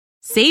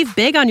Save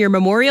big on your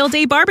Memorial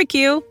Day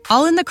barbecue,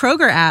 all in the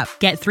Kroger app.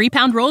 Get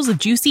 3-pound rolls of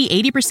juicy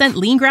 80%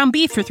 lean ground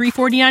beef for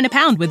 $3.49 a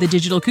pound with a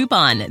digital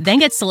coupon. Then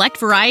get select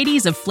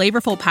varieties of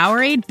flavorful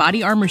Powerade,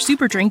 Body Armor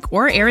Super Drink,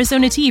 or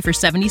Arizona tea for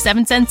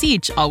 77 cents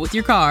each, all with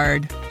your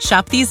card.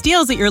 Shop these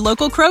deals at your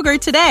local Kroger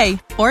today,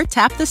 or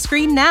tap the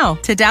screen now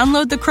to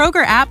download the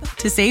Kroger app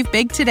to save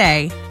big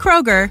today.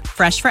 Kroger,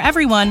 fresh for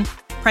everyone.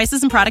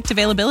 Prices and product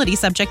availability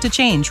subject to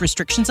change.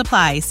 Restrictions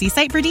apply. See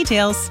site for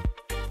details.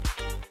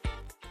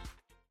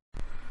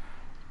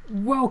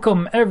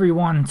 Welcome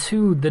everyone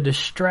to The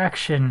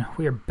Distraction.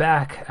 We are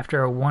back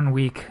after a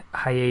 1-week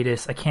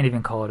hiatus. I can't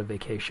even call it a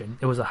vacation.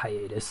 It was a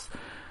hiatus.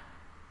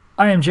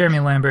 I am Jeremy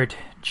Lambert,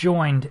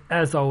 joined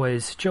as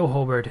always, Joe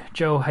Holbert.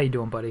 Joe, how you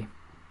doing, buddy?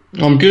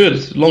 I'm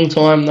good. Long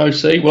time no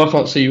see. Well, I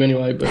can't see you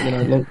anyway, but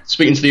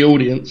speaking to the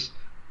audience,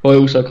 I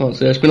also can't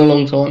see. It's been a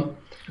long time.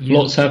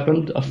 Lots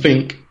happened, I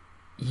think.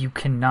 You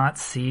cannot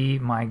see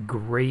my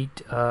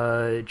great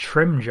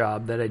trim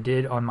job that I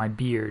did on my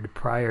beard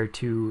prior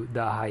to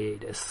the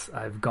hiatus.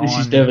 I've gone. This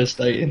is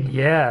devastating.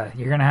 Yeah,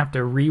 you're gonna have to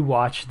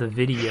rewatch the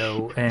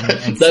video and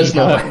That's see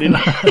not happening.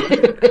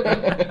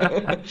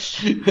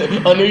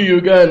 I knew you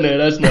were going there.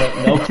 That's not.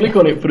 I'll click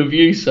on it for the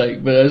view's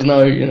sake, but there's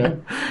no, Yeah,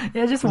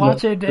 just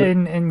watch it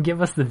and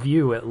give us the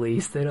view at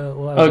least.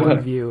 We'll have one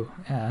view.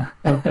 Yeah.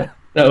 Okay.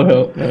 That'll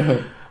help.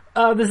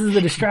 This is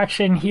The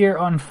Distraction here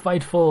on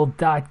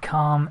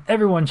Fightful.com.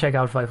 Everyone check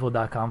out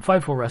Fightful.com,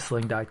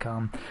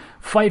 FightfulWrestling.com,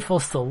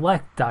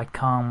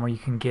 FightfulSelect.com, where you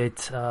can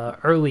get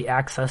early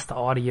access to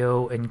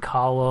audio and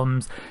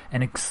columns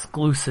and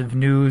exclusive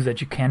news that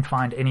you can't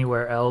find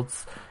anywhere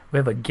else. We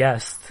have a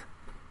guest.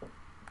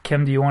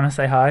 Kim, do you want to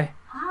say hi?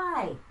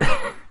 Hi.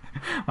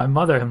 My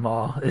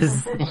mother-in-law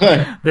is.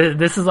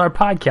 This is our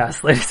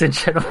podcast, ladies and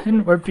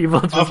gentlemen, where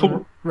people just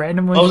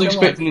randomly. I was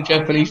expecting the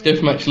Japanese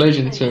Deathmatch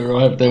legend to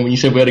arrive. Then when you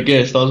said we had a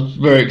guest, I was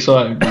very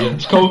excited. Yeah,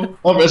 it's cool.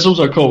 It's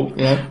also cool.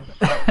 Check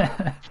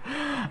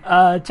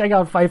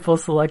out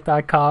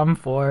FightfulSelect.com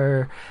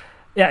for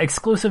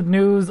exclusive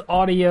news,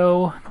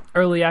 audio,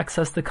 early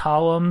access to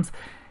columns,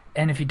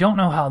 and if you don't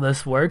know how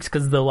this works,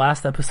 because the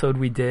last episode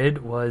we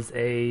did was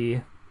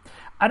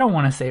I don't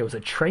want to say it was a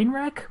train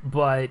wreck,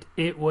 but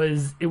it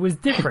was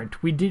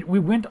different. We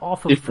went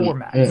off of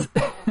formats.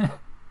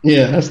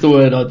 Yeah, that's the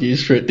word I'd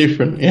use for it.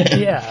 Different.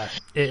 Yeah.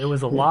 It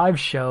was a live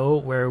show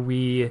where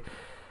we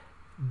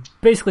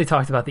basically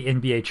talked about the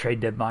NBA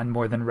trade deadline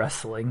more than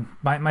wrestling.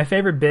 My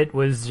favorite bit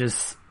was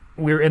just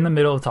we were in the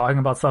middle of talking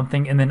about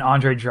something, and then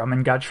Andre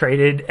Drummond got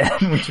traded,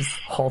 and we just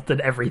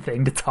halted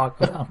everything to talk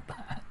about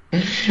that.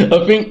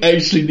 I think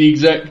actually the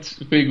exact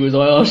thing was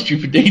I asked you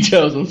for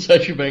details on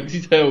Sasha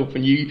Banks' health,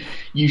 and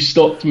you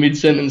stopped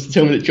mid-sentence to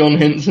tell me that John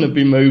Henson had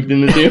been moved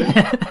in the deal.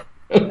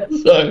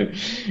 So,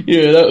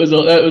 yeah, that was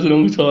an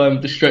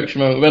all-time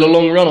distraction moment. We had a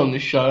long run on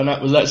this show, and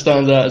that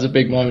stands out as a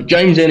big moment.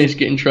 James Ennis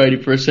getting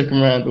traded for a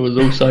second round was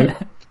also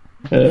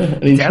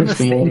an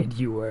interesting one. Devastated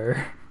you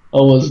were. I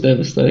was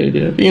devastated,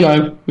 yeah.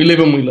 But, we live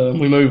and we learn.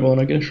 We move on,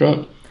 I guess,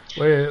 right?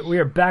 We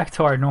are back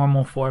to our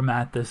normal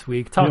format this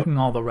week, talking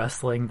all the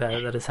wrestling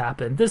that has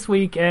happened this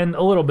week and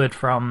a little bit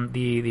from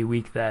the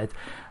week that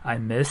I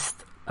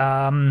missed.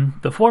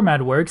 The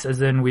format works as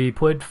in we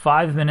put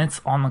 5 minutes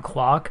on the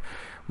clock.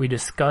 We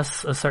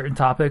discuss a certain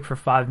topic for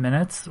 5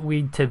 minutes.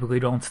 We typically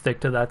don't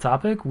stick to that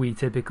topic. We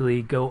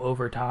typically go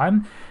over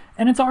time,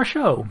 and it's our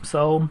show,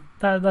 so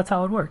that's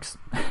how it works.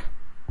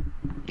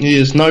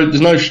 Yeah,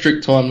 there's no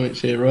strict time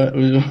limits here, right?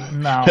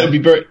 No.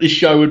 This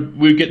show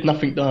would get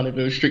nothing done if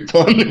there was strict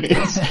time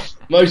limits.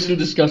 Most of the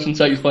discussion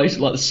takes place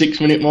at like the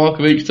 6-minute mark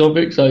of each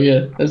topic, so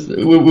yeah,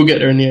 we'll get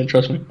there in the end.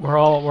 Trust me. We're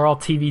all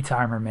TV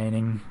time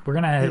remaining.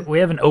 We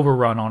have an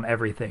overrun on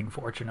everything,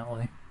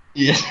 fortunately.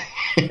 Yeah,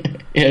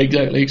 yeah,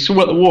 exactly. It's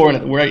about the war,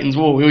 innit? We're Aiton's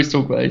War. We always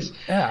talk about this.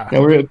 Yeah.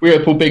 We're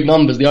here for big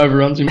numbers. The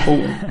overrun's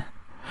important.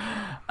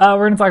 We're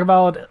going to talk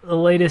about the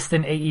latest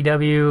in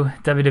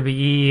AEW,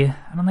 WWE.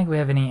 I don't think we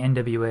have any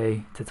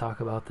NWA to talk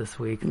about this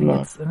week.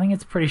 I think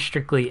it's pretty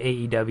strictly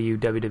AEW,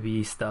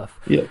 WWE stuff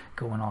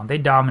going on. They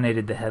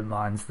dominated the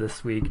headlines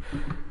this week.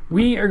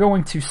 We are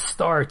going to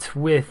start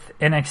with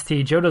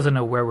NXT. Joe doesn't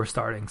know where we're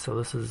starting, so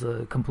this is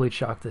a complete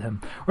shock to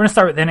him. We're going to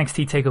start with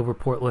NXT TakeOver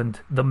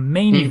Portland, the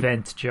main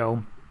event,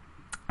 Joe.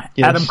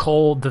 Yes. Adam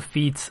Cole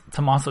defeats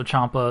Tommaso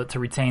Ciampa to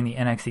retain the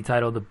NXT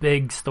title. The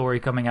big story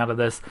coming out of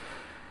this,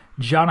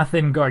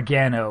 Jonathan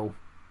Gargano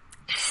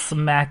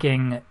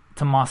smacking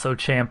Tommaso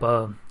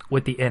Ciampa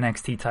with the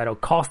NXT title,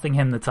 costing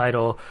him the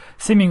title,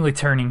 seemingly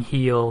turning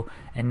heel,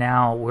 and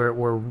now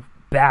we're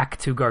back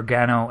to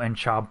Gargano and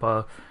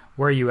Ciampa.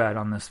 Where are you at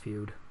on this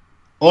feud?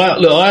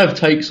 I have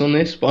takes on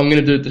this, but I'm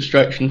going to do a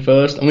distraction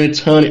first. I'm going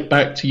to turn it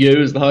back to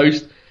you as the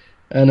host,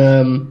 and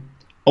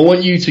I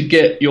want you to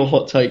get your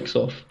hot takes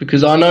off,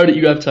 because I know that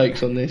you have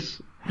takes on this.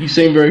 You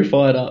seem very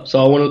fired up, so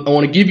I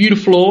want to give you the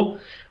floor.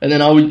 And then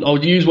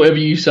I'll use whatever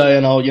you say,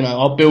 and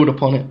I'll build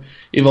upon it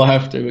if I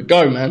have to. But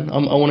go, man. I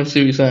want to see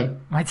what you're saying.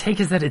 My take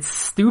is that it's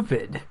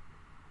stupid.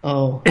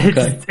 Oh,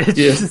 okay. It's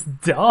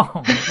just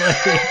dumb.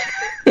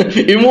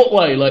 In what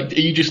way? Like,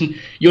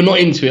 you're not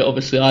into it,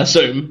 obviously, I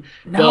assume.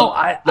 No,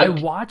 I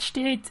watched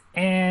it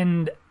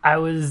and I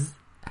was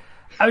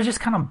just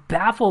kind of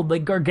baffled.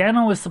 Like,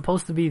 Gargano was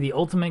supposed to be the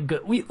ultimate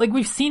good.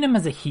 We've seen him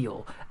as a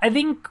heel. I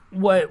think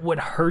what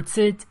hurts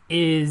it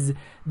is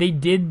they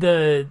did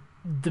the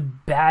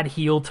bad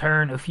heel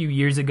turn a few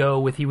years ago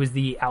with he was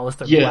the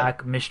Aleister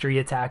Black mystery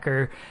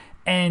attacker.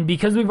 And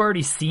because we've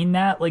already seen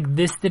that, like,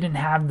 this didn't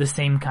have the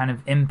same kind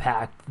of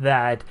impact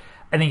that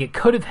I think it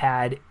could have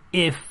had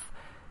if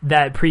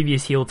that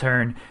previous heel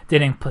turn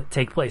didn't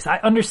take place. I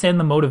understand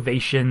the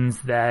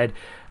motivations that,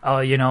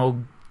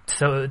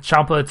 so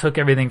Ciampa took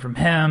everything from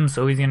him,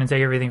 so he's going to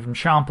take everything from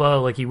Ciampa.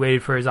 Like, he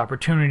waited for his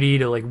opportunity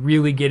to, like,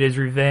 really get his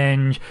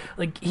revenge.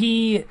 Like,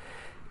 he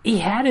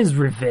had his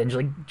revenge.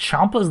 Like,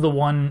 Ciampa's the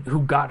one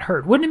who got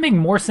hurt. Wouldn't it make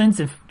more sense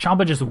if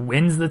Ciampa just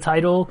wins the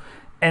title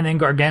and then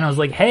Gargano's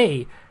like,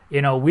 hey,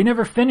 we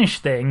never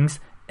finished things,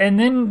 and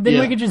then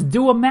we could just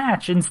do a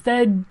match.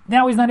 Instead,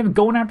 now he's not even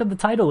going after the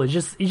title.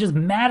 He's just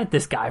mad at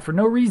this guy for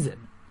no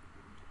reason.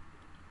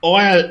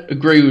 I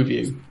agree with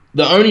you.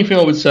 The only thing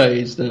I would say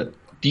is that,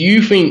 do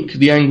you think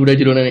the angle they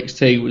did on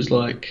NXT was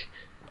like,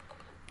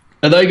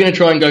 are they going to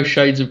try and go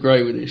shades of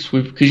grey with this?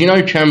 Because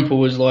Ciampa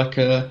was like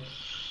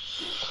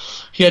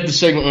he had the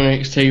segment on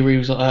NXT where he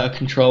was like out of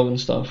control and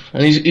stuff.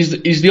 And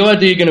is the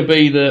idea going to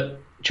be that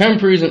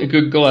Ciampa isn't a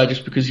good guy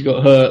just because he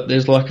got hurt?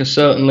 There's like a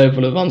certain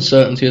level of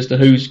uncertainty as to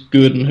who's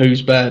good and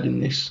who's bad in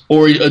this,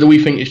 or do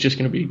we think it's just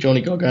going to be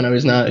Johnny Gargano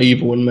is now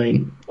evil and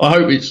mean? I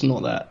hope it's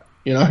not that.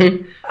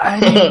 I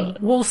mean,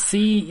 we'll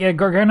see. Yeah,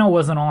 Gargano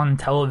wasn't on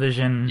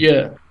television.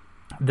 Yeah.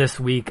 This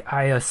week,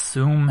 I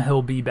assume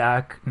he'll be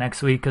back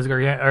next week because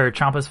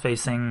Ciampa's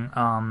facing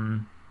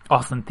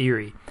Austin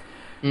Theory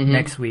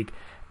next week.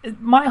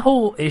 My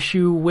whole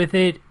issue with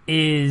it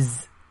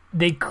is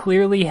they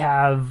clearly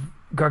have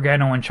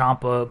Gargano and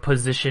Ciampa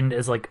positioned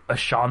as like a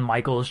Shawn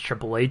Michaels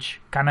Triple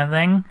H kind of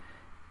thing,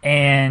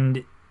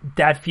 and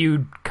that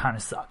feud kind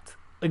of sucked.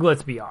 Like,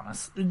 let's be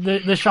honest,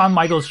 the Shawn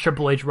Michaels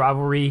Triple H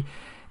rivalry,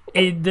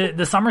 the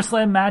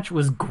SummerSlam match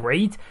was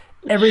great.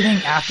 Everything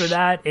after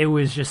that, it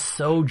was just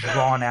so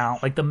drawn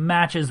out. Like, the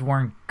matches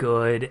weren't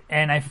good,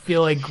 and I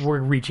feel like we're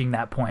reaching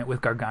that point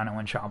with Gargano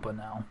and Ciampa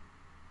now.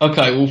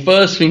 Okay, well,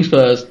 first things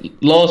first.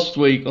 Last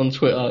week on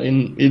Twitter,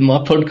 in my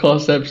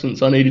podcast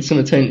absence, I needed some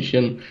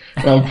attention,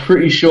 and I'm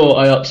pretty sure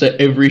I upset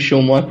every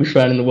Shawn Michaels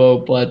fan in the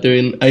world by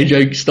doing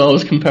AJ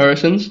Styles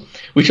comparisons,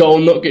 which I will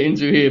not get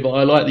into here, but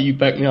I like that you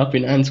back me up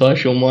in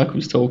anti-Shawn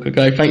Michaels talk,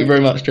 okay? Thank you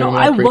very much, Jeremy. No,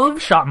 I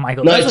love Shawn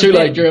Michaels. No, it's too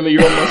late, Jeremy.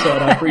 You're on my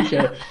side. I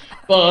appreciate it.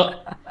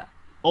 But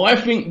I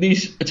think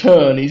this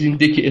turn is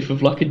indicative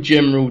of, like, a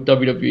general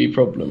WWE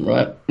problem,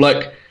 right?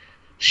 Like,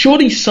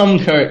 surely some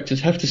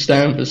characters have to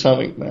stand for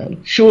something,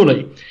 man.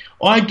 Surely.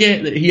 I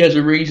get that he has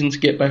a reason to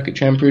get back at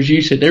Ciampa, as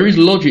you said. There is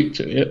logic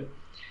to it.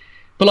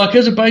 But, like,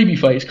 as a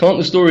babyface, can't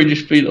the story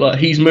just be that, like,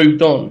 he's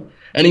moved on?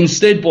 And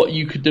instead what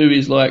you could do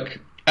is, like,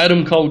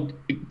 Adam Cole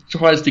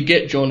tries to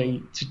get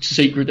Johnny to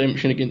seek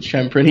redemption against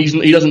Ciampa, and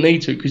he doesn't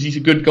need to because he's a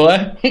good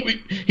guy.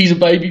 He's a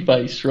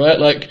babyface, right?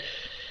 Like,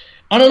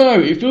 I don't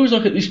know. It feels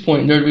like at this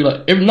point there'd be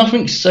like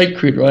nothing's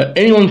sacred, right?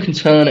 Anyone can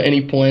turn at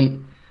any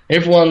point.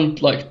 Everyone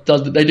like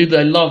does that. They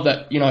love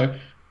that.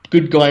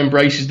 Good guy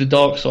embraces the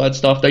dark side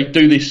stuff. They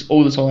do this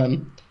all the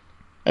time,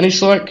 and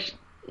it's like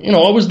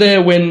I was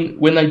there when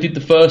they did the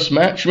first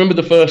match. Remember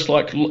the first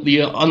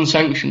the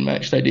unsanctioned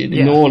match they did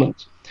in New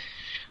Orleans,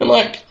 and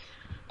like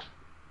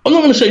I'm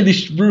not going to say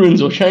this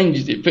ruins or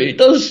changes it, but it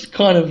does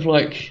kind of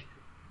like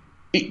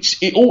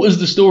it alters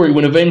the story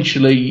when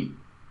eventually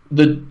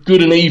the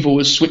good and evil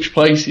has switched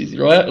places,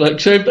 right? Like,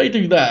 so if they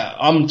do that,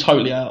 I'm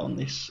totally out on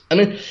this.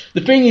 And then,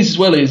 the thing is, as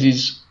well,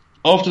 is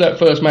after that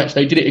first match,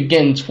 they did it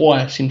again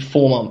twice in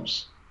 4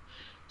 months.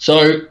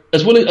 So,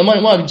 as well as, it might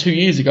have been 2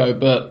 years ago,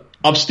 but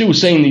I've still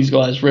seen these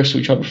guys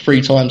wrestle each other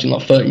 3 times in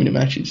like 30-minute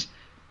matches.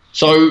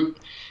 So,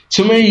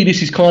 to me,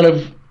 this is kind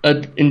of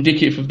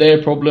indicative of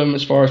their problem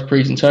as far as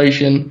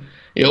presentation.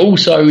 It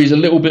also is a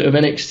little bit of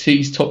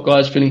NXT's top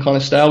guys feeling kind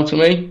of stale to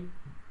me.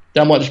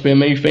 That might just be a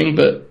me thing,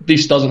 but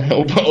this doesn't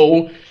help at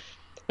all.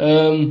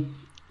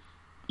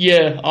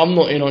 Yeah, I'm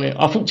not in on it.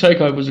 I thought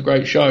TakeOver was a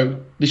great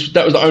show.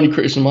 That was the only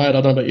criticism I had.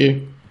 I don't know about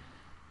you.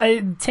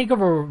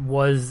 TakeOver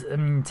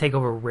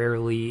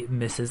rarely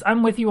misses.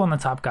 I'm with you on the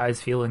top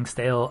guys feeling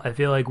stale. I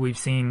feel like we've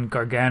seen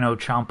Gargano,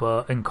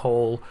 Ciampa, and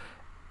Cole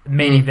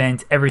main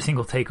event every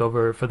single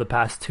TakeOver for the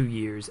past 2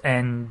 years,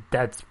 and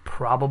that's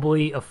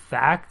probably a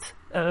fact.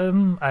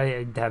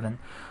 I haven't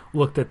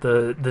looked at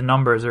the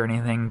numbers or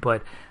anything,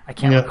 but I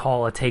can't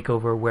recall a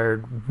TakeOver where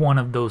one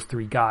of those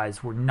 3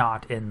 guys were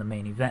not in the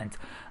main event.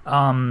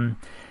 I'm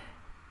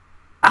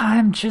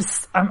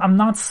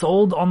not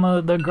sold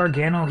on the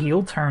Gargano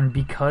heel turn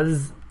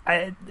because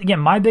again,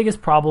 my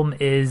biggest problem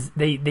is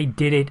they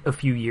did it a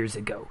few years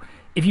ago.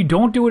 If you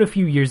don't do it a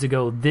few years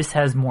ago, this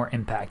has more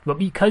impact. But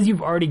because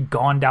you've already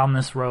gone down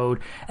this road,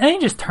 and then he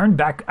just turned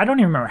back. I don't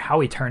even remember how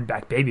he turned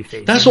back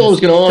babyface. That's what I was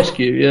going to ask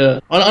you.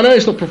 Yeah, I know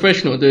it's not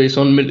professional to do this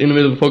in the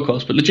middle of a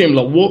podcast, but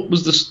legitimately, like,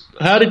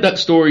 how did that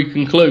story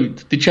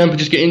conclude? Did Ciampa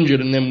just get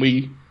injured and then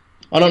we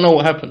I don't know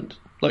what happened.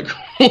 Like,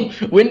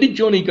 when did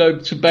Johnny go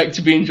back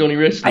to being Johnny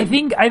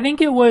Wrestling? I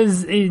think it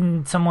was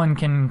in, someone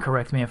can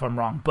correct me if I'm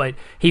wrong, but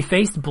he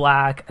faced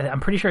Black.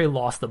 I'm pretty sure he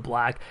lost to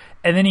Black,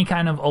 and then he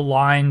kind of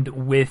aligned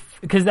with,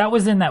 because that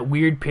was in that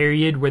weird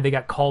period where they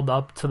got called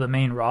up to the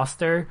main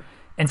roster,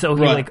 and so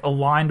he like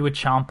aligned with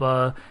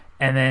Ciampa,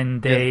 and then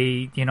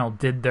they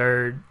did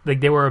their,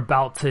 like, they were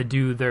about to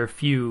do their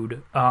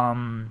feud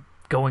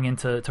going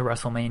into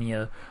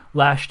WrestleMania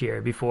last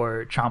year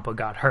before Ciampa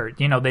got hurt.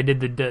 They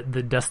did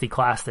the Dusty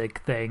Classic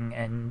thing,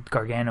 and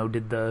Gargano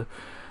did the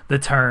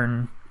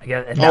turn. I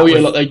guess. And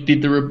like they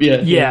did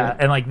the yeah,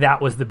 and like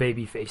that was the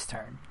babyface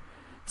turn.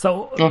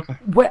 So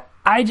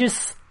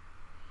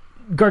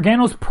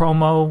Gargano's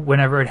promo,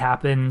 whenever it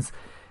happens,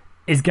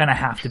 is gonna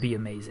have to be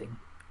amazing.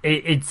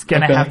 It's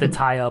gonna have to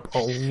tie up a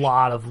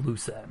lot of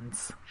loose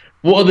ends.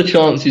 What are the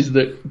chances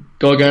that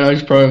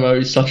Gargano's promo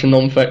is such a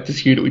non-factor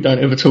to you that we don't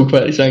ever talk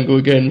about this angle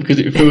again? Because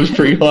it feels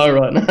pretty high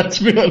right now,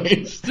 to be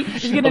honest.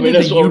 He's going to do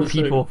the You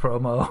People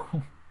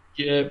promo.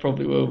 Yeah, it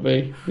probably will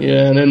be.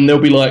 Yeah, and then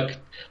there'll be like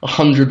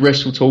 100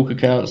 Wrestle Talk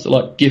accounts that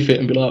like gif it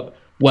and be like,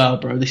 wow,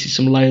 bro, this is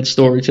some layered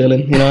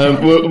storytelling.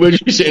 We'll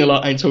just be sitting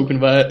like, ain't talking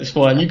about it. It's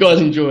fine. You guys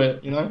enjoy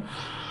it,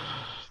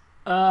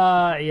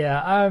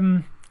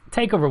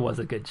 Takeover was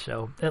a good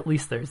show. At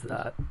least there's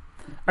that.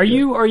 Are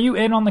you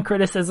in on the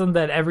criticism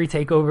that every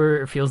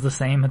takeover feels the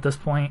same at this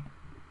point?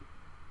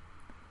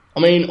 I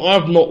mean,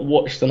 I've not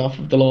watched enough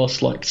of the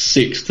last like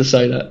 6 to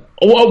say that.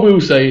 What I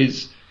will say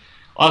is,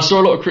 I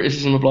saw a lot of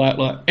criticism of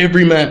like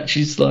every match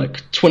is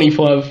like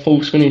 25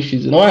 false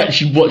finishes, and I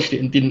actually watched it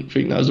and didn't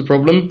think that was a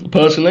problem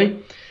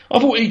personally. I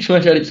thought each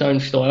match had its own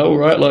style,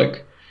 right?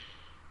 Like,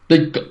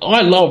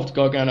 I loved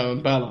Gargano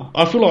and Balor.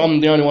 I feel like I'm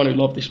the only one who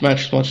loved this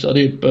match as much as I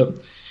did,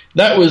 but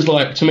that was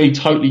like, to me,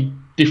 totally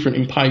different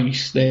in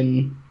pace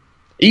than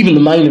even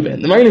the main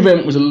event. The main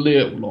event was a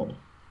little long.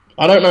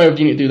 I don't know if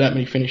you need to do that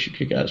many finisher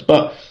kickouts,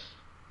 but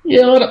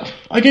yeah,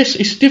 I guess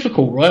it's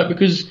difficult, right?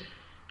 Because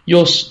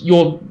you're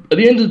at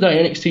the end of the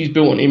day, NXT is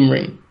built on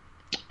in-ring,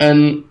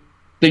 and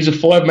these are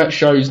 5-match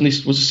shows, and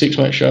this was a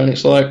 6-match show, and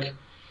it's like,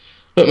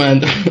 look,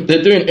 man,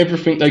 they're doing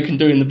everything they can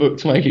do in the book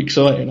to make it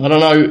exciting. I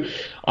don't know.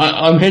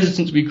 I'm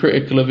hesitant to be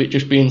critical of it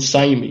just being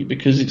samey,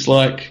 because it's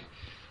like,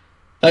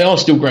 they are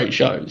still great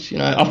shows,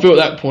 I feel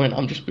at that point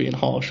I'm just being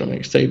harsh on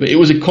NXT, but it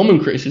was a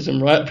common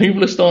criticism, right?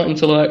 People are starting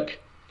to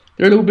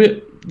they're a little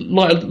bit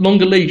like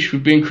longer leash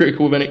with being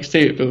critical of NXT,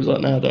 it feels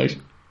like nowadays.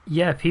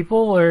 Yeah,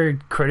 people are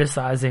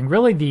criticizing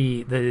really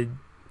the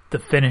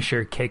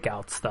finisher kick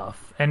out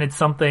stuff, and it's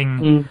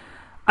something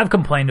I've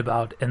complained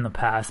about in the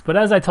past. But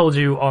as I told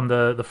you on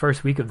the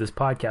first week of this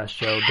podcast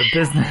show, the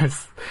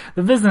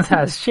business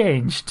has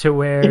changed to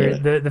where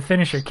the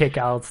finisher kick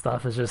out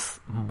stuff is just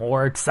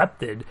more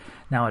accepted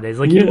nowadays.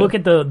 Like, you look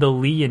at the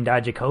Lee and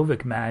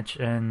Dijakovic match,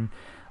 and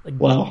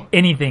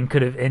anything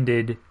could have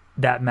ended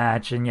that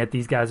match, and yet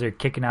these guys are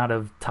kicking out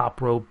of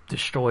top rope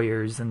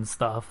destroyers and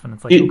stuff, and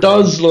it's like, it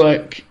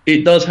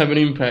does have an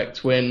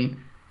impact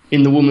when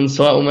in the women's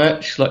title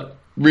match, like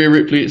Rhea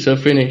Ripley, it's her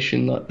finish,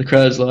 and like the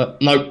crowd's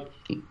like, nope,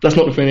 that's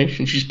not the finish,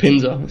 and she just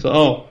pins her. It's like,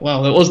 oh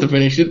wow, that was the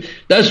finish.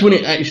 That's when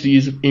it actually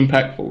is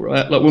impactful,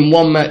 right? Like when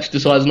one match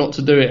decides not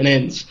to do it and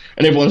ends,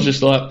 and everyone's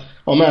just like,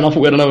 oh man, I thought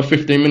we had another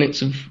 15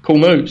 minutes of cool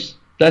moves.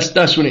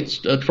 That's when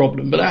it's a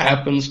problem. But that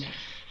happens,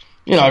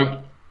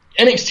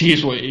 NXT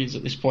is what it is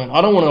at this point.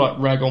 I don't want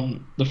to rag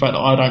on the fact that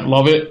I don't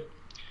love it.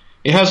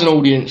 It has an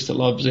audience that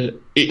loves it.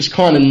 It's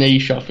kind of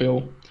niche, I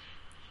feel.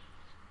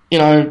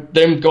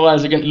 Them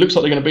guys again. It looks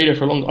like they're going to be there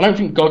for a long. I don't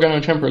think Gargano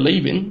and Ciampa are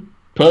leaving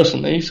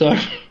personally, so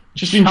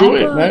just enjoy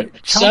it, man.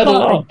 Saddle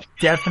up. I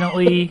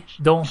definitely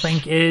don't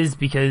think is,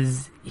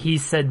 because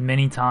he's said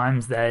many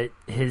times that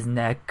his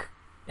neck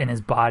and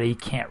his body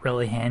can't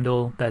really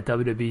handle that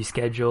WWE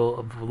schedule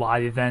of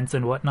live events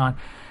and whatnot.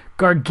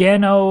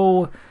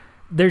 Gargano,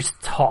 there's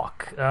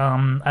talk.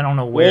 I don't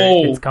know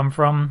where it's come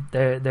from.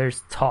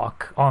 There's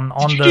talk on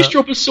Did you just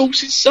drop a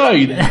sources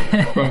say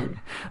then?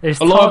 There's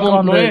talk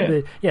on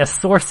the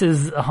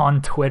sources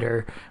on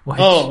Twitter. Which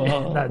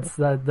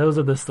those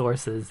are the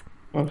sources.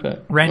 Okay.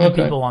 Random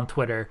people on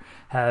Twitter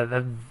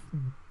have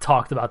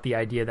talked about the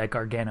idea that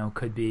Gargano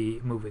could be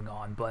moving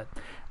on, but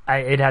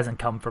it hasn't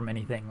come from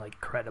anything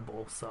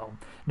credible. So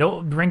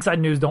no, Ringside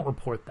News don't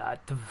report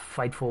that. The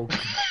Fightful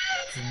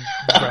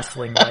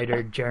wrestling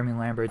writer Jeremy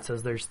Lambert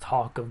says there's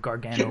talk of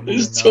Gargano.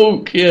 There's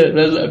talk,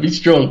 that'd be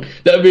strong.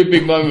 That'd be a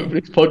big moment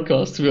for this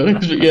podcast, to be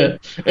honest.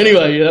 But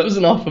anyway, that was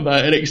enough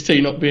about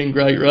NXT not being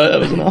great, right? That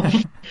was enough.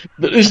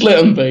 But just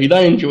let them be.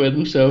 They enjoy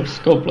themselves.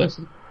 God bless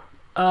them.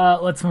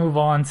 Let's move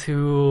on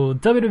to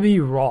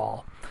WWE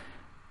Raw.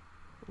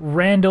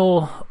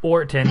 Randall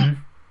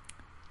Orton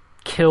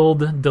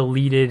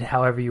deleted,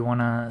 however you want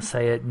to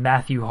say it,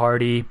 Matthew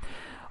Hardy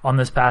on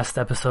this past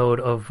episode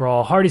of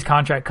Raw. Hardy's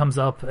contract comes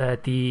up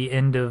at the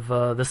end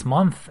of this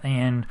month,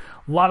 and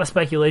a lot of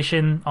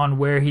speculation on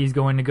where he's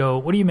going to go.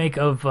 What do you make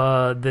of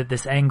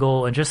this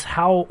angle and just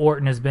how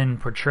Orton has been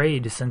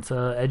portrayed since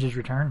Edge's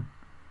return?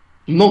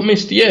 Not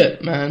missed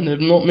yet, man. They've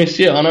not missed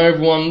yet. I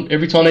know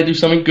every time they do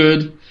something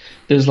good,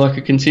 there's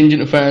a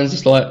contingent of fans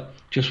that's like,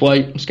 just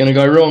wait, it's going to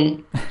go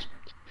wrong.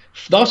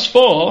 Thus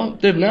far,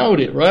 they've nailed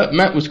it, right?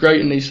 Matt was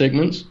great in these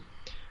segments.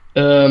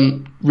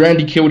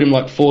 Randy killed him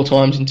like 4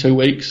 times in 2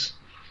 weeks.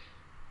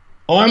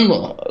 I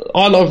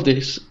love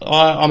this.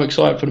 I'm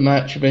excited for the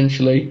match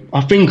eventually.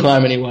 I think I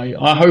am anyway.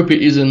 I hope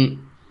it isn't,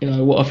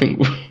 what I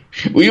think.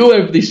 We all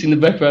have this in the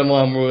back of our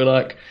mind where we're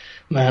like,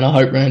 man, I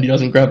hope Randy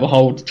doesn't grab a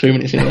hold 2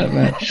 minutes into that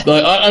match.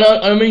 Like,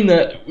 I mean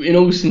that in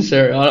all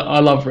sincerity. I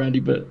love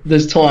Randy, but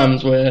there's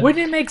times where...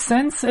 Wouldn't it make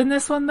sense in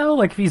this one, though?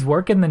 Like, if he's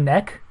working the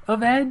neck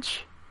of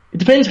Edge? It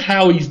depends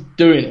how he's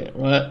doing it,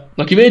 right?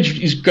 Like, if Edge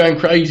is going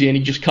crazy and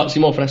he just cuts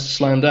him off and has to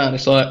slow him down,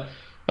 it's like,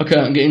 okay,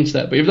 I can get into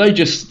that. But if they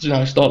just,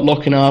 start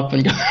locking up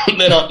and go,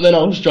 then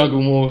I'll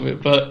struggle more with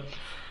it. But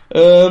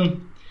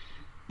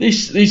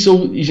this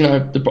all, I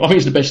think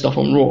it's the best stuff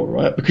on Raw,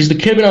 right? Because the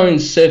Kevin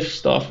Owens Seth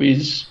stuff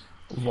is...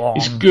 long.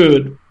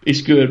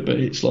 It's good, but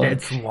it's like...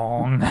 It's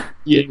long.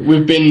 Yeah,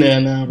 we've been there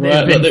now,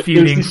 right? They've been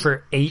feuding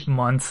for 8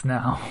 months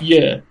now.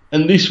 Yeah,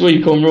 and this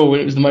week on Raw,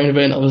 when it was the main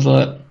event, I was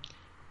like,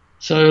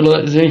 so,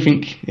 like, is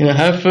anything,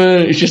 have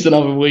it's just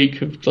another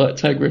week of, like,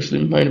 tag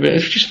wrestling main event.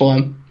 It's just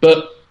fine.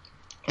 But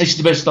this is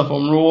the best stuff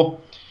on Raw,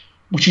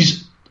 which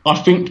is, I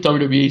think,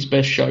 WWE's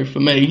best show for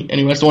me.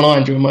 Anyway, it's the one I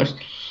enjoy most.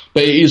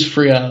 But it is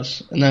 3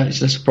 hours, and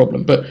that's a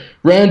problem. But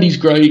Randy's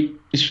great.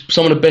 It's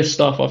some of the best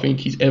stuff I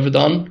think he's ever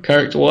done,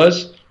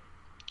 character-wise.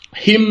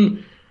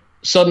 Him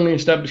suddenly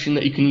establishing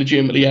that he can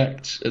legitimately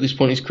act at this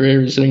point in his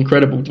career is an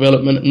incredible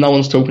development. No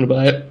one's talking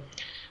about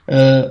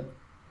it.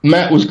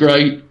 Matt was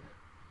great.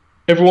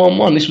 Everyone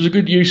won. This was a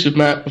good use of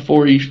Matt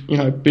before he,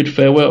 bid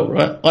farewell,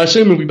 right? I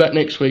assume he'll be back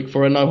next week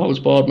for a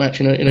no-holds-barred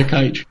match in a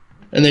cage.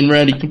 And then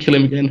Randy can kill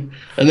him again.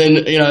 And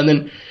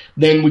then,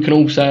 then we can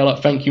all say,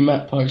 like, thank you,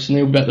 Matt post, and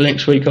he'll be back the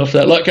next week after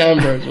that, like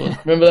Ambrose was.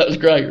 Remember, that was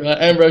great, right?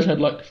 Ambrose had,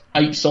 like,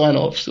 8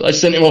 sign-offs. I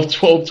sent him off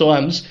 12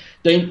 times.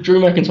 Then Drew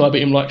McIntyre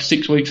beat him, like,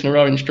 6 weeks in a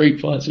row in street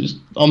fights. It was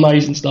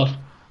amazing stuff.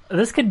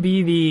 This could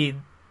be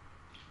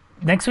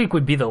next week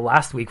would be the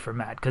last week for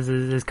Matt, because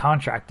his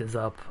contract is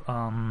up.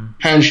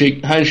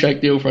 Handshake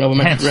deal for another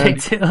match.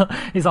 Handshake deal.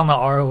 He's on the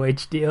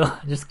ROH deal.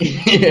 Just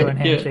keep doing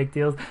handshake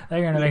deals.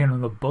 They're going to make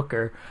him a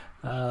booker.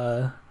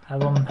 Have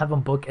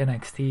them book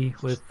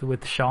NXT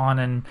with Sean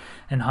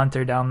and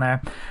Hunter down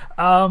there.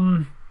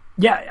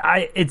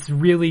 It's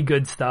really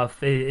good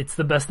stuff. It's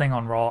the best thing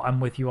on Raw.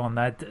 I'm with you on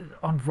that.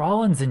 On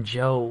Rollins and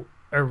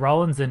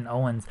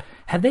Owens,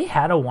 have they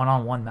had a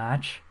one-on-one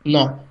match?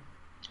 No.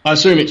 I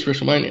assume it's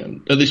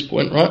WrestleMania at this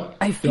point, right?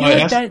 I feel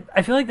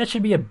like that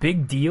should be a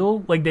big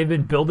deal. Like, they've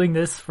been building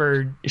this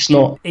for it's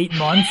not 8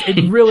 months.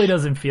 It really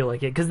doesn't feel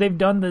like it, because they've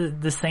done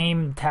the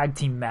same tag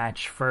team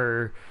match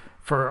for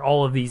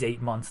all of these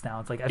 8 months now.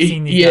 It's like I've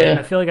seen these guys,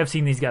 I feel like I've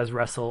seen these guys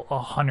wrestle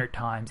 100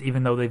 times,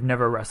 even though they've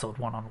never wrestled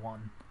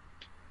one-on-one.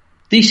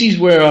 This is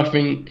where I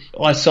think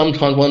I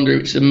sometimes wonder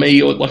if it's a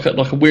me or like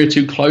a we're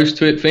too close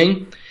to it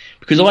thing,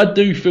 because I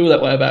do feel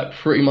that way about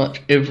pretty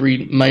much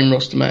every main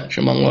roster match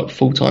among like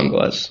full-time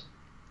guys.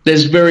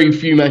 There's very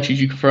few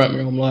matches you can throw at me.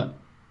 I'm like,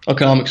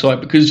 okay, I'm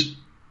excited, because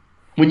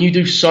when you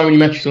do so many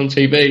matches on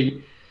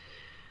TV,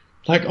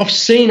 like, I've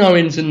seen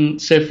Owens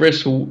and Seth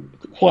wrestle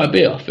quite a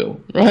bit, I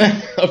feel, right?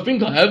 I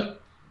think I have.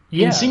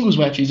 Yeah. In singles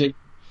matches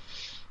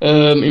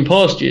in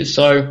past years,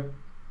 so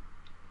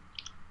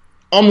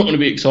I'm not going to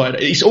be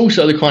excited. It's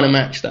also the kind of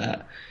match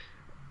that,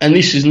 and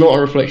this is not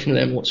a reflection of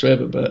them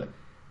whatsoever, but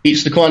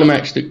it's the kind of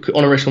match that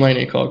on a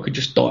WrestleMania card could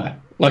just die.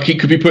 Like, it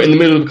could be put in the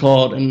middle of the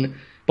card, and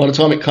by the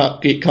time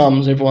it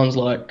comes, everyone's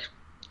like,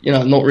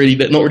 not really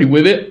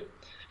with it.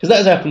 Because that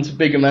has happened to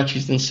bigger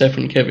matches than Seth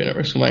and Kevin at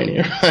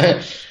WrestleMania,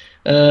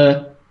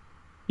 right?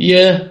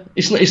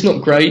 It's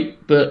not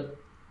great, but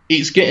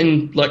it's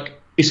getting, like,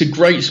 it's a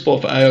great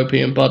spot for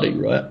AOP and Buddy,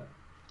 right?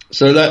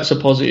 So that's a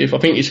positive. I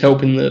think it's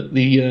helping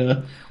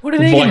the what are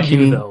they going to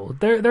do, though?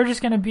 They're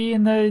just going to be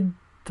in the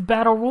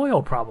Battle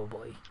Royal,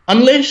 probably.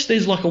 Unless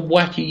there's, like, a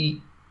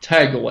wacky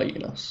tag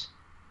awaiting us.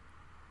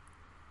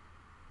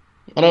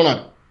 I don't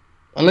know.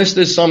 Unless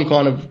there's some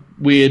kind of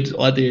weird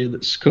idea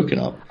that's cooking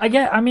up.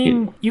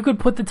 You could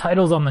put the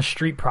titles on the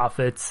Street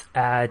Profits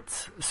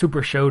at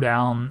Super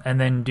Showdown and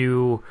then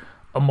do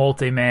a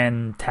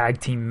multi-man tag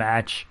team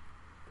match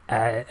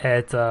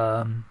at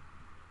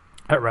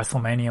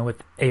WrestleMania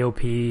with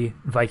AOP,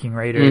 Viking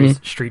Raiders,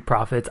 Street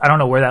Profits. I don't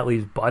know where that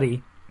leaves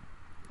Buddy.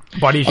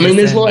 Buddy's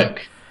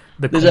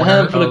there's a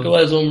handful of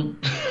guys on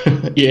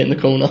in the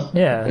corner.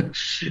 Yeah.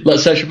 Like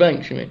Sasha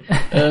Banks, you mean.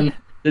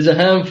 There's a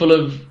handful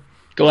of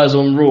guys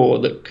on Raw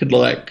that could,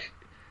 like,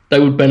 they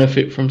would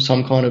benefit from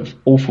some kind of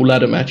awful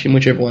ladder match in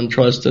which everyone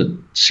tries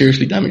to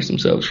seriously damage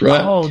themselves, right?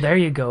 Oh, there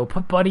you go.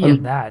 Put Buddy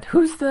in that.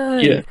 Who's the...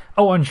 Yeah.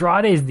 Oh,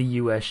 Andrade's the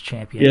U.S.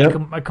 champion.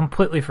 Yeah. I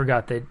completely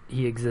forgot that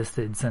he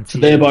existed since... So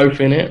they're both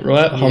in it,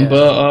 right? Yeah.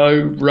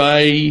 Humberto,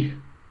 Ray...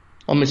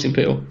 I'm missing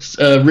people.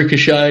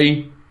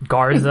 Ricochet.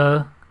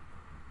 Garza.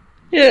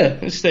 Yeah,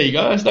 there you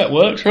go. That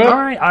works, right? All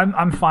right,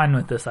 I'm fine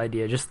with this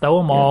idea. Just throw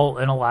them all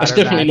in a ladder. That's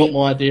definitely not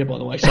my idea, by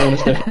the way. Someone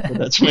has definitely said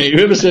that to me.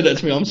 Whoever said that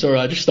to me, I'm sorry.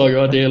 I just stole your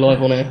idea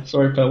live on air.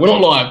 Sorry, pal. We're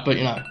not live, but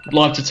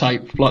live to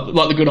tape, like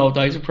the good old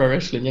days of pro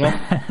wrestling,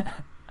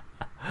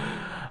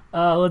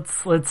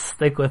 Let's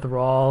stick with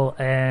Raw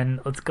and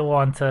let's go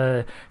on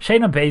to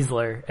Shayna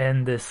Baszler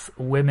and this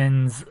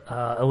women's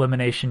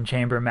elimination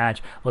chamber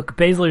match. Look,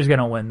 Baszler's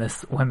gonna win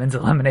this women's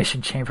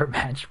elimination chamber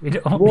match. We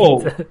don't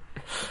need to.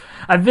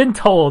 I've been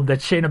told that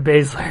Shayna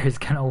Baszler is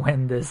gonna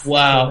win this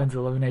women's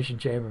elimination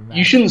chamber match.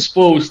 You shouldn't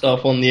spoil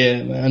stuff on the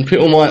air, man.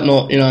 People might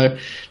not,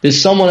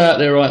 There's someone out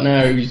there right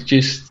now who's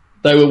just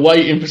they were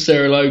waiting for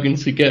Sarah Logan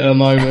to get her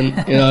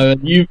moment,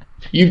 and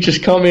You've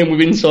just come in with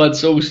inside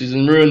sources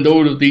and ruined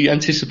all of the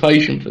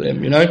anticipation for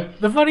them,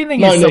 The funny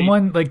thing is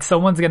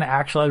someone's going to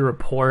actually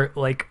report,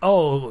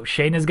 oh,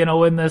 Shayna's going to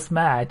win this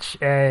match,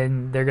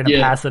 and they're going to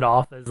pass it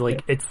off as,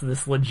 it's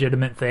this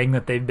legitimate thing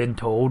that they've been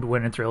told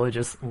when it's really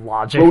just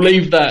logic. We'll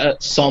leave that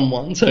at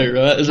someone too,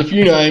 right? There's a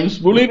few names.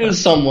 We'll leave it at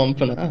someone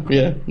for now,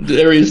 yeah.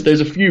 There's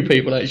a few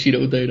people actually that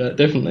will do that,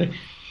 definitely.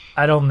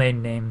 I don't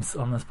name names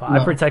on this pod. No.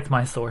 I protect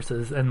my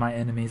sources and my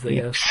enemies, I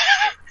guess.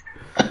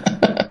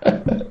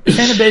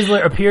 Shayna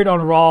Baszler appeared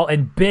on Raw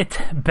and bit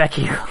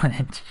Becky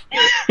Lynch.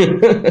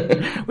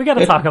 We got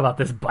to talk about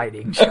this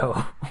biting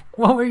show.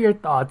 What were your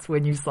thoughts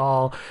when you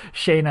saw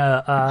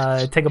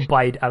Shayna take a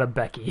bite out of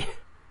Becky?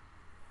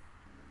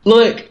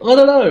 I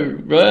don't know,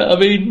 right? I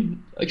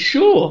mean,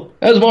 sure.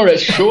 That was my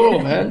reaction.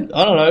 Sure, man.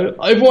 I don't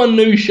know. Everyone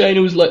knew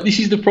Shayna was this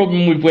is the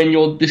problem with when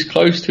you're this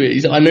close to it,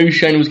 is I knew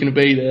Shayna was going to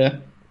be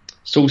there,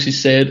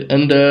 sources said,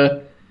 and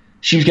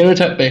she was going to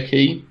attack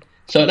Becky.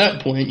 So at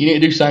that point, you need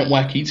to do something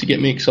wacky to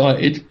get me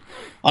excited.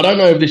 I don't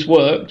know if this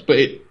worked, but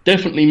it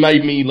definitely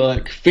made me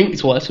think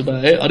twice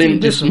about it. I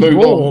didn't just move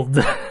on.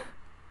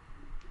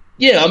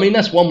 Yeah, I mean,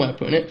 that's one way of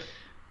putting it.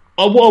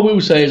 What I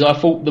will say is I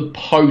thought the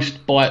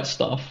post-bite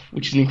stuff,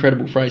 which is an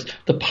incredible phrase,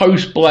 the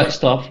post-bite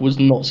stuff was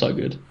not so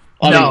good.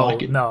 I didn't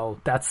like it. No,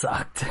 that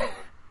sucked.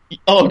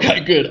 Oh,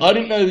 okay, good. I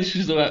didn't know this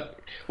was about...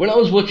 When I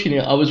was watching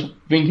it, I was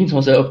thinking to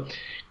myself,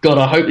 God,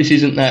 I hope this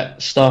isn't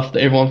that stuff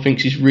that everyone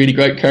thinks is really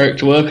great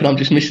character work and I'm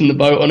just missing the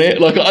boat on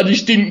it. I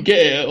just didn't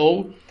get it at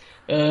all.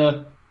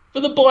 But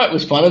the bite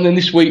was fun. And then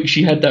this week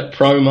she had that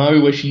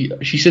promo where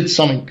she said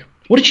something.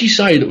 What did she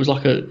say that was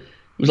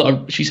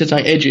she said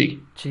something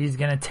edgy? She's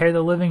going to tear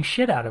the living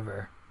shit out of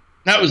her.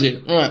 That was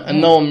it. Right.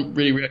 And no one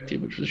really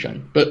reacted, which was a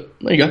shame. But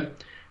there you go.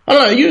 I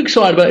don't know. Are you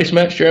excited about this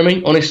match,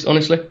 Jeremy?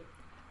 Honestly?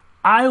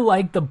 I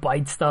like the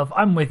bite stuff.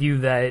 I'm with you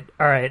that,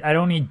 all right, I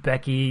don't need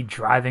Becky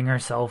driving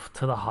herself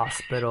to the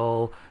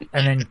hospital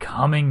and then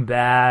coming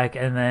back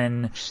and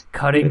then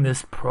cutting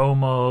this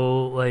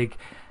promo.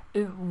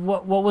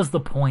 What was the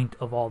point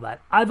of all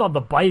that? I thought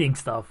the biting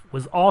stuff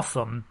was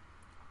awesome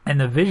and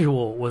the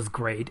visual was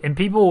great. And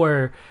people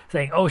were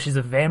saying, oh, she's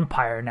a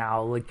vampire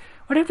now. Why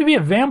do you have to be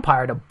a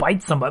vampire to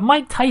bite somebody?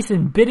 Mike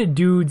Tyson bit a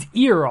dude's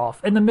ear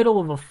off in the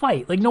middle of a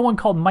fight. No one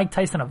called Mike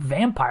Tyson a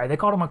vampire. They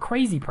called him a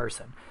crazy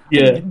person.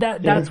 Yeah.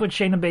 That's what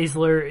Shayna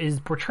Baszler is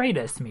portrayed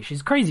as to me.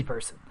 She's a crazy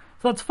person.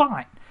 So that's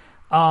fine.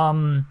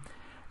 The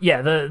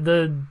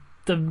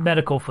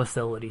medical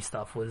facility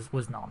stuff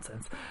was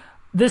nonsense.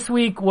 This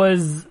week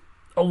was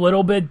a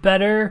little bit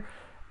better.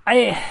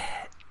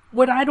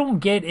 What I don't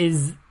get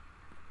is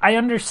I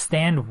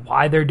understand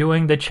why they're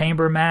doing the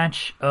chamber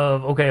match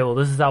of, okay, well,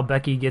 this is how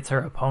Becky gets her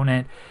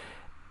opponent.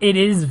 It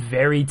is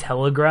very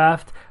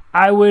telegraphed.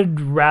 I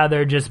would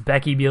rather just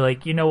Becky be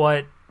like, you know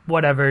what,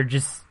 whatever,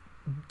 just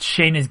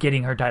Shayna's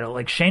getting her title.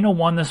 Shayna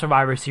won the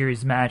Survivor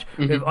Series match.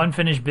 Mm-hmm. We have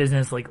unfinished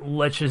business.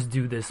 Let's just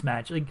do this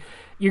match.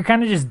 You're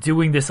kind of just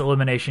doing this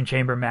Elimination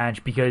Chamber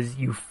match because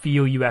you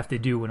feel you have to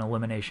do an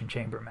Elimination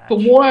Chamber match.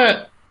 But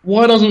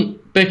why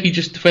doesn't Becky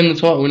just defend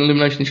the title in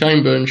Elimination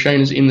Chamber and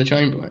Shayna's in the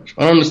Chamber match?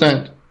 I don't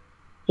understand.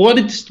 When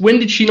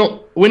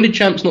did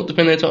champs not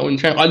defend their title in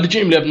the Chamber? I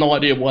legitimately have no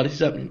idea why this is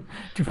happening.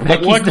 Dude,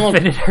 Becky's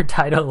defended her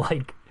title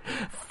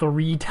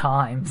 3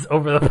 times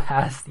over the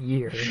past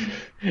year.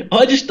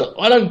 I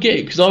don't get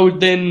it, because I would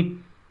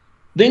then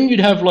you'd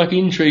have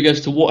intrigue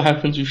as to what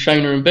happens with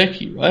Shayna and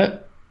Becky,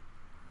 right?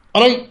 I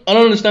don't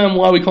understand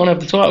why we can't have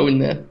the title in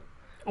there.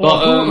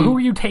 Well, who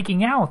are you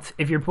taking out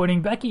if you're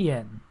putting Becky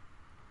in?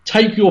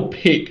 Take your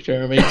pick,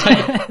 Jeremy.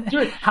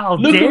 How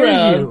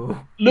dare you?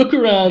 Look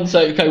around and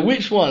say, okay,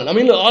 which one? I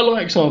mean, look, I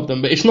like some of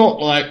them, but it's not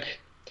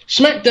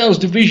SmackDown's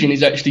division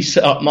is actually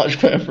set up much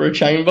better for a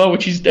chamber,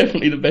 which is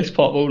definitely the best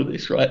part of all of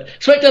this, right?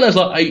 SmackDown has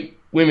 8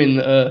 women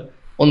that are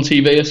on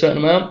TV a certain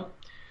amount.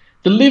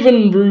 The Liv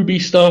and Ruby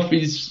stuff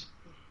is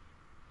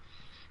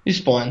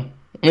fine.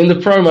 I mean, the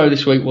promo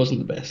this week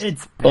wasn't the best.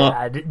 It's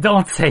bad.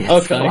 Don't say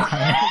it's fine. It's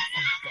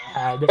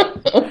bad.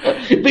 But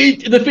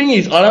the thing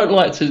is, I don't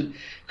like to...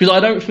 Because I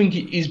don't think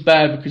it is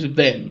bad because of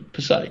them,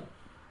 per se.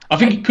 I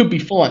think it could be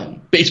fine.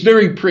 But it's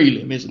very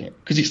prelim, isn't it?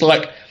 Because it's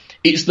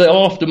the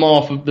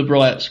aftermath of the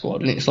Riot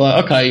Squad. And it's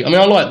okay, I mean,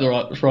 I like the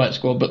Riot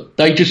Squad, but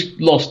they just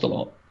lost a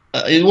lot.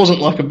 It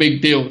wasn't a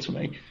big deal to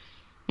me.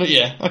 But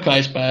yeah, okay,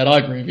 it's bad. I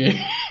agree with you.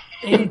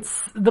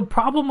 It's the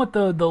problem with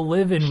the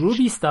Liv and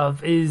Ruby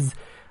stuff is,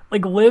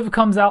 Liv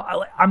comes out...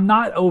 I'm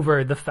not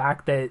over the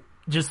fact that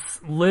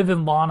just Liv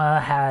and Lana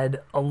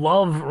had a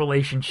love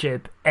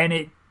relationship, and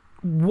it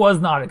was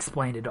not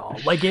explained at all.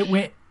 It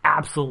went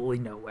absolutely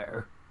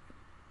nowhere.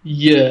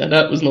 Yeah,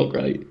 that was not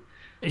great.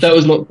 That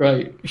was not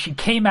great. She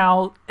came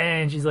out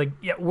and she's like,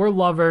 yeah, we're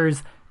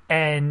lovers,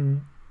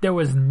 and there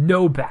was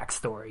no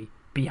backstory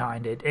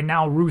behind it. And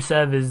now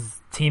Rusev is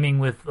teaming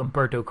with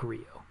Humberto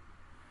Carrillo.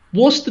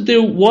 What's the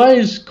deal? Why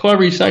is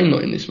Kairi Sane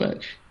not in this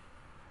match?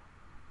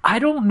 I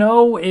don't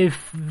know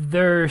if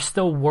they're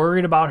still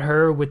worried about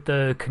her with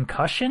the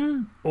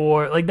concussion,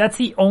 or like that's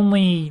the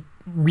only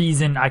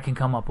reason I can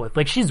come up with.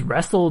 Like, she's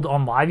wrestled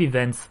on live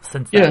events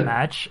since that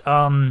match.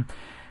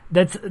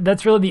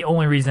 That's really the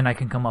only reason I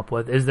can come up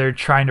with, is they're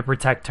trying to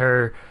protect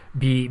her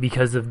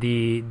because of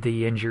the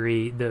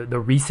injury, the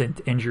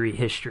recent injury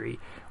history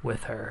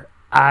with her.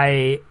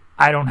 I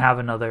don't have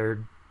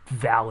another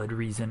valid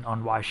reason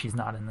on why she's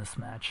not in this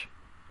match.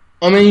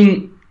 I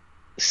mean,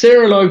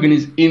 Sarah Logan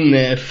is in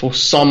there for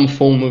some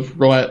form of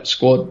Riot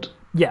Squad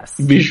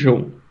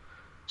visual.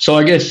 So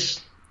I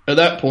guess at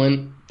that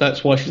point,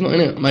 that's why she's not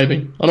in it,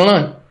 maybe. I don't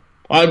know.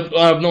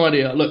 I have no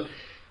idea. Look,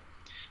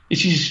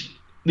 this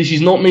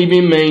is not me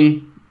being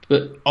mean,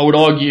 but I would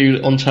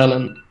argue on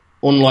talent,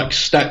 on like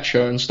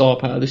stature and star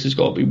power, this has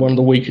got to be one of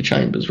the weaker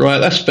chambers, right?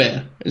 That's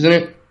fair, isn't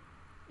it?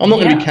 I'm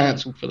not going to be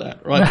cancelled for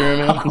that, right,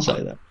 Jeremy? I can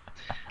say that.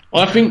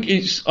 I think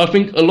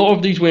a lot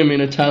of these women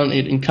are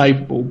talented and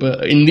capable,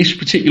 but in this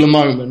particular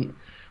moment,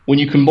 when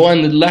you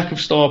combine the lack of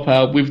star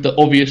power with the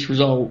obvious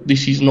result,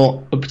 this is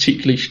not a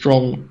particularly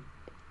strong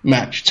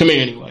match, to me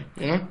anyway.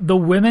 You know? The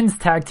women's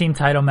tag team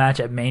title match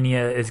at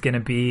Mania is going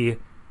to be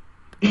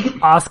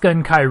Asuka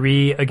and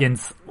Kairi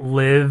against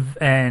Liv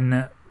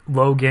and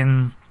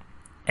Logan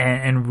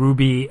and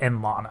Ruby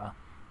and Lana.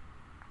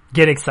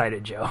 Get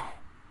excited, Joe.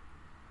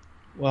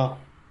 Wow.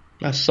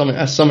 That's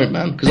something,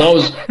 man.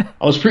 Because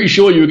I was pretty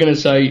sure you were going to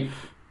say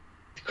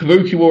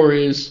Kabuki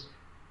Warriors,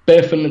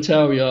 Beth and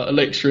Natalya,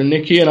 Alexa and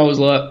Nikki, and I was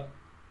like,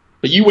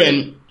 but you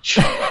went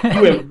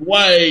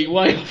way.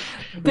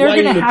 They're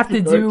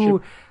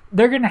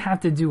gonna have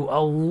to do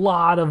a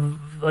lot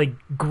of like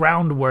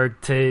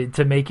groundwork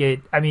to make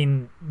it. I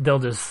mean,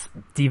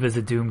 Divas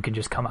of Doom can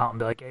just come out and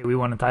be like, hey, we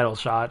want a title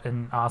shot,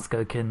 and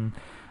Asuka can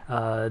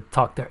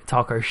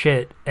talk our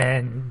shit,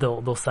 and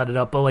they'll set it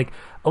up. But like,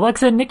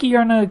 Alexa and Nikki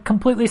are in a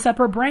completely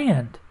separate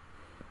brand.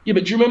 Yeah,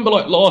 but do you remember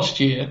like last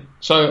year?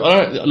 So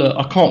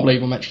I can't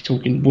believe I'm actually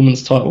talking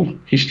women's title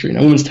history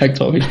now, women's tag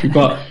title history.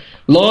 But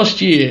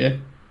last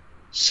year,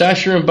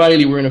 Sasha and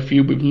Bayley were in a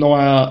feud with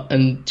Nia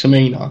and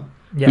Tamina,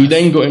 who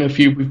then got in a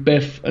feud with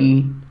Beth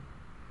and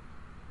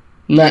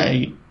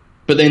Natty.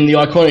 But then the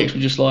Iconics were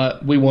just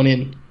like, we want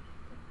in.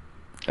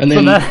 And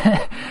then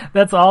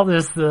that's all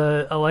just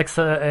the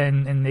Alexa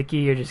and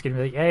Nikki are just going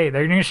to be like, hey,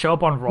 they're going to show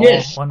up on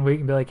Raw one week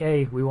and be like,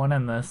 hey, we want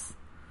in this.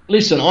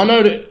 Listen, I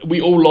know that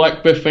we all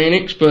like Beth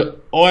Phoenix,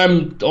 but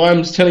I'm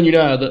telling you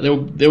now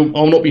that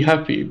I'll not be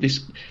happy if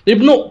this.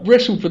 They've not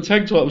wrestled for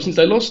tag titles since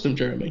they lost them,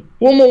 Jeremy.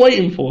 What am I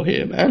waiting for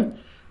here, man?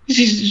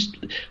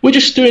 We're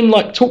just doing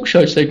like talk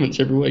show segments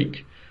every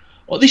week.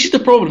 This is the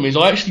problem, is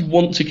I actually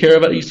want to care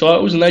about these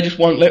titles and they just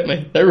won't let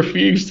me. They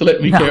refuse to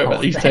let me care about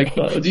these tag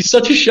titles. It's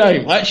such a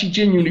shame. I actually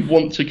genuinely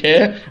want to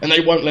care and they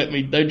won't let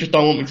me. They just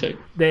don't want me to.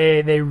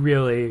 They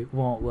really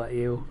won't let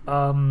you.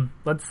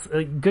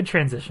 Good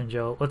transition,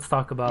 Joe. Let's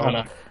talk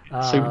about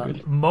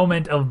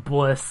Moment of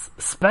Bliss.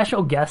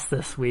 Special guest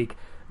this week,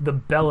 the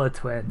Bella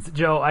Twins.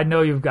 Joe, I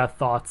know you've got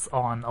thoughts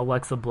on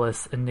Alexa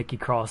Bliss and Nikki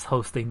Cross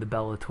hosting the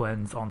Bella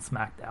Twins on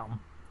SmackDown.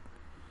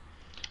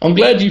 I'm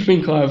glad you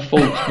think I have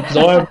faults, because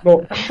I have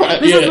not.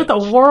 This is what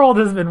the world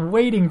has been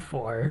waiting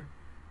for.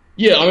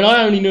 Yeah, I mean,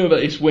 I only knew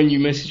about this when you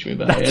messaged me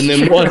about it, and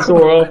then what I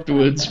saw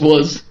afterwards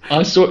was,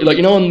 I saw, like,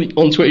 you know,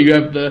 on Twitter you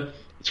have the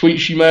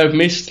tweets you may have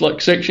missed, like,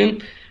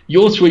 section.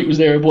 Your tweet was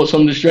there of what's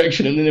on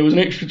distraction, and then there was an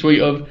extra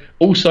tweet of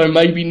also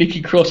maybe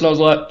Nikki Cross, and I was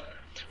like,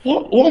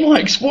 what am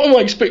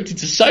I expected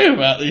to say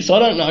about this? I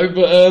don't know,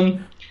 but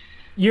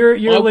you're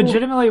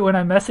legitimately, when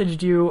I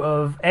messaged you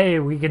of, hey,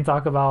 we can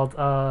talk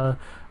about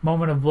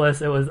Moment of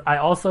Bliss, it was, I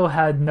also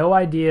had no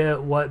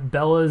idea what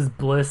Bella's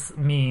Bliss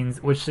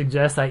means, which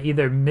suggests I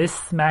either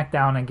missed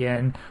SmackDown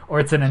again or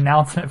it's an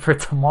announcement for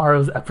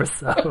tomorrow's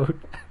episode.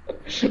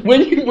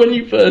 When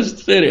you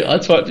first said it, I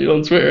typed it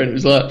on Twitter and it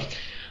was like,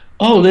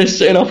 oh, they're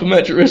setting up a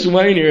match at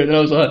WrestleMania, and then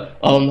I was like,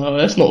 oh no,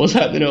 that's not what's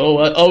happening at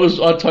all.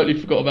 I totally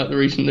forgot about the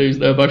recent news.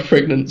 They were both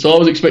pregnant, so I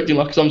was expecting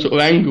like some sort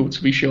of angle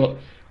to be shot.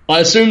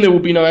 I assume there will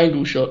be no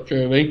angle shot,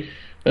 Jeremy.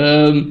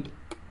 I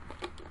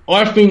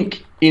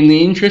think, in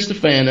the interest of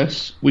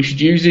fairness, we should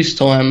use this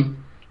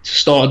time to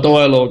start a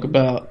dialogue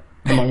about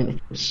the Moment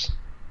of Bliss.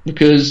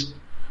 Because,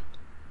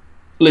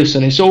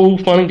 listen, it's all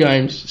fun and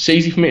games. It's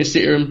easy for me to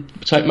sit here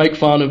and make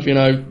fun of, you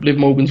know, Liv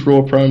Morgan's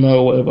Raw promo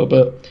or whatever,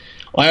 but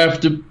I have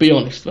to be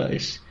honest about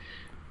this.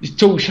 This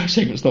talk show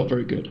segment's not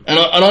very good. And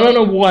I don't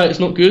know why it's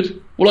not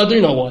good. Well, I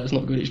do know why it's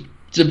not good.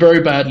 It's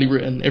very badly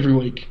written every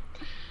week.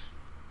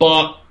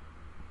 But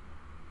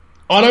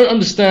I don't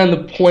understand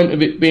the point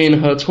of it being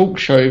her talk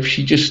show if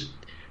she just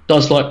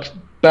does like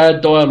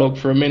bad dialogue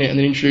for a minute and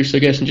then introduces her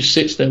guest and just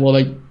sits there while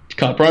they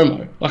cut a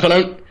promo. Like, I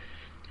don't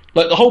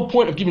like the whole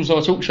point of giving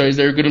someone a talk show is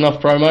they're a good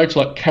enough promo to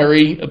like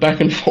carry a back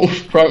and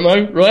forth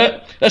promo,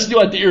 right? That's the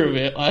idea of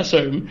it, I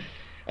assume.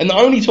 And the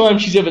only time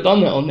she's ever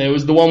done that on there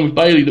was the one with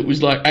Bayley that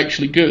was like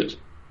actually good.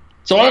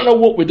 So I don't know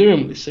what we're doing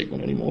with this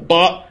segment anymore.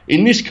 But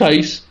in this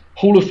case,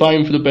 Hall of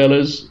Fame for the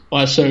Bellas,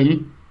 I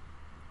assume.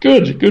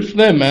 Good for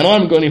them, man. I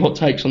haven't got any hot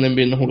takes on them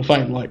being in the Hall of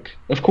Fame. Like,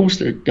 of course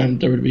they're going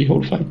to WWE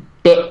Hall of Fame.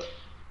 But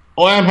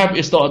I am happy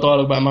to start a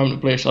dialogue about a moment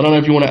of bliss. I don't know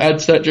if you want to add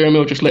to that, Jeremy,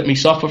 or just let me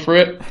suffer for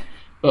it.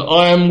 But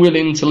I am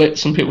willing to let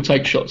some people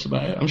take shots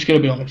about it. I'm just going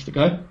to be honest,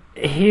 okay?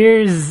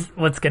 Here's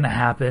what's going to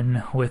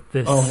happen with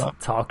this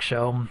talk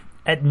show.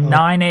 At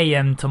 9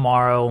 a.m.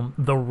 tomorrow,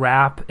 The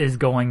Wrap is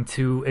going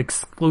to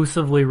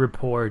exclusively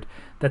report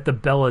that the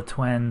Bella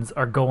Twins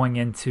are going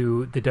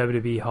into the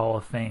WWE Hall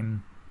of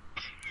Fame.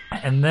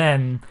 And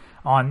then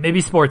on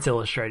maybe Sports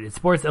Illustrated.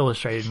 Sports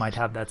Illustrated might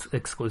have that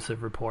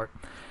exclusive report.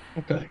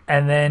 Okay.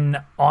 And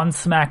then on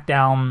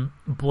SmackDown,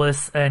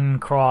 Bliss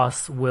and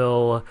Cross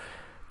will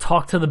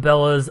talk to the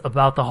Bellas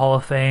about the Hall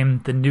of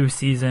Fame, the new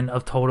season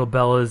of Total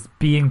Bellas,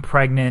 being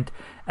pregnant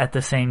at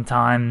the same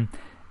time,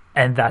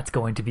 and that's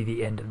going to be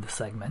the end of the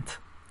segment.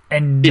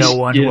 And no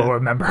one will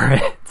remember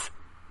it.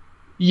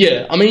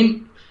 Yeah, I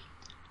mean,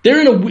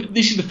 they're in a...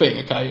 This is the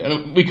thing, okay?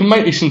 And we can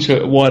make this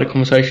into a wider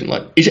conversation.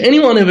 Like, is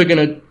anyone ever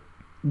going to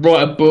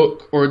write a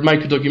book or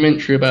make a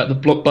documentary about the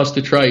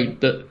blockbuster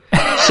trade that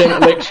sent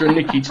Alexa and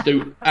Nikki to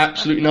do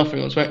absolutely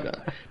nothing on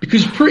SmackDown?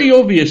 Because pretty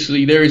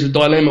obviously there is a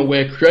dilemma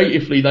where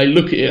creatively they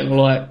look at it and are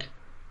like,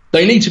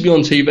 they need to be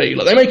on TV.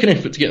 Like, they make an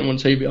effort to get them on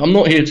TV. I'm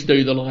not here to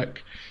do the,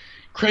 like,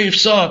 creative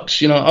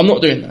sucks, you know, I'm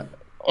not doing that.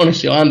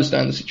 Honestly, I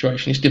understand the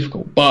situation, it's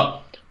difficult.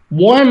 But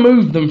why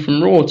move them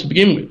from Raw to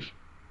begin with?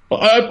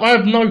 I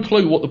have no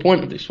clue what the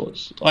point of this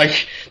was.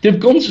 Like, they've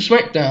gone to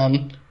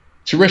SmackDown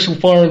to wrestle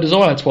Fire and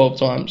Desire 12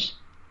 times.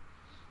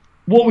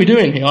 What are we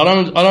doing here? I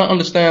don't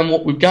understand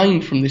what we've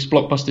gained from this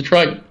blockbuster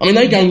trade. I mean,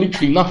 they gained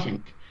literally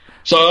nothing.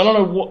 So I don't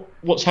know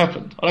what's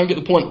happened. I don't get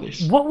the point of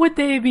this. What would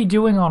they be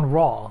doing on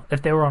Raw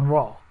if they were on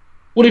Raw?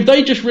 Well, if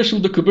they just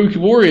wrestled the Kabuki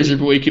Warriors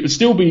every week, it would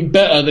still be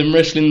better than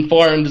wrestling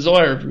Fire and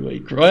Desire every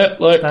week, right?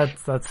 Like,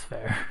 that's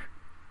fair.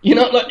 You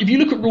know, like, if you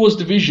look at Raw's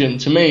division,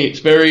 to me, it's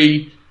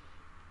very...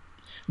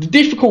 The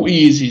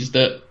difficulty is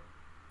that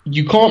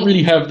you can't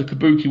really have the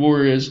Kabuki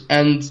Warriors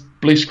and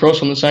Bliss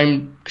Cross on the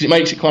same... Because it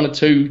makes it kind of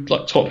too,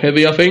 like,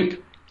 top-heavy, I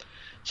think.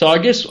 So I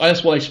guess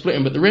that's why they split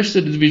them, but the rest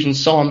of the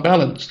division's so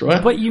unbalanced,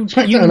 right? But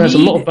SmackDown has a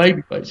lot of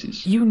baby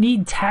faces. You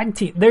need tag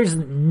team. There's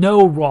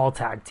no Raw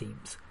tag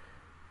teams.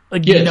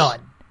 Like, none.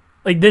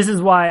 Like, this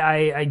is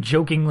why I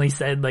jokingly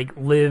said, like,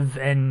 Liv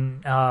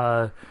and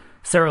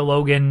Sarah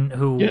Logan,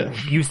 who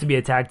used to be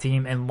a tag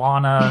team, and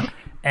Lana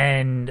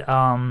and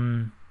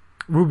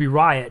Ruby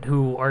Riott,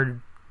 who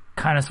are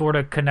kind of sort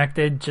of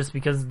connected just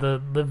because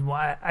the Liv...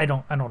 I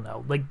don't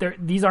know. Like,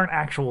 these aren't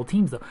actual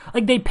teams, though.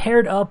 Like, they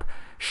paired up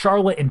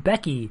Charlotte and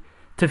Becky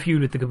to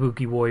feud with the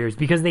Kabuki Warriors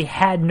because they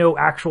had no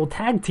actual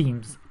tag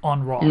teams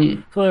on Raw.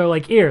 So they were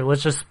like, here,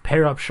 let's just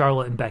pair up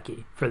Charlotte and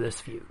Becky for this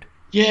feud.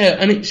 Yeah,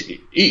 and it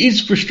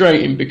is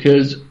frustrating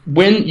because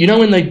when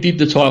they did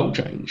the title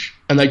change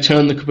and they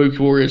turned the Kabuki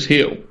Warriors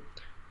heel,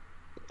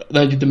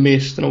 they did the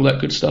mist and all that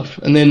good stuff,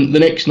 and then the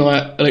next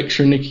night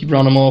Alexa and Nikki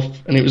run them off,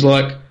 and it was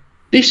like,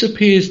 this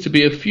appears to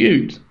be a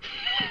feud.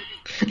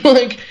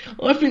 Like,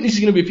 I think this is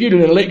going to be a feud,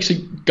 and then Alexa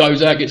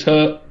goes out, gets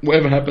hurt,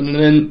 whatever happened,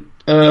 and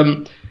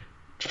then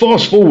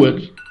fast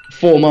forward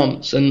 4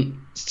 months, and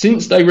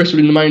since they wrestled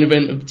in the main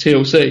event of the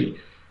TLC,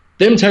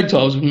 them tag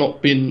titles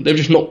they've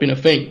just not been a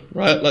thing,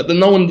 right? Like,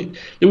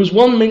 there was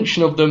one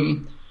mention of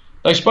them,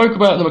 they spoke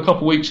about them a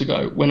couple of weeks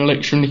ago when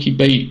Alexa and Nikki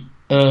beat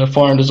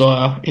Fire and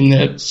Desire in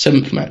their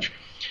 7th match.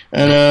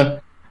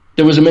 And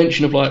there was a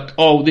mention of like,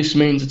 oh, this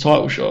means a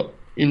title shot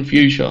in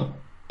future.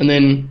 And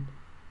then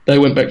they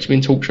went back to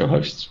being talk show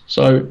hosts.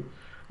 So,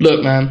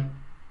 look, man,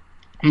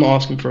 I'm not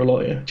asking for a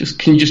lot here.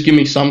 Can you just give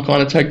me some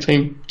kind of tag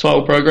team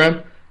title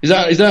program? Is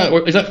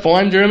that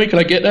fine, Jeremy? Can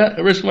I get that at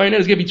WrestleMania?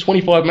 There's going to be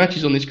 25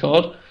 matches on this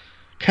card.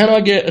 Can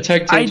I get a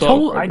tag team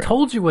title program? I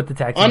told you what the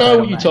tag team I know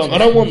what you told me. I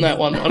don't want that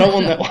one. I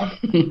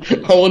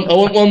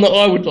want one that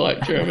I would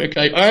like, Jeremy,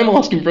 okay? I am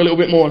asking for a little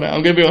bit more now,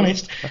 I'm going to be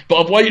honest. But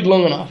I've waited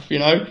long enough, you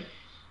know?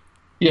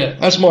 Yeah,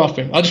 that's my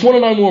thing. I just want to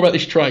know more about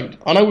this trade.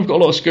 I know we've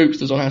got a lot of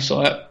scoopsters on our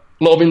site, a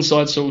lot of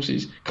inside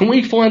sources. Can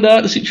we find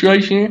out the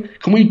situation here?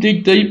 Can we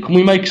dig deep? Can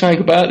we make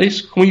something about this?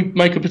 Can we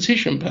make a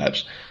petition,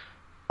 perhaps?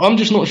 I'm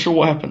just not sure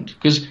what happened.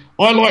 Because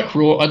I like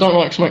Raw, I don't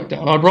like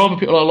SmackDown. I'd rather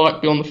people I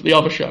like be on the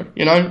other show,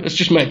 you know? It's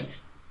just me.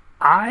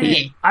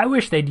 I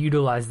wish they'd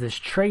utilize this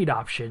trade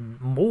option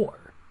more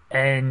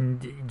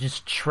and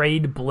just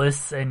trade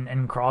Bliss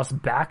and Cross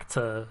back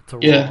to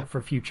Raw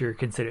for future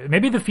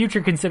Maybe the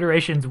future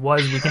considerations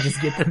was we can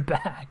just get them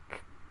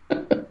back.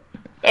 That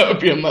would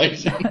be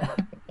amazing.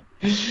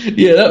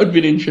 Yeah, that would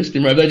be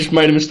interesting, right? They just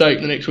made a mistake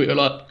the next week. They're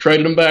like,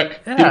 traded them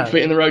back, didn't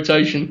fit in the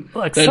rotation.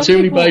 Look, they had too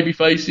many baby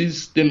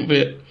faces, didn't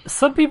fit.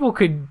 Some people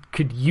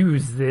could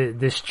use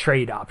this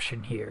trade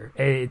option here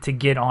to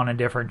get on a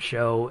different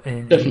show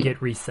and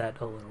get reset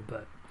a little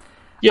bit.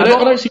 Yeah,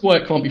 I don't see why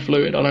it can't be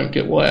fluid. I don't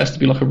get why it has to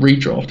be like a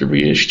redraft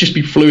every year. It should just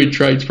be fluid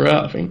trades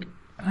throughout, I think.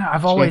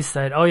 I've always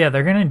said, oh yeah,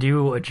 they're going to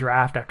do a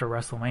draft after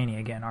WrestleMania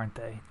again, aren't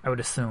they? I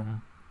would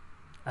assume.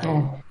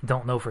 I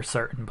don't know for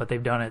certain, but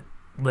they've done it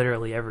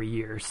literally every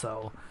year,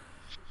 so...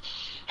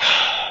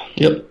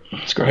 Yep,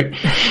 it's great.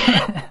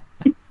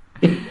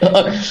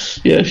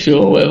 Yeah,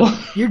 sure, whatever.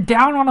 You're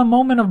down on a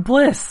moment of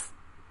bliss.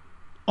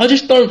 I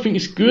just don't think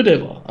it's good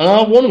ever, and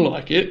I want to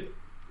like it.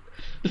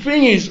 The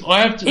thing is,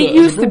 I have to... It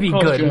used to be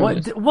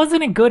good.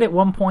 Wasn't it good at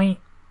one point?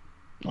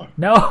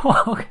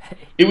 No? Okay.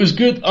 It was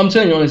good. I'm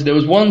telling you honestly, there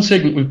was one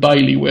segment with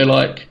Bayley where,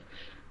 like...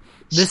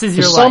 This is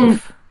your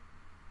life.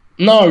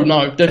 No,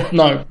 not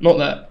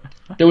that.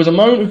 There was a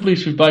moment of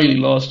bliss with Bayley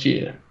last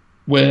year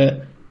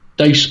where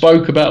they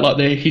spoke about like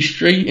their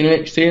history in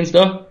NXT and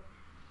stuff.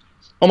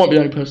 I might be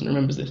the only person that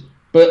remembers this,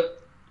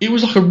 but it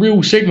was like a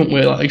real segment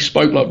where like they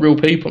spoke like real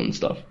people and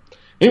stuff.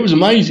 And it was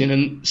amazing.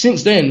 And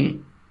since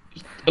then,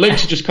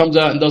 Alexa just comes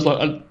out and does like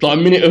a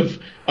minute of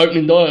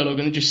opening dialogue,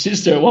 and it just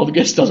sits there while the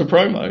guest does a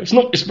promo.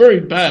 It's very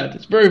bad.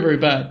 It's very, very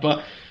bad.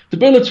 But the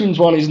Bella Twins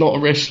one is not a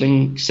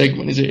wrestling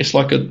segment, is it? It's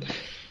like it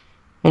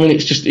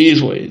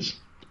is what it is.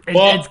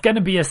 It's going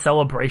to be a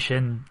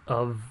celebration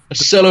of... A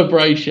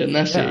celebration,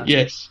 that's it,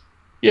 yes.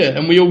 Yeah,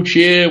 and we all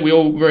cheer, we're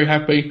all very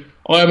happy.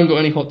 I haven't got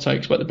any hot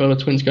takes about the Bella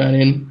Twins going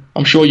in.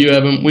 I'm sure you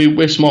haven't.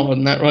 We're smarter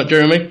than that, right,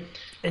 Jeremy?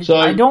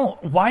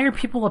 Why are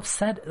people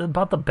upset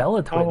about the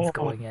Bella Twins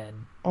going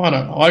in? I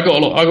don't know. I got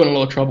in a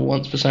lot of trouble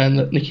once for saying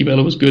that Nikki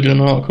Bella was good in an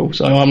article,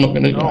 so I'm not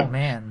going to... Oh,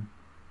 man.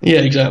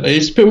 Yeah, exactly.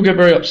 People get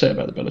very upset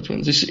about the Bella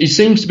Twins. It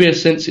seems to be a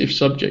sensitive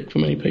subject for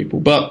many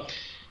people, but...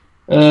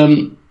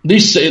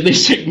 This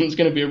segment's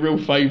going to be a real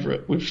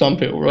favourite with some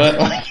people, right?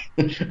 Like,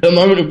 the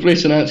moment of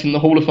bliss announcing the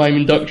Hall of Fame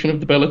induction of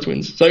the Bella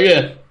Twins. So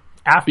yeah,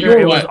 after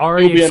it was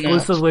already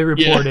exclusively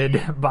reported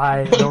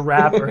by The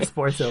Wrap or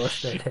Sports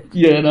Illustrated.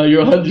 Yeah, no,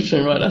 you're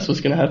 100% right. That's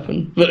what's going to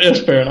happen. But that's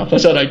fair enough.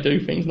 That's how they do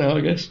things now,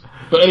 I guess.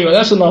 But anyway,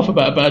 that's enough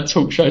about a bad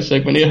talk show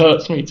segment. It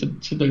hurts me to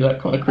do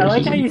that kind of criticism. I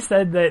like how you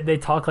said that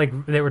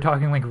they were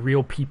talking like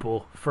real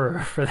people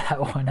for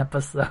that one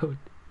episode.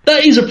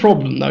 That is a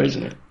problem, though,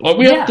 isn't it? Like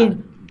we have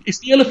to. It's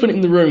the elephant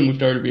in the room with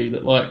WWE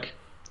that, like,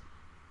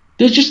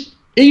 there's just,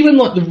 even,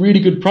 like, the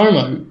really good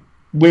promo,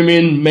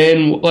 women,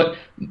 men, like,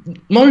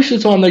 most of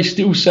the time they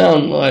still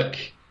sound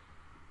like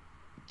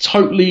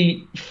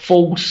totally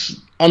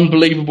false,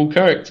 unbelievable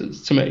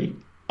characters to me.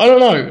 I don't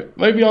know.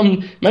 Maybe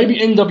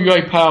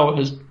NWA Power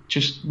has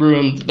just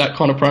ruined that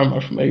kind of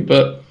promo for me,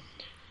 but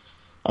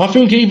I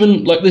think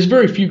even, like, there's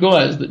very few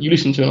guys that you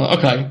listen to and like,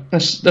 okay,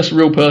 that's a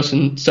real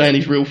person saying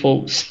his real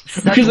faults.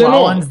 Seth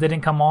Rollins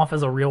didn't come off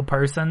as a real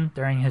person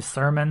during his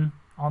sermon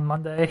on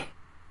Monday.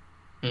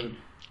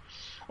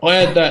 I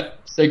had that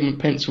segment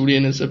penciled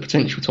in as a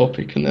potential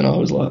topic, and then I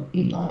was like,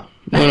 nah,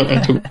 we're not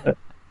going to talk about that.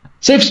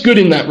 Seth's good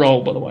in that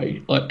role, by the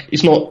way. Like,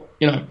 it's not,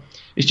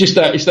 it's just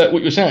that,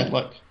 what you're saying.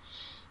 Like,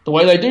 the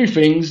way they do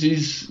things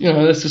is,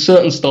 there's a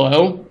certain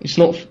style. It's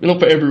not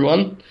for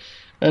everyone.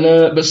 And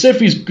but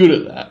Seth is good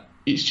at that.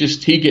 It's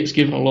just he gets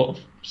given a lot of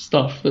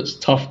stuff that's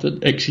tough to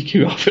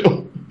execute, I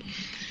feel.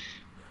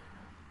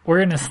 We're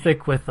going to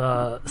stick with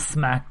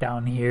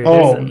SmackDown here.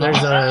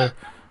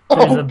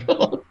 There's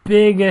a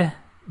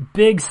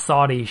big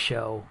Saudi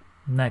show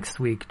next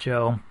week,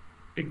 Joe.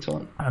 Big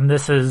time. And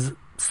this is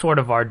sort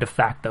of our de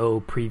facto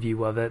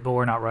preview of it, but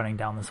we're not running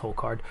down this whole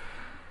card.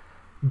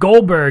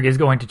 Goldberg is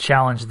going to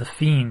challenge The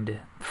Fiend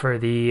for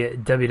the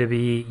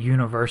WWE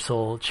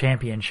Universal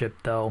Championship,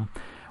 though.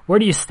 Where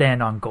do you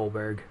stand on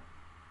Goldberg?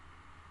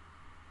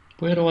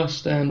 Where do I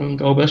stand on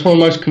Goldberg? That's one of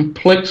the most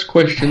complex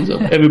questions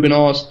I've ever been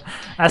asked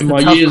in my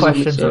years. That's the tough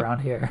questions around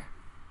here.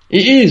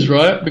 It is,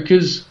 right?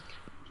 Because,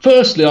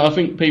 firstly, I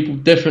think people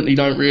definitely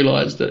don't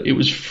realise that it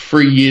was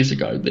 3 years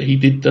ago that he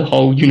did the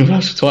whole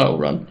Universal title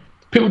run.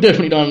 People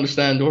definitely don't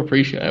understand or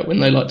appreciate it when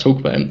they talk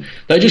about him.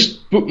 They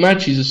just book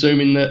matches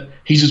assuming that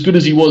he's as good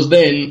as he was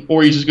then,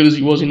 or he's as good as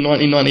he was in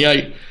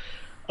 1998.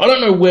 I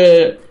don't know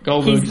where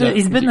Goldberg is.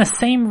 He's been the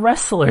same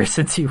wrestler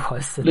since he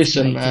was.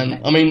 Listen,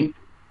 man. I mean,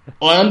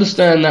 I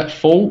understand that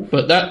fault,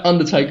 but that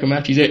Undertaker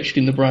match is etched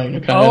in the brain,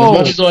 okay? And as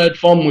much as I had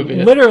fun with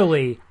it...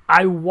 Literally,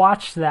 I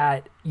watched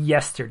that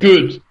yesterday.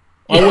 Good.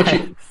 I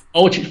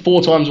watch it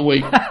 4 times a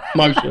week,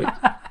 most weeks.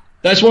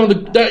 That's one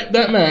of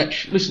that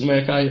match, listen to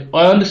me, okay?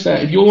 I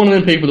understand, if you're one of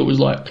them people that was,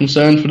 like,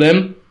 concerned for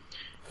them,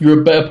 you're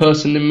a better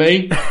person than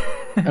me,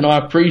 and I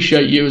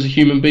appreciate you as a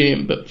human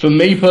being, but for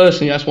me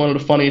personally, that's one of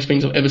the funniest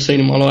things I've ever seen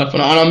in my life,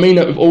 and I mean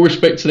that with all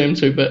respect to them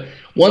too, but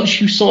once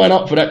you sign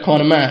up for that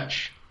kind of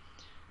match,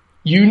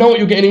 you know what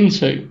you're getting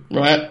into,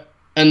 right?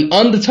 And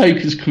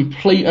Undertaker's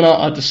complete and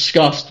utter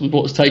disgust with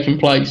what's taking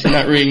place in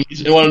that ring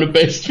is one of the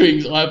best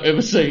things I've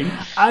ever seen.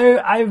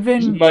 I've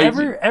been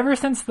ever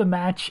since the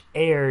match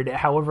aired.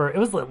 However, it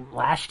was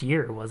last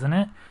year, wasn't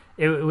it?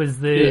 It was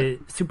the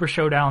Super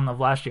Showdown of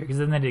last year, because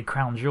then they did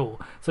Crown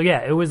Jewel. So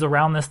yeah, it was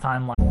around this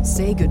time.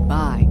 Say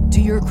goodbye to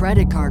your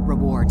credit card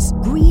rewards.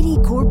 Greedy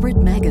corporate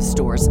mega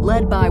stores,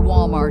 led by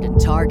Walmart and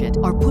Target,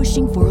 are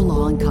pushing for a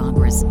law in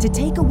Congress to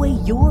take away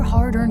your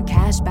hard-earned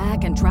cash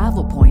back and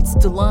travel points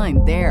to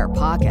line their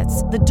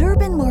pockets. The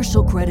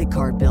Durbin-Marshall credit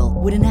card bill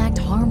would enact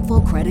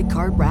harmful credit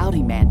card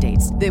routing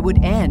mandates that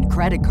would end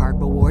credit card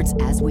rewards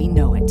as we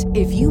know it.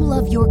 If you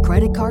love your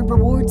credit card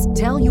rewards,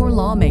 tell your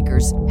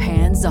lawmakers,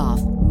 hands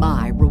off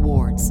my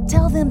rewards.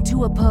 Tell them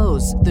to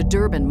oppose the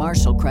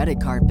Durbin-Marshall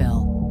credit card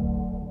bill.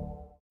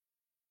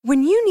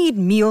 When you need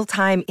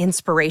mealtime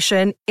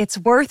inspiration, it's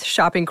worth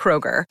shopping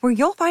Kroger, where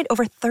you'll find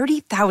over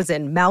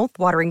 30,000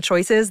 mouth-watering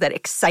choices that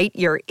excite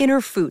your inner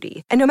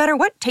foodie. And no matter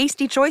what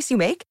tasty choice you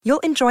make, you'll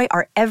enjoy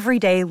our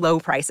everyday low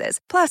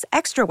prices, plus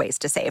extra ways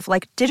to save,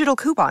 like digital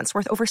coupons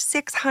worth over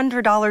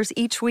 $600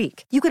 each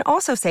week. You can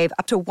also save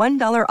up to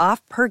 $1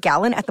 off per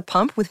gallon at the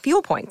pump with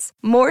fuel points.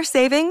 More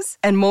savings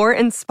and more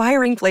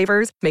inspiring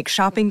flavors make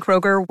shopping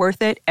Kroger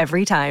worth it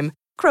every time.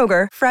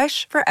 Kroger,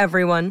 fresh for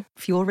everyone.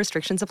 Fuel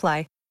restrictions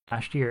apply.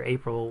 Last year,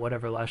 April,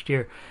 whatever, last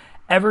year.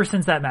 Ever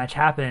since that match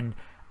happened,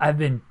 I've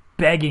been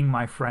begging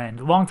my friend,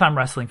 longtime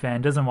wrestling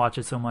fan, doesn't watch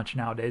it so much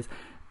nowadays.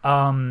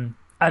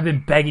 I've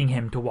been begging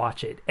him to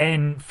watch it.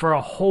 And for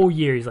a whole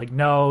year, he's like,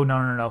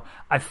 no.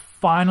 I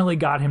finally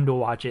got him to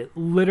watch it,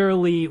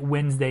 literally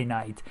Wednesday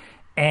night.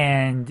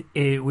 And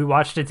we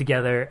watched it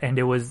together, and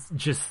it was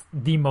just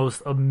the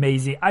most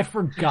amazing. I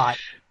forgot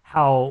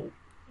how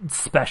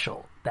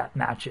special that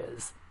match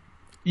is.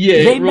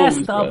 Yeah, they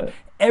messed up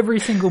every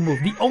single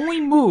move. The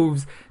only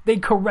moves they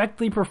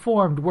correctly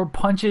performed were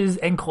punches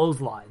and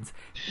clotheslines.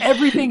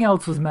 Everything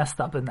else was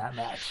messed up in that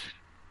match.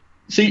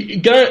 See,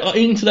 going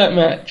into that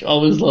match, I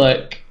was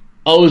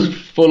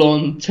full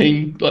on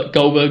team, like,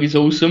 Goldberg is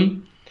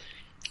awesome.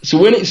 So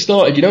when it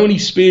started, when he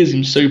spears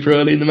him super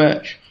early in the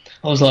match,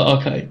 I was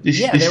like, okay, this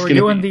is they were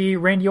doing the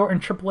Randy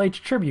Orton Triple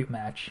H tribute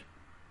match.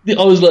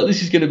 I was like,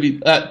 this is going to be...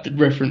 That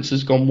reference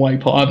has gone way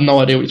past. I have no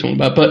idea what you're talking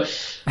about.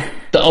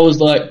 But I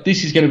was like,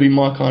 this is going to be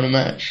my kind of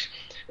match.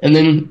 And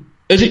then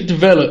as it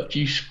developed,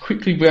 you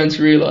quickly began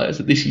to realise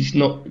that this is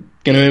not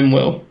going to end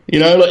well.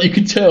 Like, you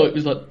could tell it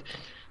was like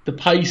the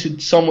pace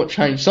had somewhat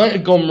changed. Something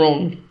had gone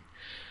wrong.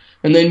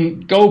 And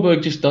then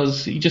Goldberg just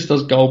does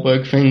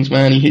Goldberg things,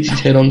 man. He hits his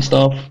head on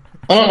stuff.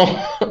 I don't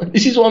know.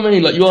 This is what I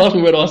mean. Like, you ask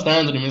me where do I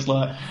stand on him. It's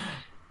like,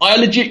 I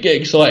legit get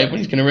excited when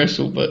he's going to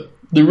wrestle, but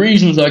the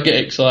reasons I get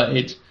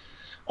excited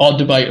are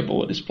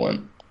debatable at this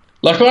point.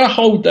 Like, I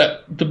hold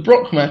that the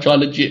Brock match, I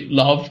legit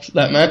loved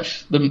that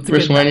match, the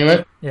WrestleMania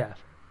match. Yeah.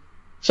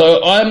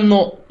 So I'm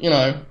not,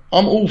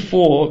 I'm all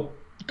for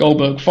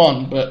Goldberg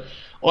fun, but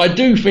I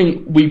do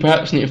think we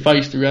perhaps need to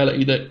face the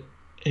reality that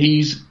he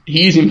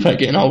is in fact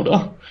getting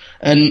older,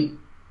 and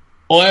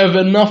I have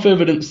enough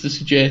evidence to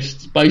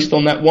suggest, based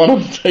on that one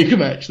Undertaker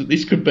match, that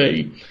this could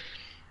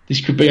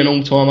be an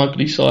all-time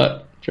ugly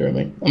sight,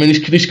 Jeremy. I mean,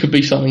 this could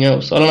be something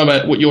else. I don't know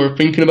about what you're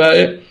thinking about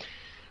it,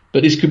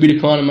 but this could be the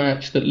kind of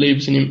match that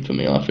lives in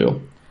infamy, I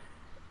feel.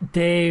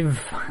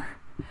 Dave,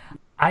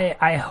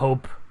 I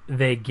hope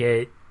they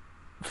get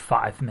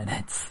 5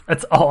 minutes.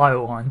 That's all I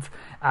want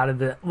out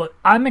of it. Look,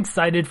 I'm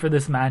excited for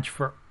this match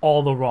for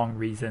all the wrong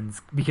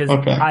reasons, because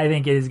I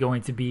think it is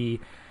going to be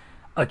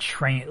a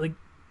train. Like,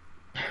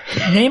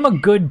 name a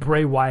good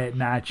Bray Wyatt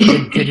match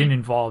that didn't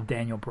involve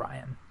Daniel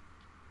Bryan.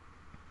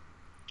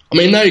 I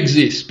mean, they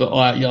exist, but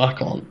I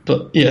can't.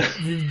 But yeah,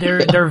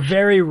 they're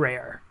very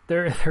rare.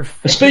 They're very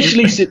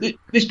especially rare.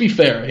 Let's be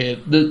fair here.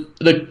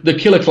 The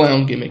Killer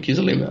Clown gimmick is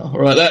a limit, all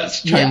right?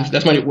 That's changed. Yeah.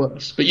 That's made it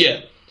worse. But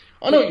yeah,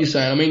 I know what you're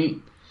saying. I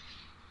mean,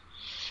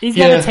 he's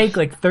gonna take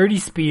like 30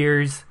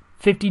 spears,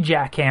 50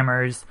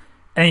 jackhammers,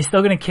 and he's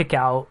still gonna kick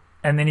out.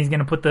 And then he's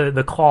gonna put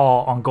the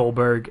claw on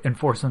Goldberg and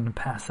force him to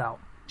pass out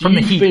from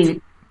the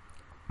heat.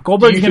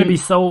 Goldberg's gonna be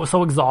so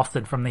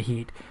exhausted from the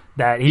heat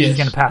that he's just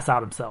gonna pass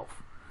out himself.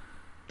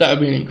 That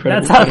would be an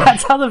incredible.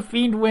 That's how the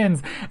Fiend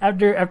wins.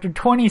 After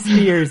 20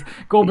 spears,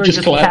 Goldberg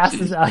just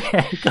passes out.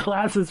 Yeah, he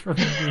collapses from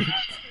the heat.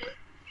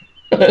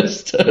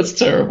 That's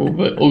terrible,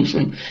 but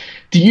awesome.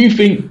 Do you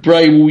think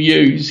Bray will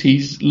use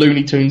his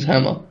Looney Tunes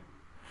hammer?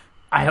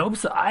 I hope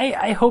so.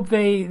 I hope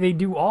they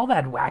do all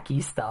that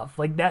wacky stuff.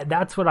 Like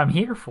that's what I'm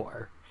here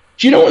for.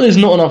 Do you know what there's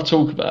not enough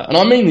talk about? And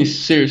I mean this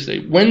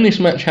seriously. When this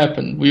match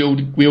happened, we all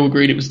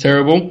agreed it was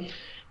terrible.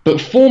 But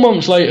 4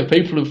 months later,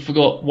 people have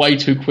forgot way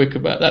too quick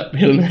about that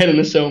Hell in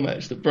a Cell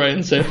match that Bray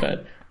and Seth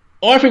had.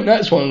 I think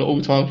that's one of the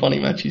all-time funny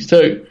matches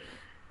too.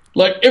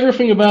 Like,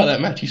 everything about that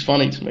match is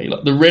funny to me.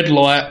 Like, the red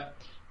light,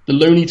 the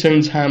Looney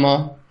Tunes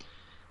hammer,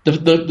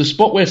 the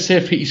spot where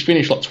Seth hit his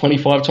finish like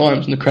 25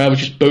 times and the crowd was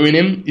just booing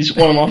him is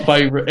one of my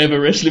favourite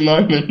ever wrestling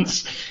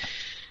moments.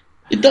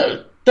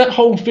 That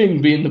whole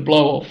thing being the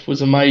blow-off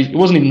was amazing. It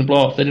wasn't even the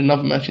blow-off. They did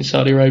another match in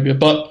Saudi Arabia,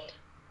 but...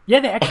 Yeah,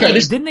 they actually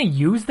didn't they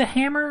use the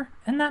hammer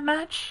in that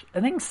match?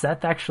 I think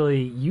Seth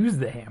actually used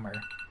the hammer.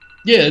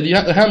 Yeah,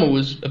 the hammer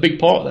was a big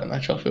part of that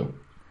match, I feel.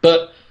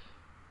 But,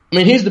 I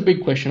mean, here's the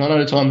big question. I know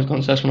the time has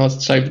gone, so that's when I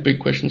save the big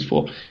questions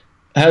for.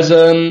 Is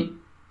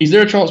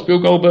there a chance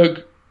Bill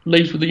Goldberg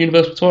leaves with the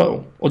Universal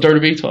title or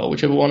WWE title,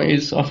 whichever one it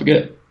is. I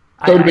forget.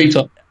 WWE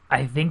title.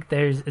 I think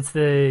it's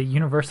the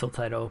Universal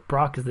title.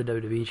 Brock is the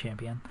WWE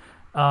champion.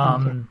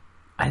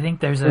 I think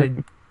there's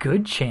a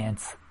good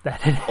chance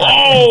that it happens.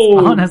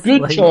 Oh, honestly.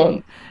 good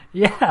chance.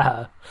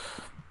 Yeah.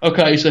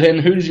 Okay, so then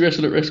who does he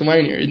wrestle at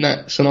WrestleMania in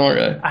that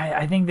scenario?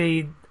 I think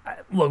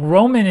look,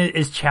 Roman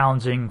is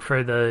challenging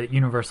for the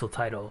Universal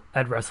title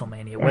at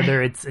WrestleMania,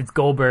 whether it's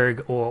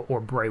Goldberg or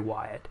Bray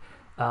Wyatt.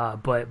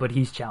 But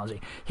he's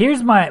challenging.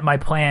 Here's my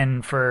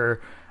plan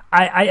for.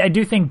 I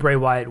do think Bray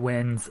Wyatt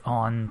wins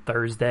on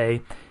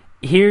Thursday.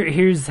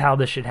 Here's how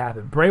this should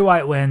happen. Bray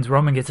Wyatt wins.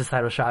 Roman gets his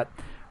title shot.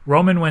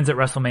 Roman wins at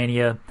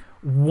WrestleMania.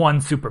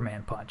 One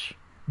Superman punch.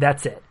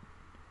 That's it.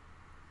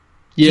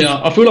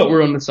 Yeah, I feel like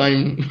we're on the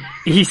same.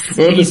 He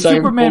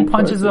Superman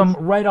punches him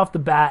right off the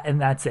bat, and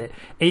that's it.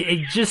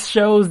 It just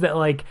shows that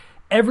like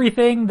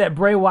everything that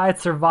Bray Wyatt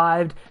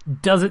survived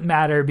doesn't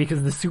matter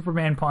because the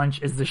Superman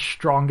punch is the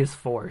strongest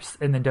force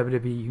in the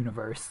WWE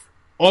universe.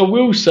 I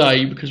will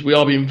say, because we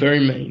are being very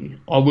mean,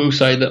 I will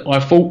say that I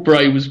thought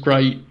Bray was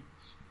great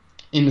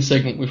in the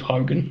segment with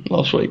Hogan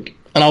last week,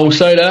 and I will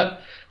say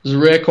that was a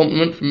rare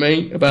compliment from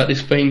me about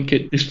this Fiend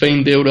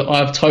deal that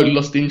I've totally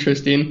lost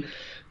interest in.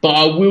 But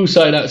I will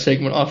say that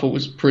segment I thought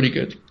was pretty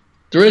good.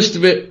 The rest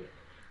of it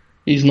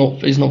is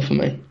not for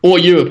me, or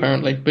you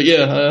apparently. But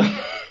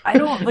yeah, I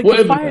don't like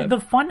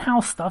the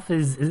Funhouse stuff.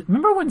 Is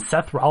remember when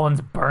Seth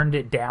Rollins burned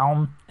it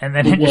down and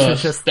then it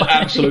was just the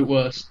absolute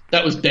worst.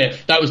 That was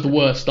death. That was the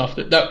worst stuff.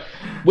 That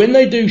when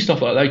they do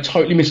stuff like that, they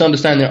totally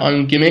misunderstand their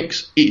own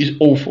gimmicks. It is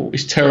awful.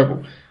 It's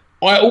terrible.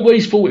 I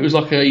always thought it was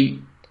like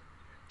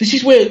this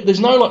is where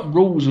there's no like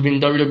rules within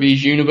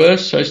WWE's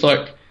universe, so it's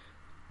like.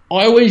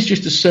 I always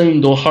just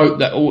assumed or hoped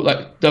that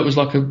that was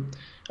like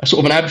a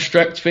sort of an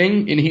abstract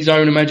thing in his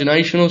own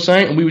imagination or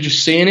something, and we were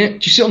just seeing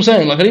it. Do you see what I'm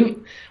saying? Like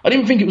I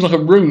didn't think it was like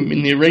a room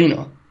in the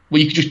arena where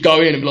you could just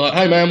go in and be like,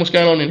 "Hey man, what's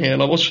going on in here?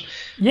 Like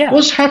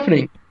what's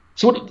happening?"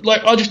 So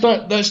I just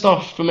don't. That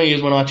stuff for me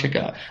is when I check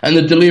out, and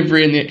the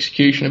delivery and the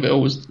execution of it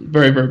all was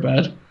very very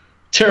bad.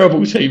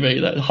 Terrible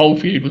TV. That whole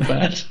feud was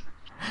bad.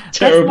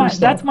 Terrible stuff.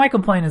 That's my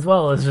complaint as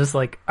well. It's just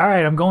like, all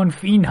right, I'm going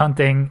Fiend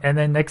hunting, and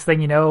then next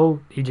thing you know,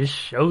 he just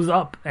shows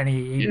up and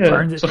he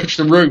burns it. It's like it's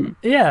the room.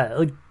 Yeah,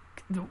 like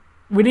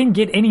we didn't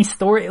get any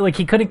story. Like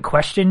he couldn't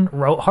question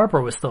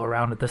Harper was still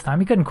around at this time.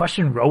 He couldn't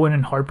question Rowan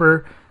and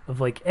Harper of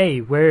like, hey,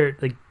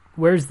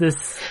 where's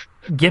this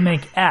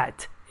gimmick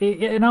at? He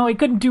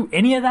couldn't do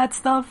any of that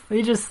stuff.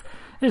 He just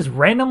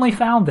randomly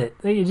found it.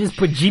 They just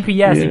put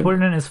GPS, he put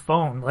it in his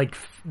phone, like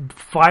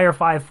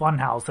Firefly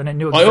Funhouse, and it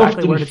knew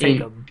exactly where to take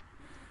him.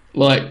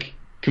 Like,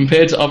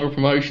 compared to other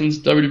promotions,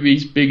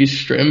 WWE's biggest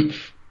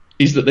strength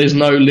is that there's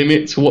no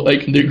limit to what they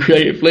can do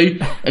creatively,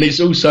 and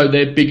it's also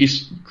their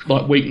biggest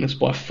like weakness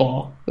by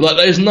far. Like,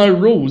 there's no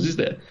rules, is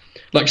there?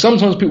 Like,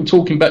 sometimes people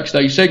talk in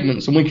backstage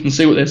segments and we can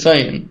see what they're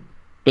saying,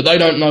 but they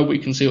don't know we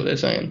can see what they're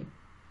saying.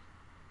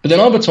 But then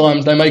other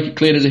times they make it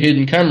clear there's a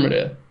hidden camera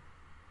there.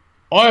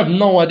 I have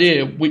no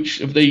idea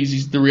which of these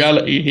is the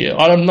reality here.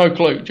 I have no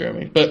clue,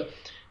 Jeremy, but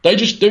they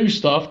just do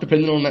stuff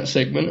depending on that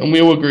segment, and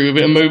we all agree with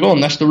it and move on.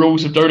 That's the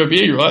rules of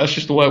WWE, right? That's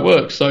just the way it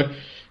works. So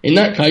in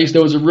that case,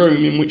 there was a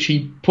room in which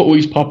he put all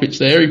his puppets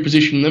there, he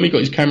positioned them, he got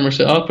his camera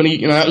set up, and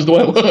that was the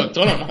way it worked.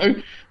 I don't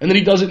know. And then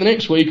he does it the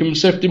next week, and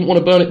Seth didn't want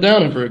to burn it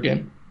down ever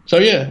again. So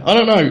yeah, I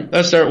don't know.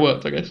 That's how it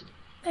worked, I guess.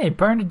 Hey, he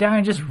burned it down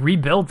and just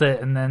rebuilt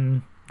it, and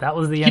then that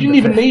was the end. He didn't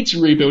even need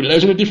to rebuild it. It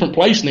was in a different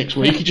place next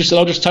week. He just said,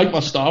 I'll just take my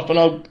stuff and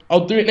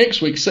I'll do it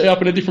next week, set it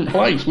up in a different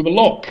place with a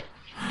lock.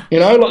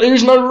 There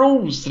is no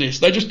rules to this.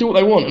 They just do what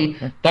they want,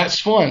 and that's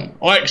fine.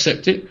 I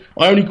accept it.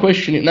 I only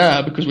question it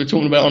now because we're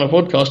talking about it on a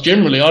podcast.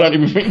 Generally, I don't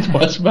even think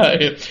twice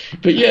about it.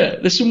 But yeah,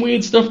 there's some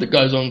weird stuff that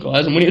goes on,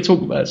 guys, and we need to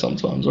talk about it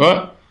sometimes, all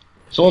right?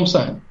 That's all I'm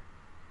saying.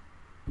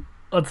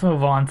 Let's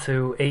move on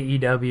to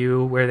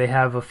AEW, where they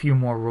have a few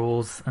more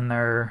rules in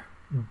their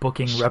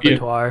booking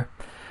repertoire.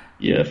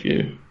 Yeah, a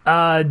few.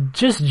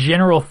 Just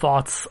general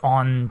thoughts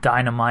on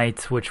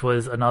Dynamite, which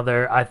was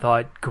another, I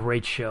thought,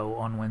 great show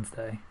on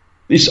Wednesday.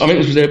 This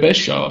was their best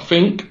show. I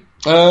think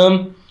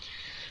they're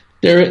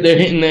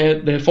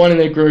finding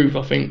their groove.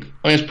 I think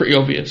it's pretty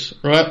obvious,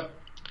 right?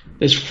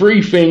 There's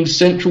three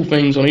central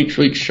things on each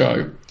week's show.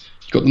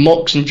 You've got the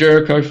Mox and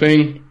Jericho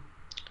thing,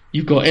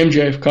 you've got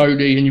MJF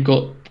Cody, and you've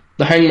got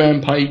the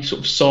Hangman Page sort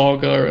of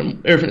saga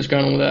and everything that's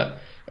going on with that.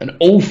 And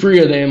all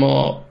three of them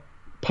are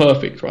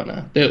perfect right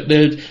now.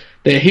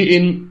 They're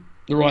hitting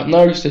the right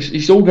notes.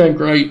 It's all going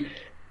great,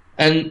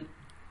 and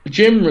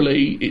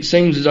generally it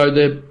seems as though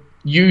they're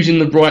using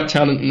the right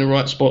talent in the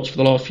right spots for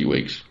the last few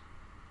weeks.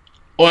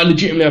 I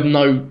legitimately have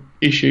no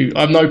issue.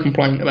 I have no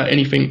complaint about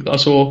anything that I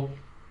saw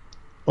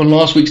on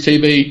last week's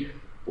TV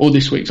or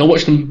this week's. I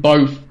watched them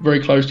both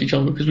very close to each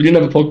other because we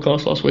didn't have a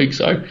podcast last week,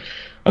 so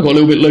I got a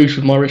little bit loose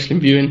with my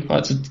wrestling viewing. I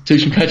had to do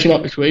some catching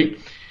up this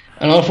week,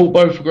 and I thought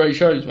both were great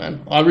shows,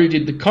 man. I really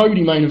did. The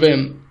Cody main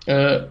event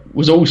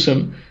was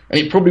awesome, and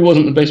it probably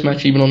wasn't the best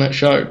match even on that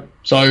show.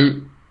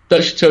 So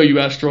that should tell you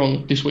how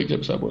strong this week's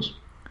episode was.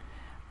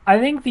 I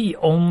think the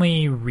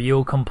only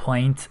real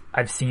complaint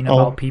I've seen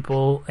about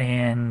people,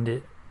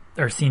 and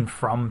or seen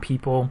from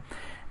people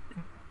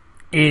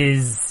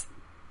is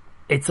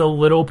it's a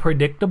little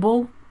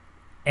predictable.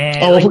 And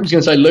I thought you were going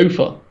to say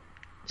Luther.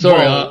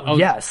 Sorry. Well,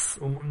 yes,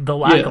 the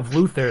lack of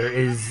Luther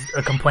is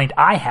a complaint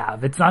I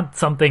have. It's not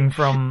something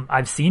from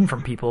I've seen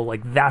from people.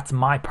 Like, that's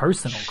my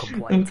personal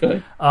complaint.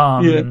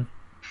 Okay.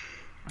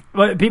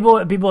 But people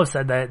have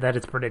said that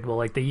it's predictable.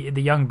 Like the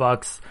Young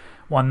Bucks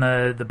won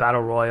the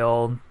Battle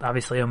Royal.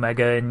 Obviously,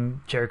 Omega and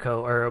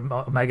Jericho, or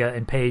Omega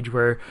and Page,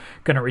 were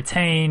going to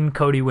retain.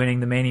 Cody winning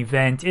the main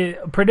event.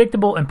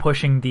 Predictable and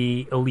pushing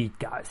the elite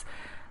guys.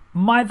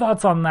 My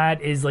thoughts on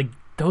that is, like,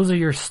 those are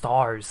your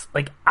stars.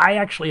 Like, I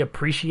actually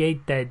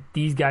appreciate that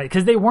these guys,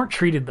 because they weren't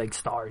treated like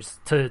stars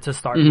to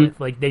start with.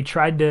 Like, they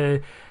tried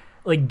to,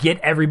 like, get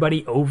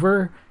everybody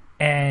over,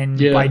 and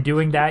by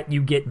doing that,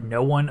 you get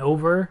no one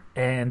over,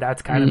 and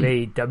that's kind of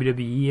a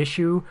WWE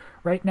issue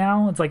right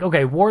now. It's like,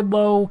 okay,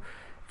 Wardlow,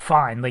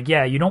 fine. Like,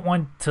 yeah, you don't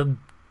want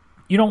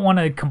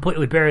to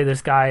completely bury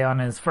this guy on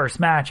his first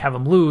match, have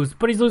him lose,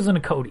 but he's losing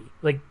to Cody.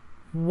 Like,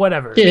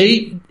 whatever. Yeah,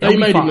 he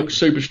made him look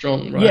super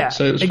strong, right? Yeah,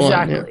 so it was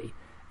exactly. fine. Yeah.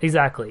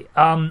 Exactly.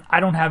 I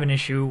don't have an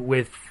issue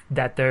with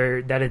that.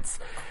 That it's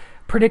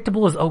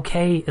predictable is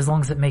okay as long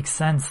as it makes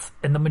sense,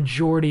 and the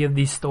majority of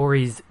these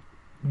stories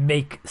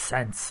make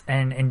sense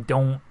and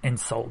don't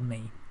insult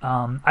me.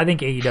 I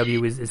think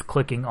AEW is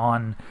clicking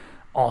on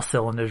all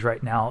cylinders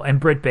right now, and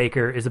Britt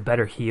Baker is a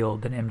better heel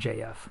than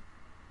MJF.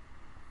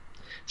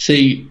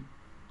 See,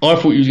 I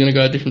thought you was going to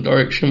go a different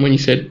direction when you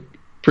said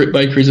Britt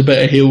Baker is a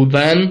better heel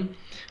than.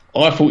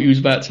 I thought you was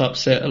about to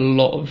upset a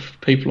lot of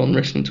people on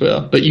wrestling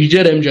Twitter, but you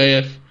did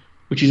MJF,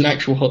 which is an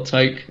actual hot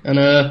take, and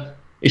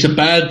it's a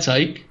bad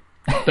take,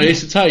 but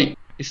it's a take.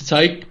 It's a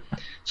take.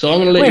 So I'm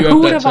going to let you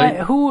have that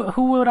take.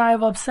 Who would I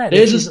have upset?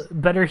 Is a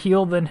better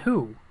heel than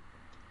who?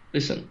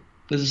 Listen,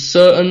 there's a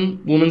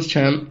certain woman's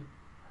champ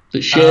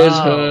that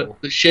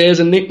shares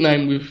a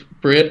nickname with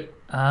Britt.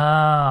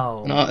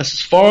 Oh. And that's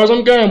as far as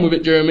I'm going with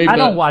it, Jeremy. I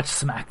don't watch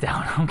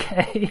SmackDown,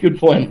 okay? Good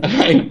point.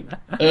 And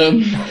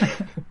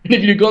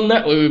if you'd gone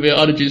that way with it,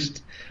 I'd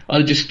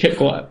have just kept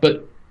quiet.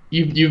 But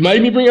you've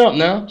made me bring it up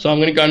now, so I'm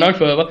going to go no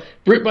further.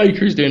 Britt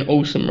Baker is doing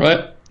awesome,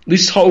 right?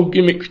 This whole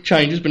gimmick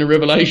change has been a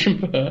revelation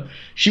for her.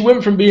 She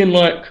went from being,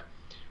 like,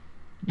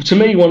 to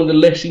me, one of the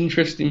least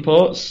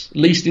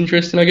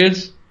interesting, I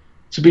guess,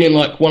 to being,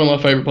 like, one of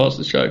my favourite parts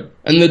of the show.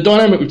 And the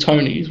dynamic with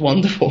Tony is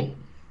wonderful.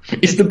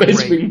 It's the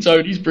best thing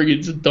Tony's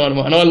bringing to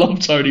Dynamite. And I love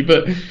Tony,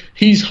 but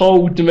his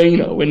whole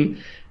demeanour,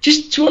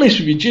 just to be honest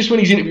with you, just when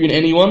he's interviewing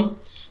anyone,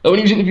 like when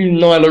he was interviewing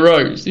Nyla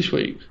Rose this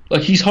week,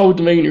 like, his whole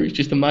demeanour is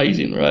just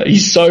amazing, right?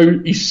 He's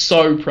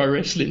so pro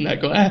wrestling,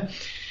 that guy.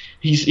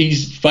 His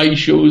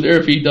facials,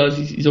 everything he does,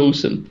 he's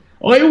awesome.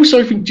 I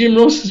also think Jim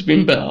Ross has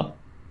been better.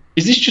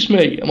 Is this just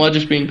me? Am I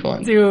just being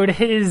kind? Dude,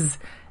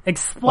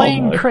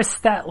 explain Chris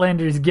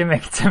Statlander's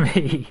gimmick to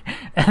me,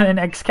 and then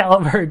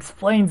Excalibur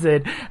explains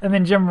it, and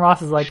then Jim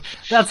Ross is like,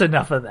 that's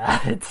enough of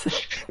that.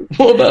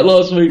 What about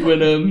last week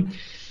when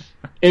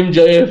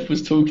MJF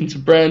was talking to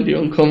Brandy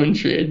on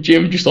commentary, and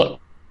Jim just like,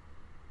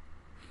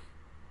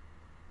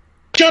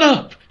 shut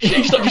up!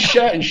 He started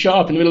shouting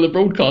sharp in the middle of the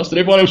broadcast, and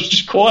everyone else was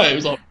just quiet. It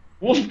was like,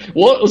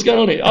 what's going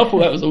on here? I thought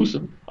that was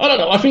awesome. I don't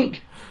know, I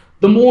think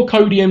the more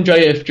Cody,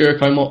 MJF,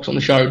 Jericho, Mox on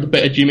the show, the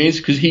better Jim is,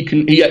 because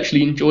he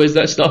actually enjoys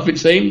that stuff, it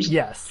seems.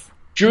 Yes.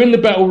 During the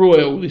Battle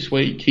Royal this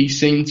week, he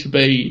seemed to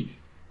be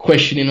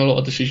questioning a lot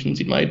of decisions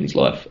he'd made in his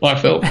life, I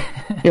felt.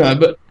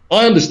 But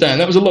I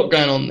understand. That was a lot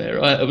going on there,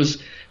 right?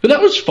 But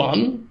that was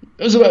fun.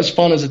 It was about as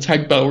fun as a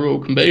tag Battle Royal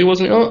can be,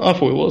 wasn't it? I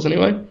thought it was,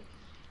 anyway.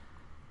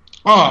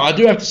 I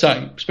do have to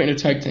say, speaking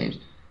of tag teams,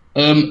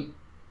 I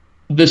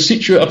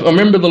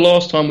remember the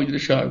last time we did a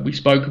show, we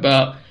spoke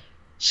about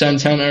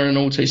Santana and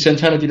Ortiz.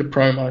 Santana did a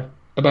promo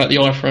about the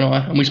eye for an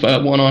eye, and we spoke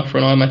about one eye for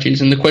an eye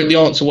matches, and the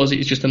answer was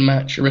it's just a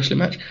wrestling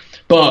match.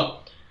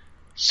 But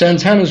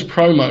Santana's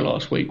promo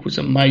last week was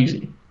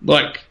amazing.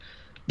 Like,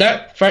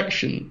 that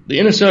faction, the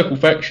Inner Circle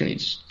faction,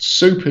 is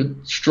super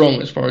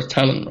strong as far as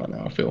talent right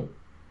now, I feel.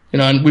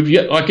 And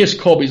I guess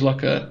Cobb is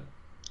like a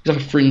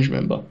fringe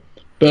member.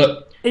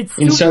 But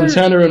in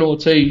Santana and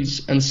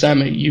Ortiz and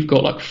Sammy, you've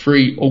got like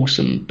 3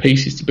 awesome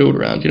pieces to build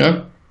around,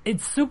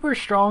 It's super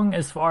strong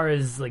as far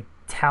as, like,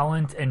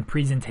 talent and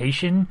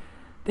presentation.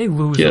 They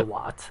lose a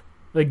lot.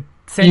 Like,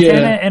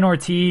 Santana and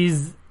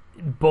Ortiz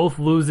both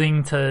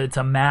losing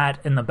to Matt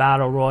in the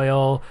Battle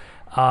Royal.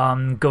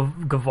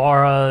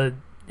 Guevara,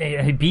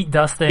 he beat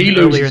Dustin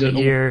earlier in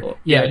the year.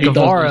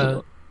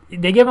 Guevara,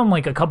 they give him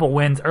like a couple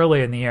wins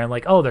earlier in the year,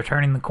 like, oh, they're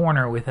turning the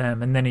corner with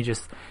him, and then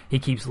he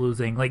keeps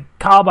losing. Like,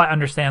 Cobb, I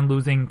understand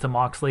losing to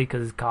Moxley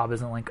because Cobb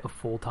isn't like a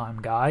full-time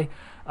guy.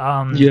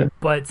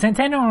 But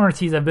Santana and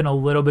Ortiz I've been a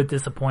little bit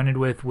disappointed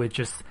with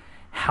just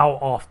how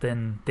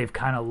often they've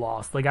kind of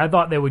lost. Like, I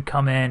thought they would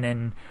come in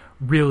and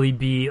really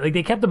be like,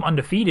 they kept them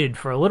undefeated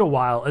for a little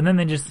while, and then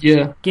they just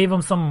gave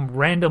them some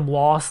random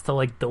loss to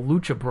like the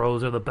Lucha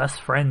Bros or the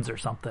Best Friends or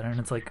something, and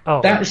it's like, oh,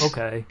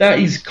 okay. That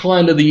is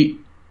kind of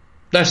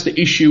that's the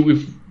issue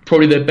with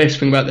probably their best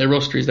thing about their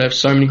roster is they have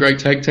so many great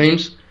tag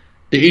teams.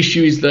 The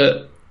issue is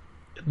that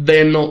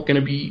they're not going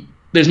to be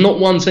there's not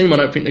one team I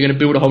don't think they're going to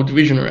build a whole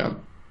division around,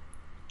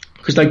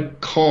 because they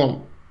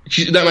can't.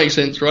 That makes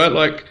sense, right?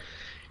 Like,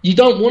 you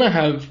don't want to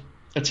have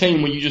a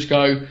team where you just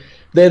go,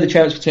 they're the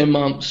champs for 10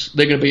 months,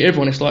 they're going to beat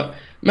everyone. It's like,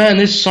 man,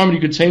 there's so many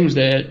good teams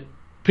there.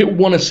 People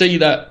want to see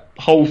that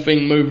whole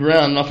thing move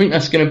around, and I think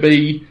that's going to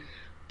be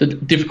the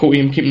difficulty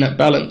in keeping that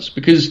balance.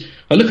 Because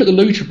I look at the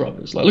Lucha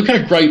Brothers, like, look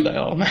how great they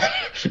are, man.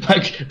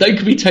 Like, they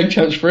could be tag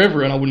champs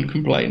forever and I wouldn't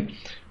complain.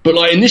 But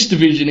like, in this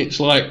division, it's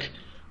like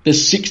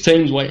there's 6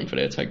 teams waiting for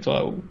their tag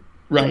title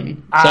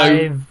reign.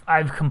 So,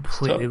 I've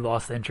completely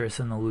lost interest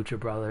in the Lucha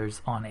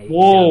Brothers on AEW.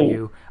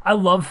 Whoa. I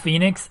love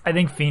Phoenix. I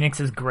think Phoenix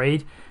is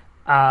great.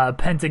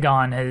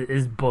 Pentagon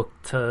is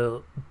booked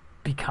to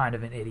be kind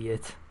of an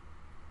idiot.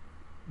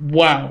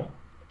 Wow,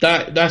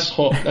 that's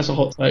hot. That's a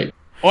hot take.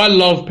 I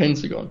love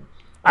Pentagon.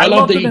 I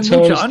love that he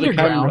turns the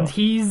camera.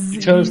 He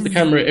turns the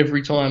camera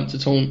every time to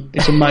taunt.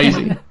 It's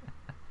amazing.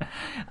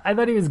 I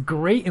thought he was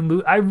great in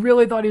Lucha. I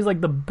really thought he was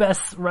like the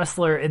best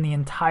wrestler in the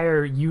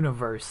entire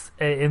universe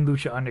in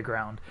Lucha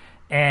Underground.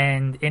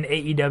 And in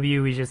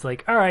AEW, he's just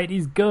like, all right,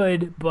 he's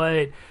good,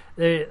 but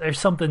there's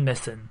something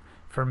missing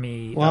for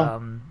me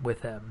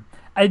with him.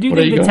 I do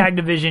think the tag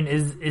division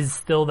is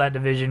still that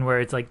division where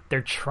it's like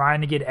they're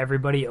trying to get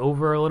everybody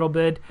over a little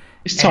bit.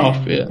 It's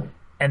tough, yeah.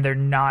 And they're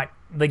not,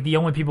 like, the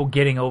only people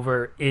getting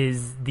over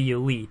is the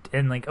elite.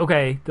 And like,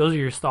 okay, those are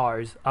your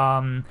stars.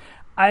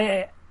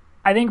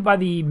 I think by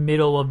the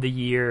middle of the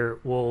year,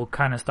 we'll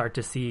kind of start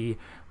to see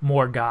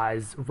more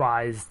guys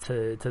rise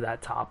to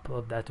that top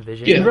of that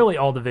division. Yeah. And really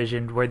all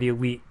division where the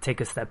elite take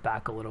a step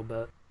back a little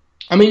bit.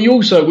 I mean,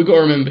 we've got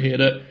to remember here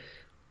that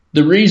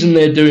the reason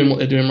they're doing what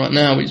they're doing right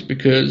now is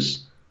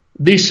because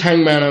this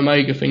Hangman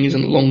Omega thing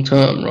isn't long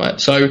term, right?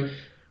 So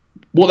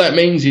what that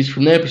means is,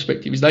 from their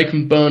perspective, is they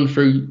can burn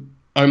through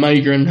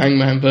Omega and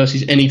Hangman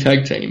versus any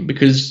tag team,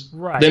 because they're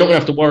not going to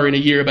have to worry in a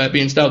year about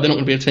being stale. They're not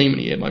going to be a team in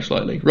a year, most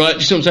likely, right?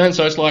 You see what I'm saying?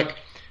 So it's like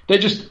they're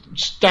just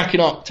stacking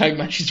up tag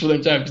matches for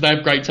them to have, because they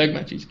have great tag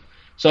matches.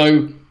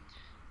 So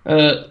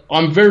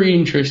I'm very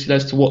interested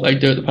as to what they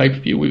do at the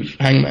pay-per-view with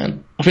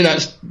Hangman. I think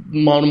that's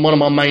one of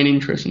my main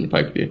interests in the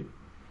pay-per-view.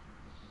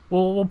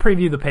 We'll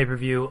preview the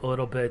pay-per-view a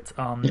little bit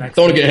next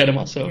don't want to get ahead of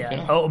myself. Yeah. You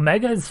know?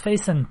 Omega is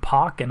facing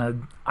Pac in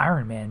an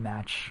Iron Man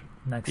match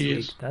next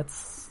week.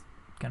 That's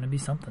going to be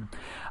something.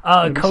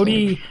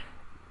 Cody,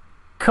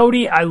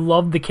 I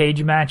love the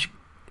cage match.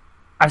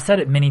 I've said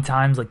it many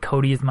times, like,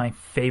 Cody is my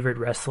favorite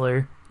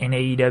wrestler in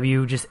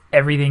AEW. Just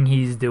everything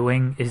he's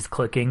doing is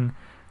clicking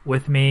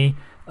with me.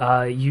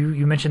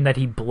 You mentioned that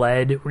he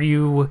bled. Were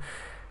you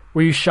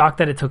shocked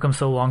that it took him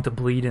so long to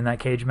bleed in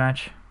that cage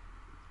match?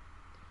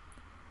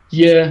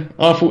 Yeah,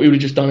 I thought he would have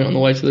just done it on the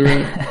way to the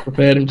ring,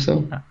 prepared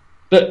himself.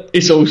 But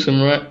it's awesome,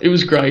 right? It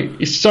was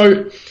great. It's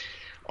so...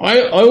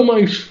 I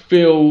almost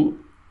feel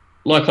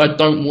like I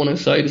don't want to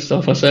say the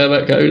stuff I say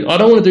about Cody. I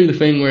don't want to do the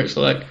thing where it's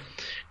like,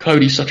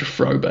 Cody's such a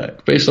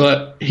throwback. But it's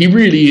like, he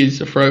really is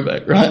a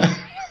throwback, right?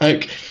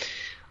 Like,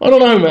 I don't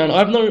know, man. I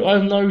have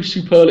no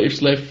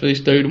superlatives left for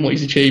this dude and what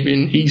he's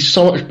achieving. He's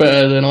so much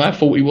better than I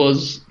thought he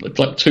was like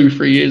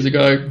 2-3 years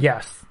ago.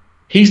 Yes.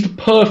 He's the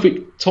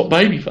perfect top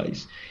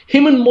babyface.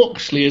 Him and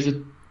Moxley as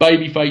a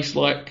babyface,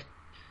 like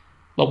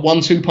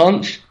 1-2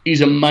 punch,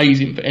 is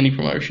amazing for any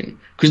promotion,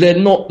 because they're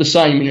not the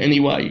same in any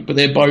way, but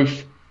they're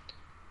both,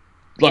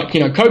 like, you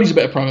know, Cody's a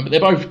better promo, but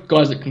they're both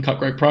guys that can cut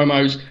great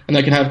promos and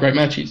they can have great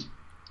matches.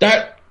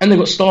 And they've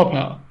got star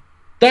power.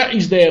 That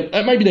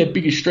may be their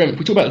biggest strength.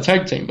 We talk about the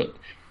tag team, but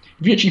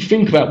if you actually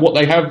think about what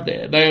they have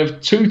there, they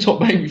have 2 top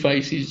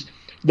babyfaces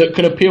that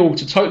can appeal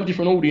to totally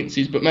different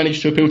audiences, but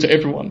manage to appeal to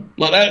everyone.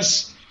 Like,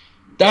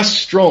 that's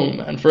strong,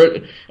 man.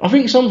 I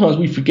think sometimes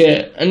we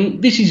forget,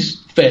 and this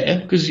is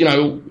fair, because, you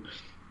know,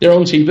 they're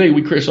on TV,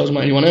 we criticise them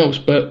like anyone else,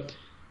 but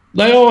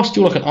they are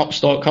still like an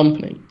upstart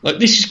company. Like,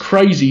 this is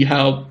crazy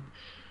how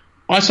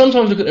I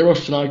sometimes look at their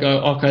roster and I go,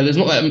 okay, there's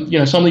not that, you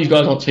know, some of these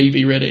guys aren't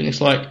TV ready, and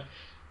it's like,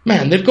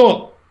 man, their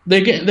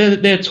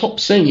top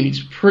scene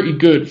is pretty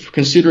good for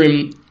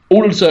considering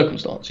all of the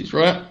circumstances,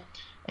 right?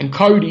 And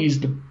Cody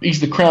he's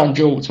the crown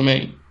jewel to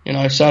me, you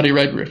know, Saudi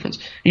Arabia reference.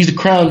 He's the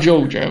crown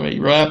jewel, Jeremy,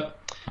 right?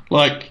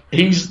 Like,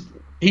 he's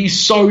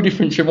so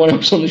different to everyone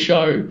else on the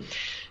show.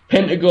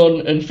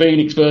 Pentagon and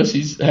Phoenix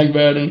versus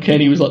Hangman and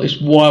Kenny was like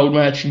this wild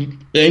match,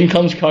 and then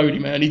comes Cody,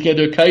 man. He's going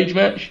to do a cage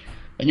match,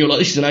 and you're like,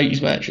 this is an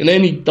 80s match. And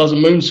then he does a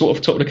moonsault off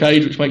the top of the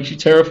cage, which makes you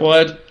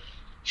terrified.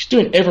 He's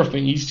doing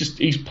everything.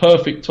 He's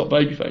perfect top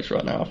babyface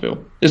right now, I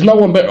feel. There's no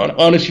one better. I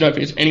honestly don't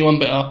think there's anyone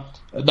better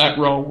at that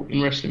role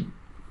in wrestling.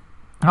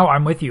 Oh,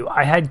 I'm with you.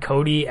 I had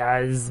Cody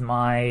as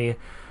my,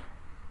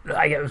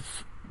 I guess,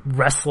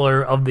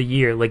 wrestler of the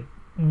year. Like,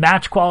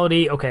 match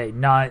quality, okay,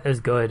 not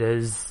as good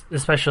as,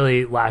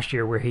 especially last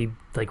year where he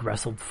like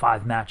wrestled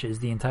 5 matches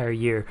the entire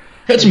year.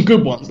 Had some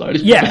good ones though.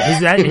 Yeah,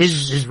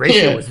 his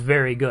ratio was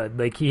very good.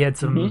 Like, he had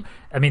some.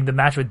 I mean, the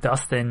match with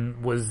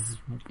Dustin was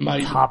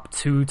amazing. Top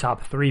 2,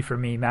 top 3 for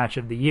me match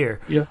of the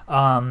year. Yeah.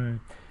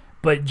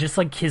 but just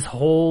like his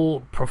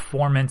whole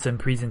performance and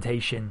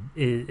presentation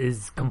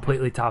is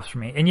completely tops for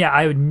me. And yeah,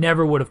 I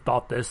never would have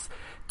thought this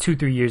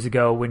 2-3 years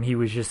ago when he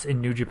was just in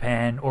New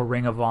Japan or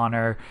Ring of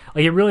Honor.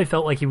 Like, it really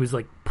felt like he was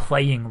like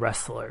playing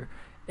wrestler.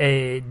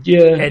 It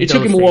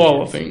took him a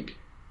while, I think.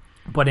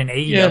 But in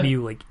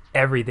AEW, like,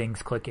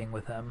 everything's clicking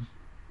with him.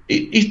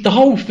 The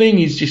whole thing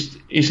is just,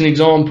 it's an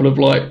example of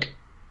like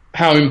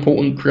how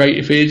important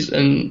creative is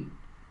and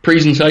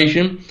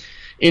presentation,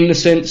 in the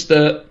sense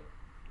that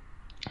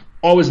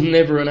I was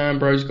never an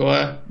Ambrose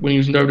guy when he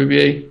was in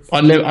WWE.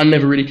 I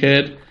never really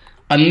cared.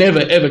 I never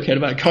ever cared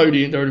about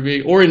Cody in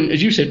WWE, or in,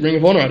 as you said, Ring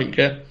of Honor. I didn't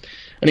care.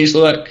 And it's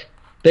like,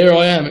 there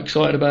I am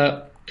excited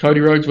about Cody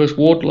Rhodes versus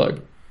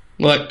Wardlow.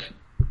 Like,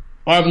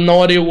 I have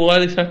no idea why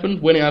this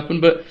happened, when it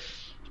happened, but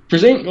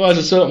present guys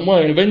a certain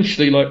way, and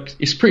eventually, like,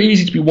 it's pretty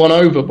easy to be won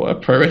over by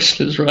pro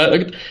wrestlers, right?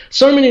 Like,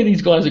 so many of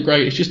these guys are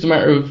great. It's just a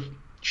matter of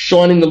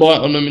shining the light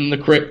on them in the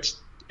correct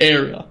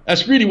area.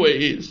 That's really what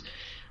it is.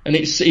 And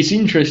it's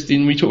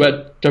interesting. We talk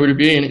about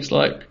WWE, and it's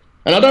like,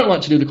 and I don't like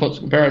to do the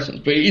constant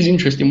comparisons, but it is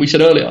interesting. We said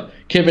earlier,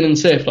 Kevin and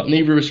Seth, like,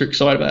 neither of us are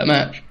excited about that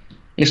match. And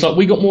it's like,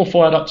 we got more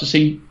fired up to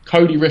see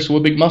Cody wrestle a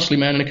big muscly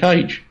man in a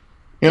cage.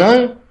 You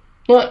know?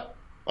 Like,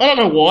 I don't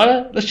know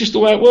why. That's just the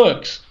way it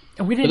works.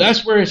 But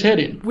that's where it's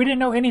heading. We didn't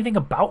know anything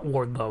about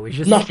Wardlow. He's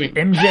just nothing.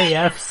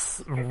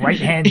 MJF's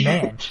right-hand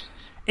man.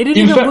 It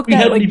didn't even look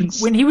that, like,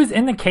 when he was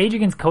in the cage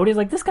against Cody, it's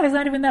like, this guy's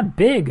not even that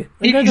big.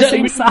 Like, they're the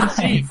same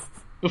size.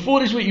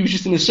 Before this week, he was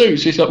just in a suit,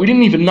 so it's like, we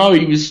didn't even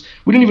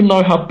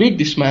know how big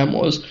this man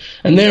was.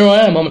 And there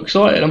I am, I'm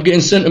excited. I'm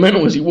getting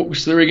sentimental as he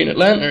walks to the ring in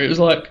Atlanta. It was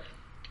like,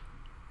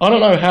 I don't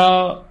know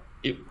how,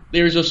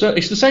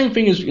 it's the same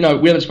thing as, you know,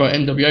 we haven't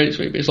spoken NWA this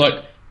week, but it's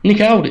like,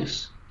 Nick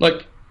Aldis.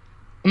 Like,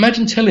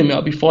 imagine telling me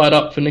I'd be fired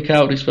up for Nick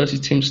Aldis versus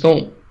Tim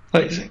Storm.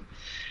 Like,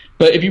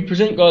 but if you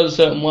present guys a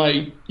certain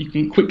way, you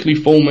can quickly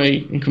fool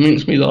me and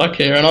convince me that I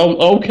care, and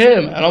I'll care,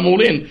 man. I'm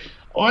all in.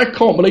 I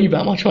can't believe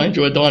how much I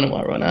enjoy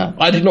Dynamite right now.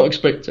 I did not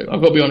expect to. I've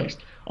got to be honest.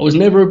 I've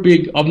never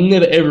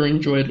ever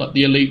enjoyed like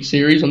the Elite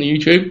series on the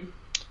YouTube,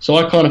 so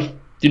I kind of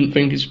didn't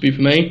think it would be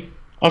for me.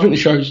 I think the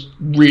show's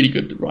really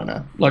good right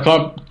now. Like,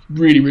 I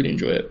really, really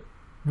enjoy it.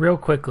 Real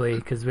quickly,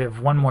 because we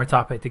have one more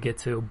topic to get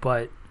to,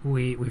 but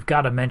we've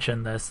got to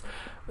mention this.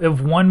 We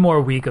have one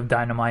more week of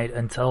Dynamite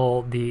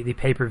until the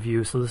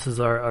pay-per-view, so this is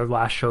our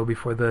last show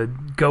before the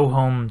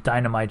go-home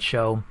Dynamite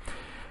show.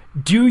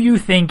 Do you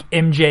think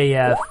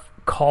MJF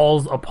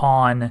calls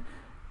upon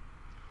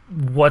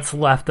what's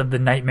left of the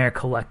Nightmare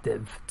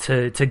Collective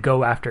to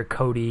go after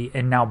Cody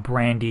and now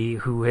Brandy,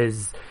 who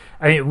has...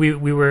 I mean,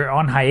 we were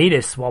on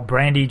hiatus while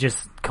Brandy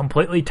just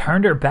completely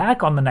turned her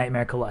back on the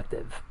Nightmare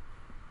Collective.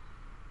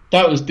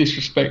 That was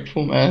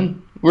disrespectful,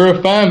 man. We're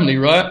a family,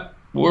 right?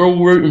 We're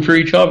all rooting for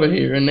each other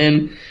here. And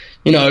then,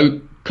 you know,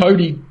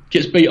 Cody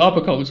gets beat up a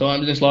couple of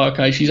times and it's like,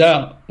 okay, she's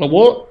out. Like,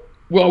 what?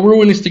 Well, we're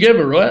all in this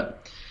together, right?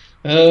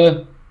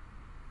 I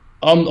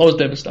was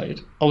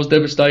devastated.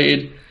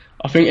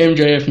 I think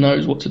MJF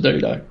knows what to do,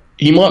 though.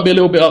 He might be a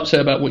little bit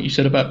upset about what you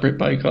said about Britt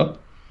Baker,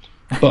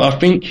 but I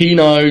think he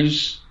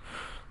knows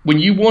when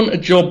you want a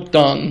job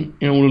done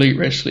in All Elite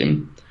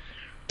Wrestling,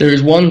 there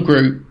is one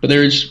group, but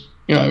there is,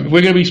 you know, if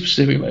we're going to be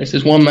specific about this,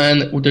 there's one man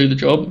that will do the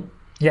job.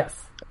 Yes.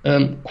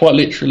 Quite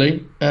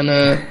literally. And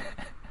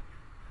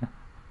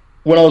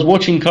when I was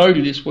watching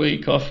Cody this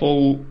week, I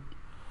thought,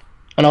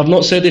 and I've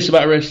not said this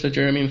about a wrestler,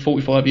 Jeremy, in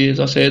 45 years,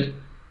 I said,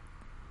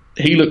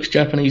 he looks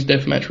Japanese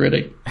deathmatch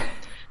ready.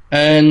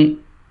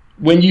 And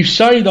when you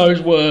say those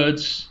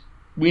words,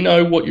 we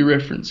know what you're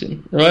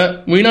referencing,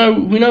 right? We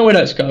know where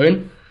that's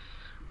going.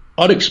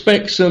 I'd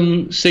expect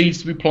some seeds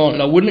to be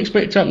planted. I wouldn't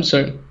expect it to happen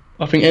soon.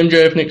 I think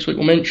MJF next week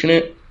will mention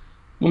it.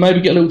 We'll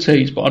maybe get a little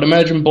tease, but I'd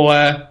imagine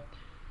by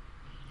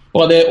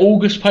their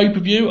August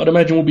pay-per-view, I'd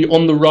imagine we'll be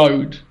on the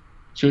road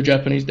to a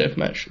Japanese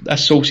deathmatch.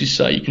 That's sources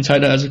say. You can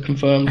take that as a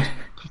confirmed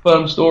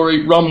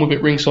story. Run with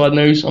it, Ringside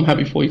News. I'm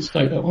happy for you to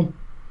take that one.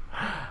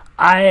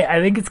 I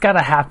think it's got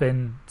to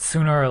happen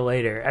sooner or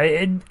later.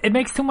 It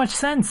makes too much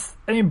sense.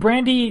 I mean,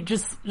 Brandy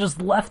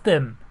just left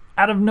them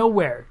out of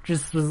nowhere.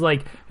 Just was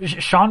like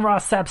Sean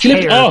Ross Sapp's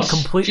hair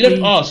completely. She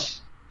left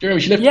us,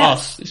 Jeremy. She left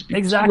us.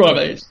 Exactly.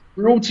 Right,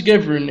 we're all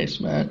together in this,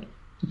 man.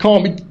 We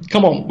can't be.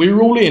 Come on, we're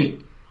all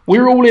in.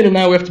 We're all in, and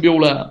now we have to be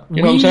all out.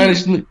 You know what I'm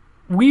saying?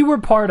 We were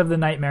part of the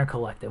Nightmare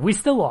Collective. We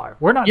still are.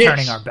 We're not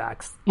turning our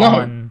backs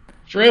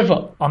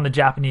forever on the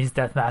Japanese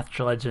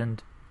Deathmatch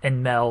legend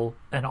and Mel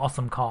and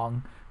Awesome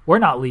Kong. We're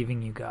not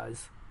leaving you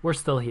guys. We're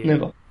still here.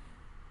 Never.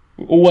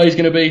 We're always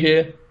going to be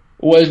here.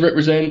 Always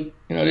represent.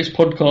 You know, this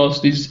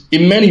podcast is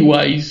in many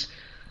ways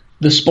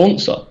the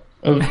sponsor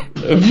of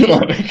the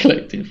Nightmare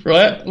Collective,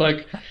 right?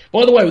 Like,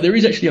 by the way, there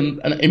is actually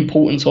an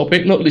important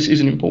topic. Not that this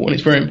isn't important,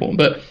 it's very important,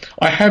 but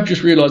I have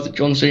just realised that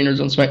John Cena is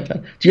on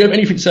SmackDown. Do you have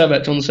anything to say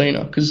about John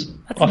Cena? Because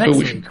I feel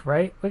we should.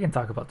 Right? We can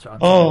talk about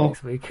John Cena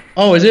next week.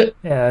 Oh, is it?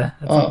 Yeah,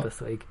 that's not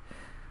this week.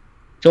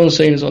 John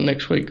Cena's on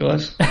next week,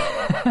 guys.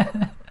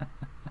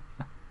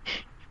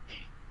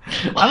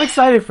 I'm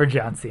excited for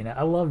John Cena.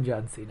 I love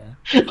John Cena.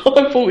 I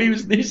thought he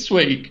was this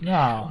week.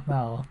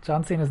 No.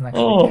 John Cena's next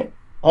week.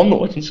 I'm not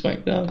watching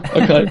SmackDown.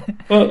 Okay.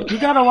 Well, you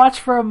gotta watch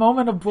for a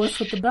moment of bliss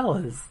with the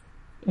Bellas.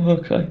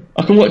 Okay.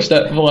 I can watch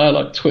that via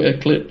like Twitter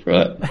clip,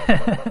 right?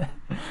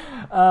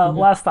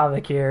 Last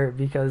topic here,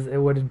 because it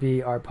wouldn't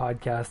be our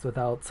podcast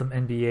without some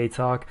NBA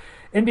talk.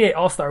 NBA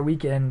All-Star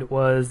Weekend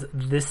was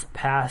this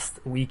past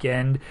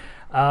weekend.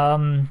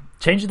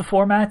 Changed the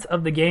format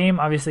of the game.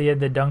 Obviously, you had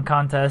the dunk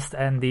contest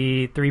and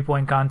the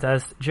three-point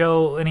contest.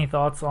 Joe, any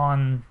thoughts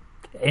on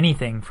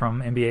anything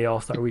from NBA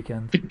All-Star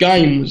Weekend? The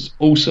game was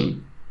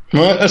awesome.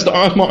 Right? That's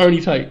my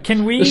only take.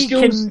 Can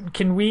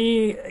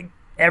we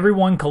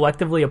everyone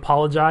collectively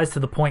apologize to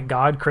the point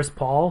god, Chris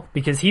Paul?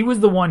 Because he was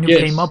the one who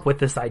came up with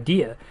this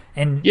idea.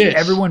 And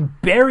everyone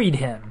buried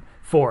him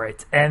for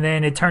it. And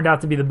then it turned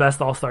out to be the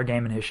best All-Star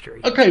game in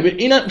history. Okay, but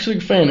in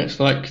absolute fairness,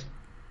 like,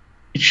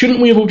 shouldn't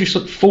we have all just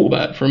thought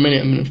about it for a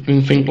minute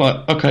and think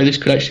like, okay, this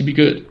could actually be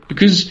good?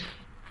 Because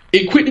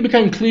it quickly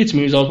became clear to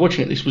me as I was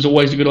watching it, this was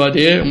always a good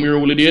idea, and we were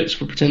all idiots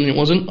for pretending it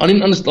wasn't. I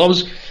didn't understand. I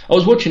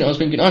was watching it, I was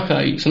thinking,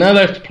 okay, so now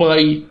they have to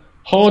play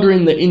harder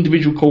in the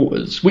individual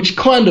quarters, which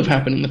kind of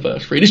happened in the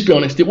first three. Let's be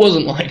honest, it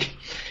wasn't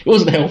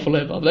hell for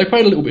leather. They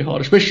played a little bit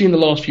harder, especially in the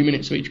last few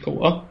minutes of each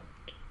quarter.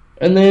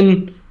 And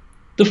then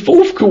the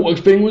fourth quarter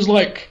thing was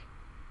like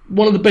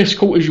one of the best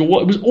quarters it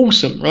was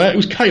awesome, right? It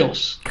was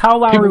chaos. Kyle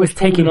Lowry was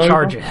taking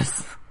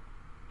charges.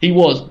 He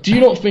was. Do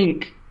you not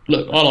think...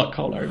 Look, I like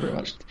Kyle Lowry very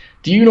much.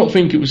 Do you not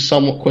think it was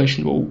somewhat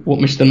questionable what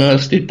Mr.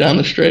 Nurse did down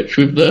the stretch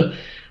with the...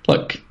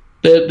 Like,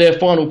 their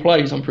final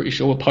plays, I'm pretty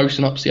sure, were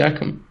posting up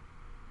Siakam,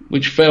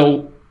 which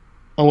felt...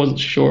 I wasn't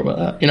sure about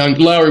that. You know,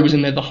 Lowry was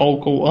in there the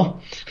whole quarter.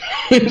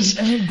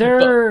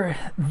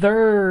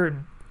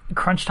 Their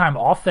crunch time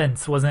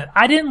offense wasn't...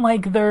 I didn't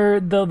like the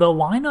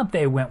lineup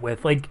they went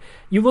with. Like,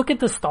 you look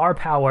at the star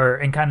power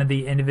and kind of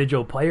the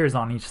individual players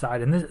on each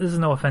side, and this is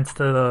no offense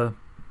to the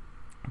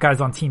guys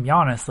on Team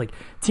Giannis. Like,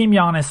 Team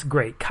Giannis,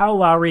 great. Kyle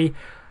Lowry,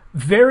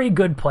 very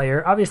good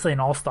player. Obviously an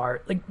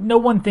all-star. Like, no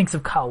one thinks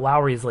of Kyle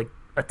Lowry as like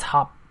a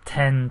top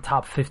 10,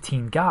 top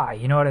 15 guy.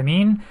 You know what I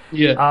mean?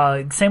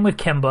 Yeah. Same with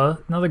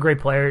Kemba, another great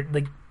player.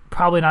 Like,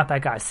 probably not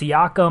that guy.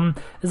 Siakam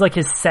is like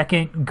his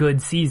second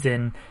good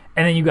season.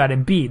 And then you got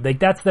Embiid. Like,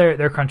 that's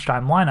their crunch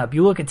time lineup.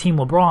 You look at Team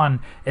LeBron,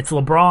 it's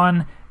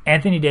LeBron,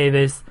 Anthony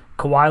Davis,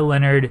 Kawhi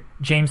Leonard,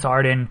 James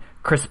Harden,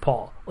 Chris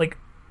Paul. Like,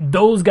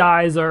 those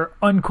guys are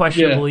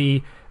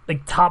unquestionably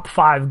like top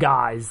 5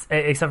 guys,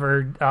 except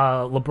for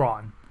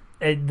LeBron.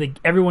 Like,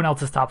 everyone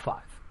else is top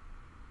 5.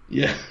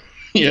 Yeah,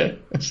 yeah,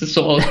 that's just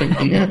what I was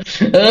thinking. Yeah,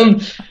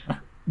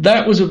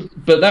 that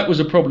was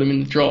a problem in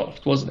the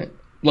draft, wasn't it?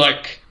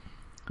 Like,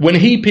 when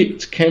he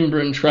picked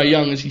Kemba and Trae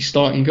Young as his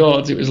starting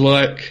guards, it was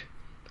like,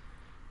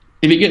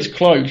 if it gets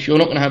close, you're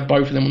not going to have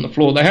both of them on the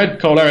floor. They had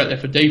Kyle Lowry out there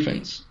for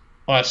defense,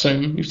 I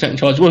assume. He was taking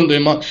charge. He wasn't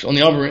doing much on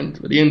the other end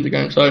at the end of the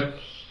game. So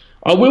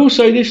I will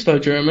say this, though,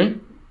 Jeremy.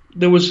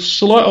 There was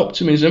slight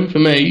optimism for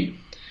me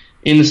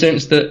in the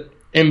sense that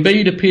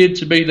Embiid appeared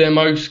to be their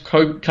most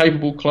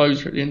capable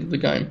closer at the end of the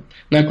game.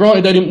 Now,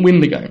 granted, they didn't win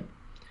the game.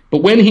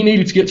 But when he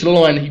needed to get to the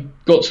line, he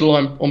got to the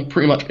line on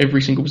pretty much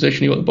every single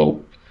possession he got the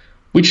ball.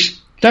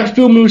 That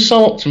filled me with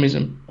some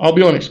optimism, I'll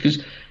be honest,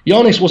 because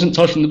Giannis wasn't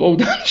touching the ball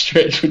down the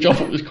stretch, which I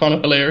thought was kind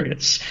of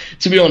hilarious,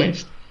 to be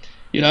honest.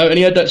 You know, and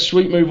he had that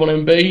sweet move on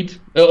Embiid,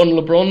 on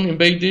LeBron,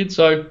 Embiid did,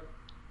 so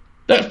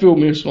that filled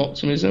me with some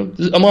optimism.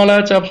 Am I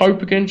allowed to have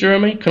hope again,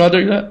 Jeremy? Can I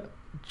do that?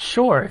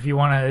 Sure, if you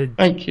want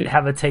to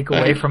have a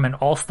takeaway from an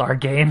all-star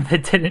game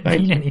that didn't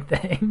mean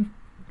anything.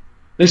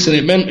 Listen,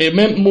 it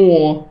meant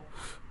more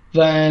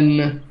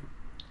than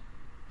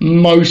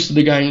most of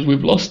the games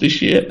we've lost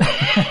this year.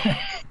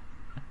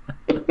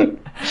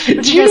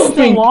 But you guys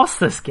still lost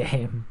this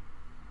game.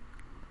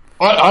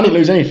 I didn't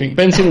lose anything.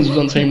 Ben Simmons was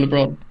on Team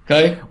LeBron,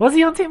 okay? Was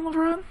he on Team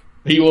LeBron?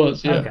 He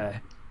was, yeah. Okay.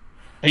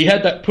 He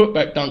had that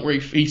putback dunk where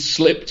he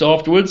slipped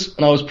afterwards,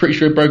 and I was pretty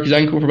sure he broke his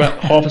ankle for about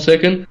half a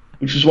second,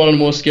 which was one of the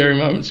more scary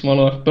moments in my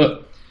life.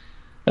 But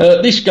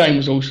this game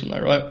was awesome,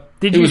 though, right?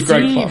 Did you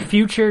see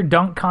future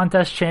dunk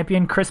contest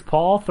champion Chris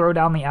Paul throw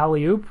down the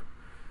alley-oop?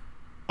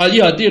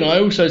 Yeah, I did.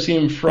 I also see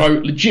him throw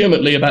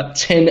legitimately about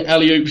 10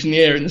 alley-oops in the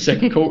air in the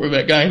second quarter of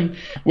that game,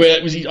 where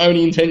it was his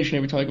only intention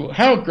every time.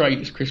 How great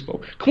is Chris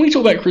Paul? Can we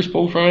talk about Chris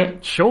Paul for a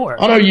minute? Sure.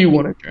 I know you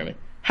want it, Jeremy.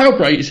 How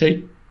great is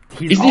he?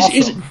 He's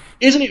awesome.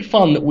 Isn't it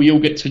fun that we all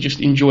get to just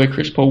enjoy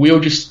Chris Paul? We all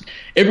just,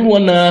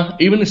 everyone,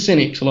 even the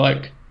cynics, are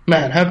like,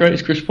 man, how great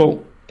is Chris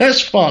Paul?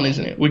 That's fun,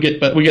 isn't it? We get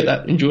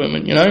that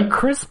enjoyment, you know?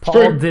 Chris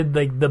Paul did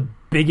like the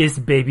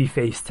biggest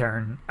babyface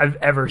turn I've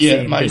ever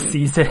seen this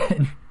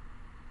season.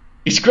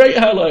 It's great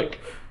how, like,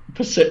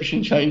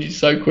 perception changes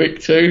so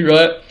quick too,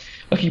 right?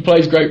 Like, he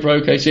plays great for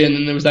OKC, and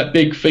then there was that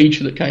big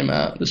feature that came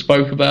out that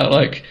spoke about,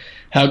 like,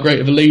 how great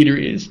of a leader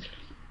he is.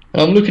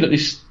 And I'm looking at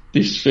this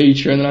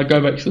feature, and then I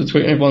go back to the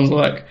tweet, and everyone's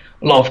like,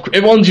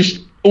 everyone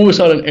just, all of a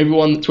sudden,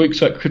 everyone that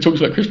talks about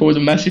Chris Paul is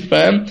a massive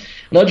fan.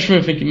 And I just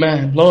remember thinking,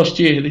 man, last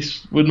year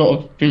this would not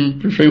have been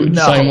treated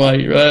the same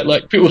way, right?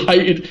 Like, people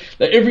hated,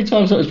 like, every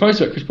time someone was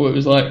posted about Chris Paul, it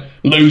was like,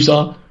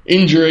 loser,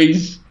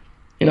 injuries,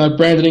 you know,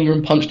 Brandon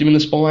Ingram punched him in the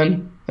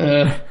spine.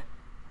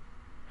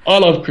 I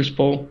love Chris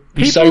Paul.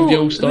 He saved the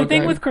All-Star game. The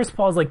thing with Chris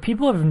Paul is, like,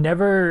 people have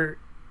never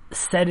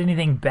said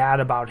anything bad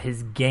about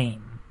his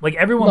game. Like,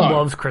 everyone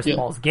loves Chris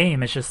Paul's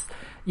game. It's just,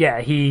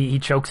 he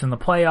chokes in the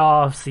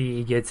playoffs.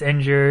 He gets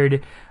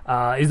injured.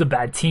 He's a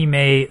bad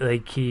teammate.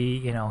 Like,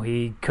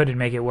 he couldn't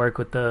make it work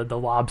with the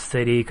Lob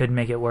City. Couldn't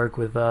make it work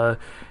with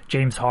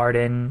James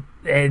Harden.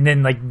 And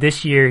then, like,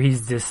 this year,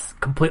 he's just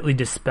completely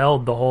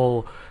dispelled the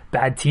whole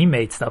bad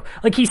teammate stuff.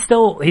 Like, he's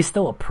still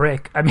a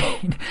prick. I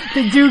mean,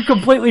 the dude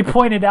completely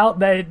pointed out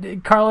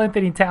that Karl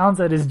Anthony Towns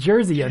had his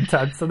jersey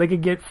untucked so they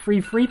could get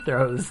free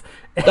throws.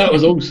 That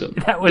was awesome.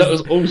 That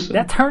was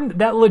awesome.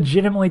 That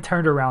legitimately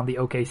turned around the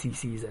OKC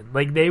season.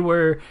 Like, they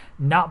were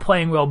not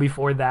playing well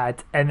before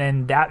that, and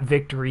then that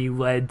victory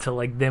led to,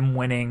 like, them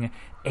winning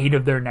 8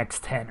 of their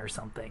next 10 or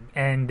something,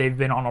 and they've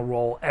been on a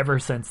roll ever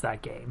since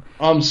that game.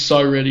 I'm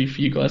so ready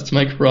for you guys to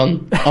make a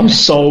run. I'm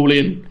so all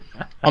in.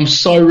 I'm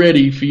so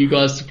ready for you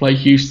guys to play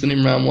Houston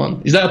in round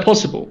 1. Is that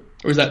possible?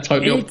 Or is that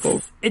totally off the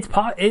ball?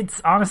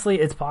 It's honestly,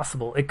 it's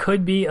possible. It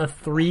could be a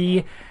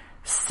 3-6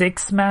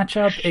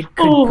 matchup. It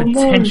could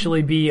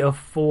potentially be a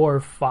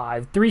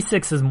 4-5.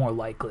 3-6 is more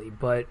likely,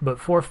 but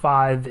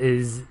 4-5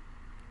 is...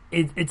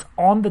 It's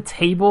on the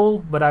table,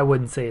 but I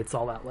wouldn't say it's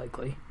all that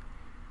likely.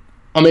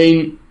 I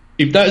mean,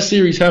 if that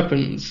series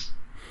happens,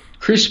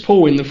 Chris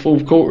Paul in the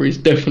fourth quarter is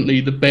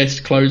definitely the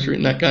best closer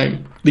in that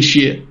game this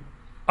year.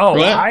 Oh,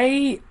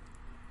 right?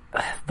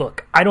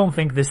 Look, I don't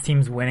think this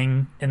team's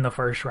winning in the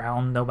first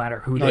round, no matter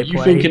who they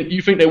play. You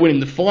think they're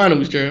winning the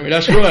finals, Jeremy?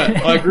 That's right.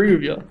 I agree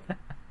with you.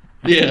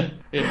 Yeah.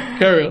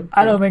 Carry on.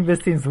 I don't think this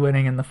team's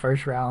winning in the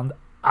first round.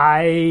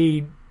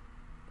 I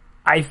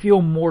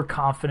feel more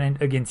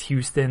confident against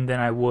Houston than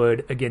I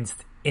would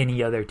against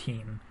any other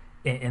team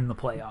in the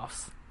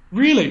playoffs.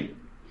 Really?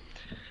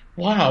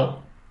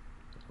 Wow.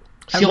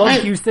 I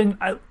love Houston.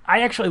 I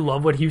actually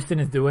love what Houston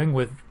is doing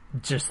with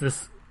just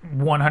this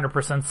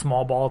 100%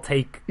 small ball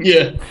take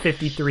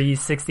 53s,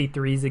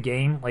 63s a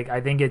game. Like,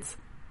 I think it's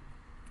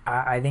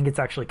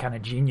actually kind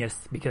of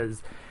genius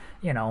because,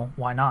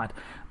 why not?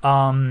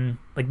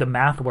 Like, the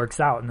math works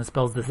out and it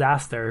spells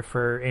disaster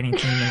for any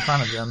team in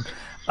front of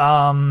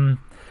them.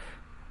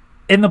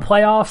 In the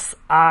playoffs,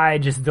 I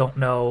just don't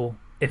know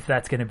if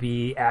that's going to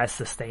be as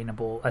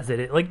sustainable as it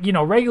is. Like,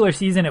 regular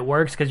season it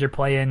works because you're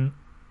playing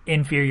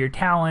inferior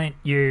talent,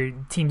 your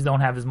teams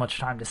don't have as much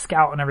time to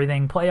scout and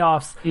everything.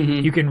 Playoffs,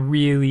 you can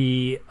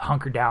really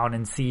hunker down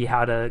and see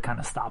how to kind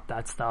of stop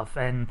that stuff.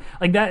 And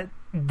like that,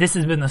 this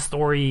has been the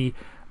story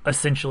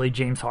essentially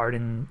James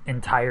Harden's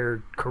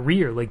entire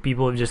career. Like,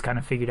 people have just kind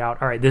of figured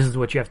out, all right, this is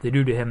what you have to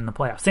do to him in the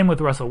playoffs. Same with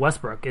Russell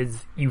Westbrook,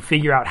 is you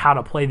figure out how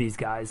to play these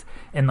guys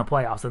in the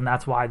playoffs, and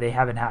that's why they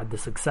haven't had the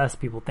success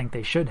people think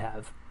they should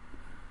have.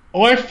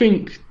 I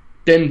think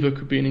Denver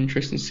could be an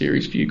interesting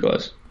series for you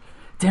guys.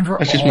 Denver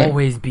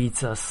always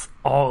beats us.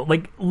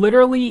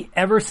 Literally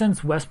ever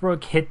since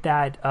Westbrook hit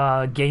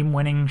that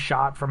game-winning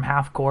shot from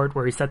half court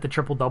where he set the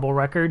triple-double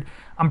record,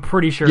 I'm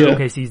pretty sure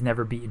OKC's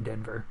never beaten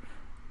Denver.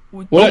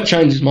 Well, that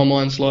changes my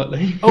mind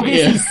slightly.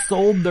 OKC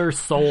sold their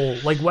soul.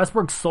 Like,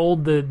 Westbrook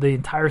sold the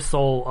entire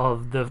soul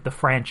of the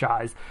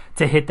franchise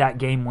to hit that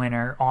game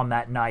winner on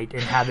that night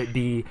and have it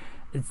be...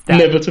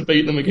 never to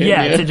beat them again.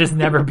 Yeah, to just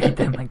never beat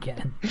them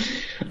again.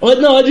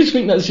 No, I just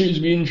think that series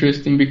would be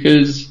interesting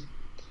because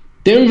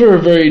Denver are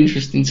a very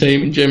interesting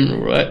team in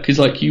general, right? Because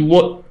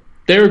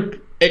they're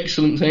an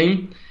excellent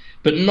team,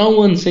 but no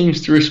one seems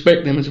to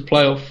respect them as a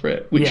playoff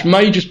threat, which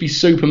may just be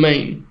super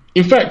mean.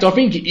 In fact, I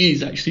think it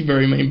is actually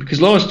very mean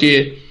because last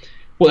year,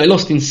 they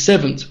lost in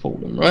 7 to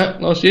Portland, right?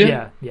 Last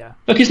year? Yeah.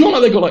 Like, it's not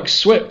like they got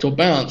swept or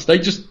bounced. They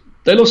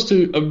lost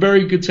to a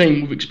very good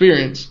team with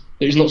experience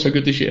that is not so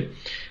good this year.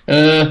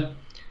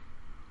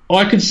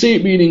 I could see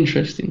it being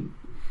interesting.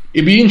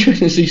 It'd be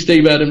interesting to see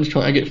Steve Adams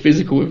trying to get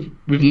physical with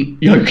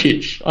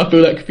Jokic. I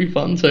feel that could be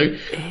fun. So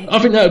I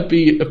think that would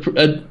be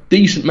a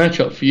decent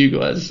matchup for you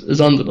guys as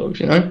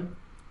underdogs,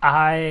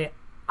 I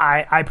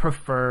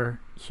prefer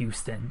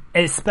Houston,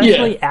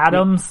 especially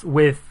Adams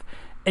with,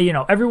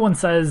 everyone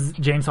says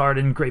James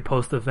Harden, great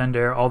post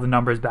defender, all the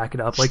numbers back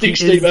it up. Like, stick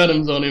Steve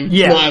Adams on him.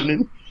 Yeah. It's not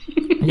happening.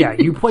 Yeah,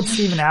 you put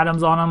Steven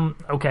Adams on him,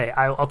 okay,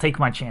 I'll take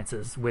my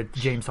chances with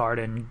James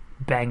Harden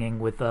banging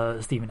with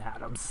Steven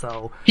Adams.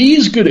 So he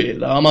is good at it,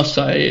 though, I must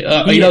say.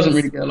 He doesn't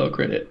really get a lot of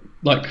credit,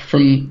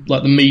 from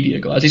the media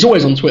guys. He's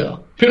always on Twitter.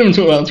 People have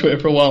been talking about on Twitter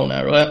for a while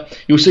now,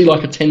 right? You'll see a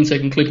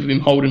 10-second clip of him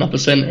holding up a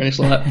center, and it's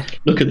like,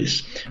 look at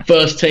this,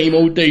 first team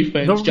all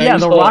defense.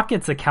 The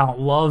Rockets account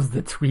loves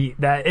the tweet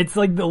that it's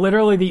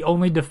literally the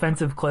only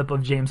defensive clip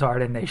of James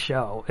Harden they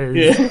show.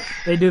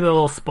 They do the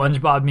little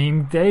SpongeBob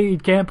meme. They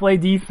can't play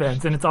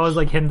defense, and it's always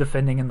him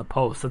defending in the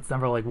post. It's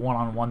never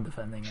one-on-one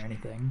defending or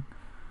anything.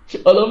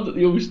 I love that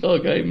the All-Star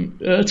game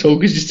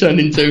talk has just turned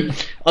into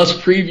us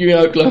previewing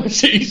Oklahoma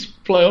City's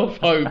playoff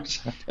hopes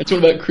and talking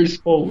about Chris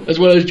Paul as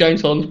well as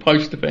James Harden's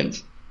post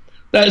defense.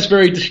 That's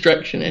very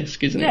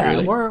distraction-esque, isn't it,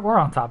 really? Yeah, we're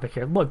on topic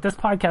here. Look, this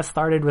podcast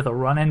started with a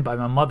run-in by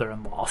my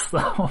mother-in-law,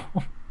 so...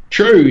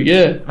 True,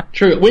 yeah.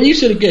 True. When you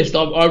said a guest,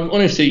 I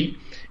honestly...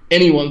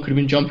 anyone could have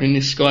been jumping in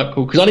this Skype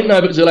call, because I didn't know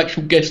if it was an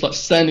actual guest like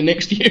standing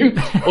next to you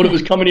or it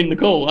was coming in the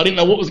call. I didn't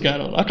know what was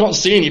going on. I can't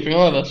see anything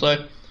either,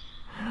 so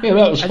yeah,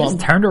 that was fun. I just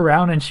turned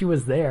around and she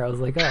was there. I was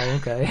like, oh,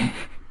 okay.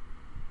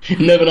 You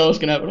never know what's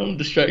going to happen on a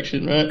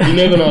distraction, right? You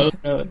never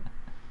know.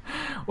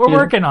 We're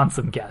working on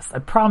some guests. I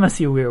promise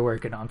you we are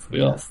working on some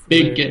guests.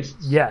 Big guests.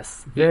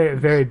 Yes, very,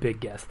 very big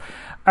guests.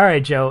 All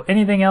right, Joe,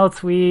 anything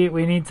else we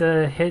need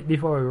to hit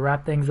before we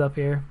wrap things up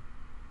here?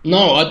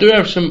 No, I do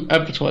have some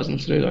advertising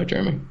to do though,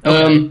 Jeremy.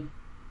 Okay.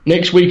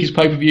 Next week is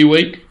pay-per-view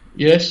week.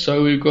 Yes,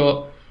 so we've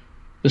got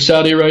the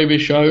Saudi Arabia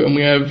show and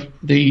we have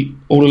the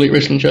All Elite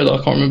Wrestling show that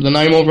I can't remember the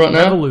name of right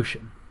now.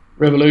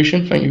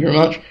 Revolution, thank you very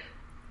much.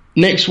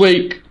 Next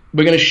week,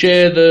 we're going to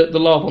share the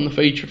love on the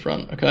feature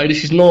front, okay?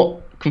 This is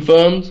not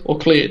confirmed or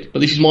cleared, but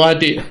this is my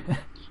idea.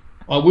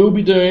 I will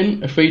be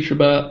doing a feature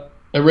about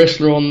a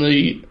wrestler on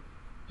the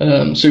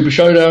Super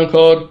Showdown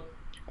card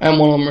and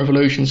one on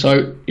Revolution.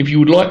 So if you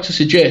would like to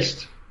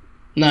suggest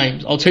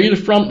names, I'll tell you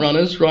the front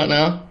runners right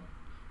now.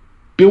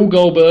 Bill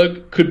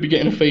Goldberg could be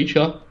getting a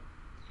feature.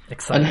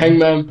 Exciting. And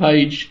Hangman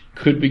Page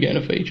could be getting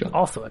a feature.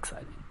 Also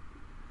exciting.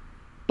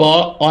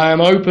 But I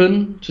am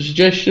open to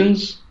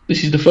suggestions.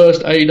 This is the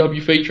first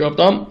AEW feature I've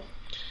done.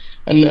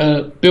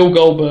 And Bill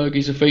Goldberg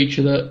is a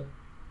feature that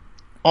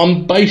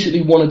I'm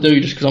basically want to do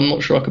just because I'm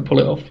not sure I could pull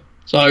it off.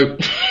 So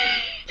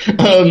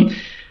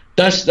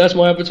that's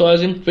my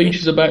advertising.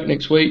 Features are back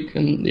next week,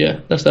 and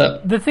yeah, that's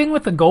that. The thing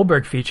with the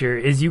Goldberg feature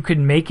is you could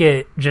make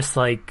it just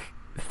like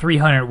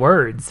 300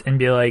 words and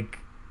be like,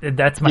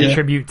 that's my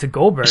tribute to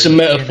Goldberg. It's a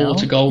metaphor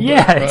to Goldberg.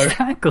 Yeah, bro.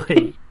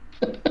 Exactly.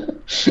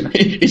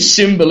 It's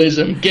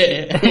symbolism. Get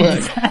it?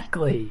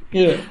 Exactly.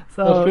 Yeah.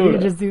 So you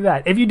just do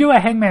that. If you do a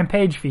Hangman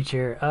Page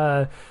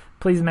feature,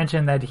 please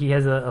mention that he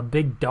has a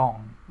big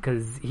dong,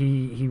 because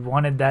he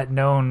wanted that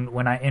known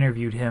when I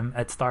interviewed him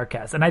at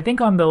StarCast. And I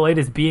think on the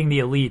latest Being the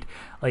Elite,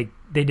 like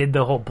they did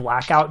the whole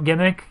blackout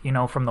gimmick,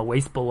 from the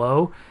waist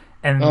below,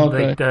 and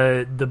like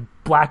the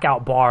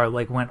blackout bar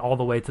like went all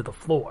the way to the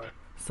floor.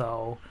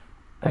 So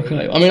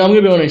okay, I mean, I'm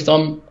gonna be honest.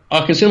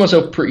 I consider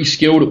myself pretty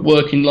skilled at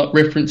working like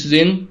references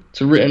in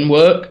to written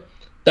work.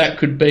 That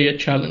could be a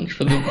challenge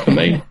for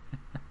me,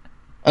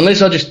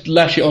 unless I just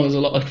lash it on as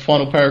a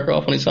final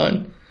paragraph on its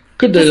own.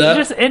 Could do that.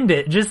 Just end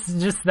it.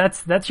 Just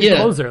that's your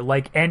closer.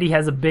 Like Andy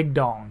has a big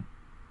dong.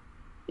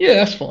 Yeah,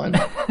 that's fine.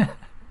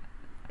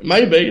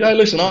 Maybe. Hey,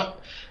 listen, I'm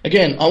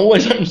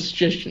always open to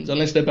suggestions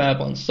unless they're bad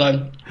ones.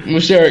 So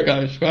we'll see how it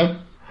goes. Okay?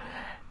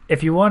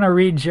 If you want to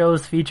read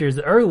Joe's features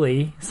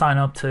early, sign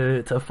up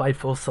to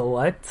Fightful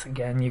Select.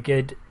 Again, you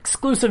get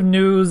exclusive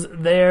news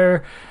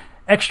there,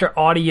 extra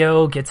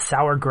audio, get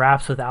Sour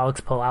Graps with Alex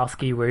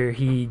Pulowski where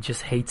he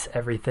just hates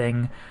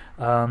everything.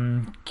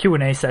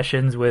 Q&A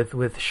sessions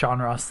with Sean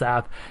Ross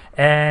Sapp,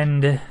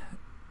 and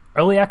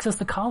early access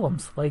to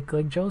columns like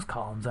Joe's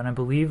columns, and I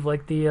believe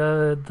like the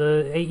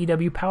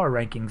AEW Power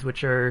Rankings,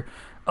 which are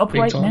up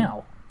right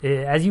now.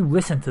 As you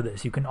listen to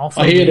this, you can also...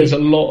 I hear there's a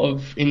lot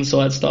of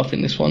inside stuff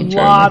in this one. A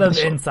lot of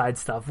inside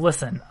stuff.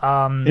 Listen,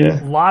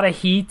 a lot of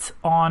heat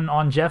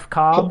on Jeff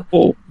Cobb.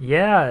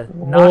 Yeah,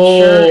 not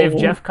sure if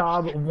Jeff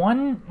Cobb...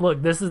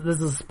 Look, this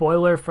is a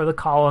spoiler for the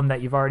column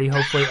that you've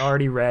hopefully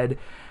already read.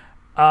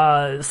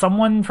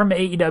 Someone from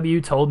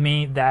AEW told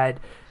me that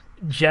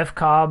Jeff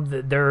Cobb,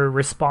 their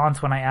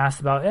response when I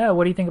asked about,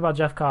 what do you think about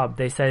Jeff Cobb?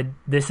 They said,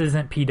 this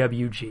isn't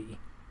PWG.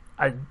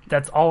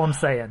 That's all I'm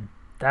saying.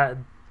 That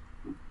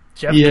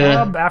Jeff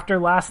Cobb, after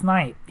last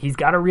night, he's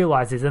got to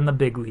realize he's in the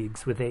big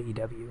leagues with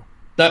AEW.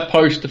 That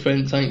post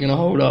defense ain't going to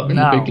hold up in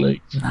the big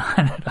leagues. Not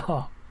at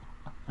all.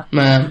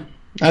 Man,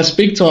 that's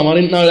big time. I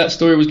didn't know that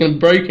story was going to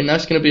break, and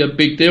that's going to be a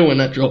big deal when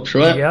that drops,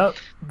 right? Yep.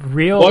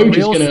 Woj's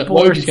going to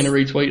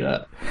retweet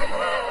that.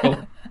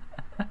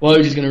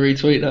 Woj's going to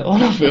retweet that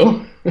one, I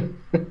feel.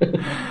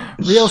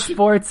 Real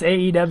Sports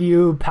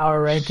AEW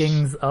Power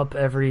Rankings up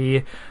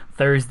every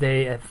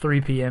Thursday at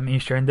 3 p.m.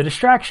 Eastern. The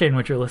Distraction,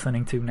 which you're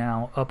listening to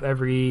now, up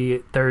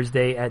every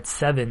Thursday at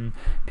 7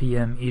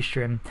 p.m.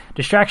 Eastern.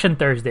 Distraction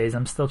Thursdays.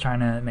 I'm still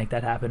trying to make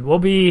that happen. We'll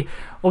be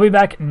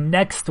back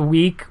next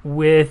week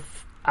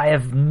with... I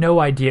have no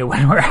idea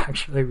when we're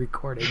actually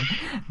recording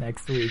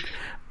next week.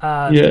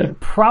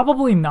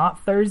 Probably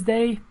not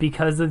Thursday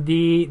because of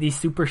the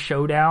Super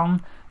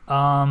Showdown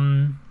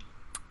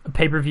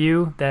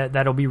pay-per-view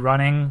that'll be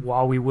running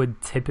while we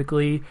would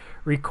typically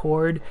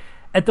record.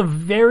 At the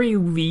very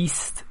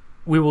least,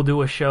 we will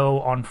do a show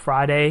on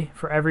Friday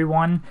for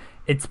everyone.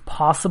 It's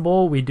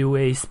possible we do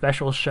a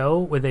special show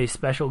with a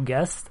special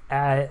guest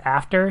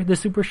after the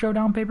Super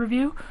Showdown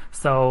pay-per-view.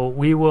 So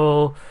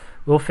we'll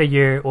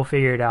figure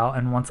it out,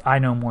 and once I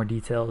know more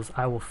details,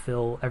 I will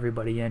fill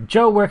everybody in.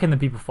 Joe, where can the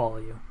people follow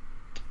you?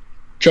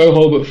 Joe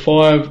Holbert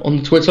 5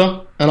 on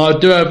Twitter, and I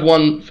do have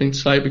one thing to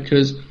say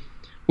because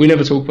we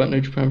never talk about New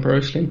Japan Pro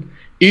Wrestling.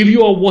 If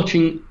you are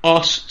watching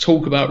us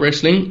talk about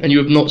wrestling and you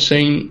have not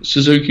seen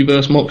Suzuki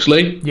vs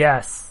Moxley,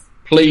 yes,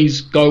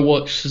 please go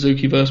watch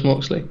Suzuki vs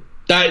Moxley.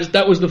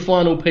 that was the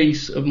final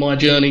piece of my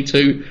journey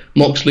to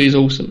Moxley is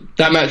awesome.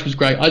 That match was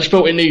great. I just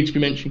felt it needed to be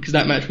mentioned because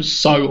that match was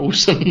so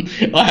awesome.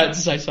 I had to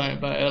say something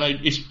about it,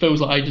 and it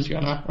feels like ages ago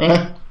now,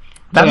 right?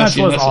 That match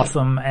was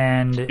awesome,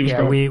 and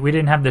yeah, we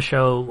didn't have the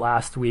show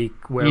last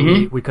week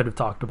where we could have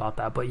talked about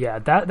that, but yeah,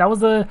 that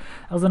was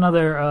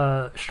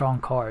another strong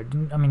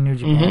card. I mean, New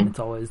Japan, it's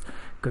always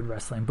good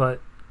wrestling,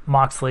 but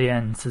Moxley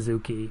and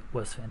Suzuki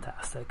was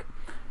fantastic.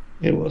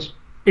 It was.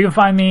 You can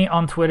find me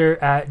on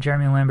Twitter at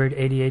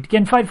JeremyLambert88.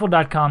 Again,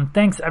 Fightful.com.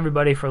 Thanks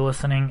everybody for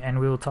listening, and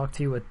we will talk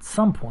to you at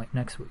some point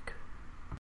next week.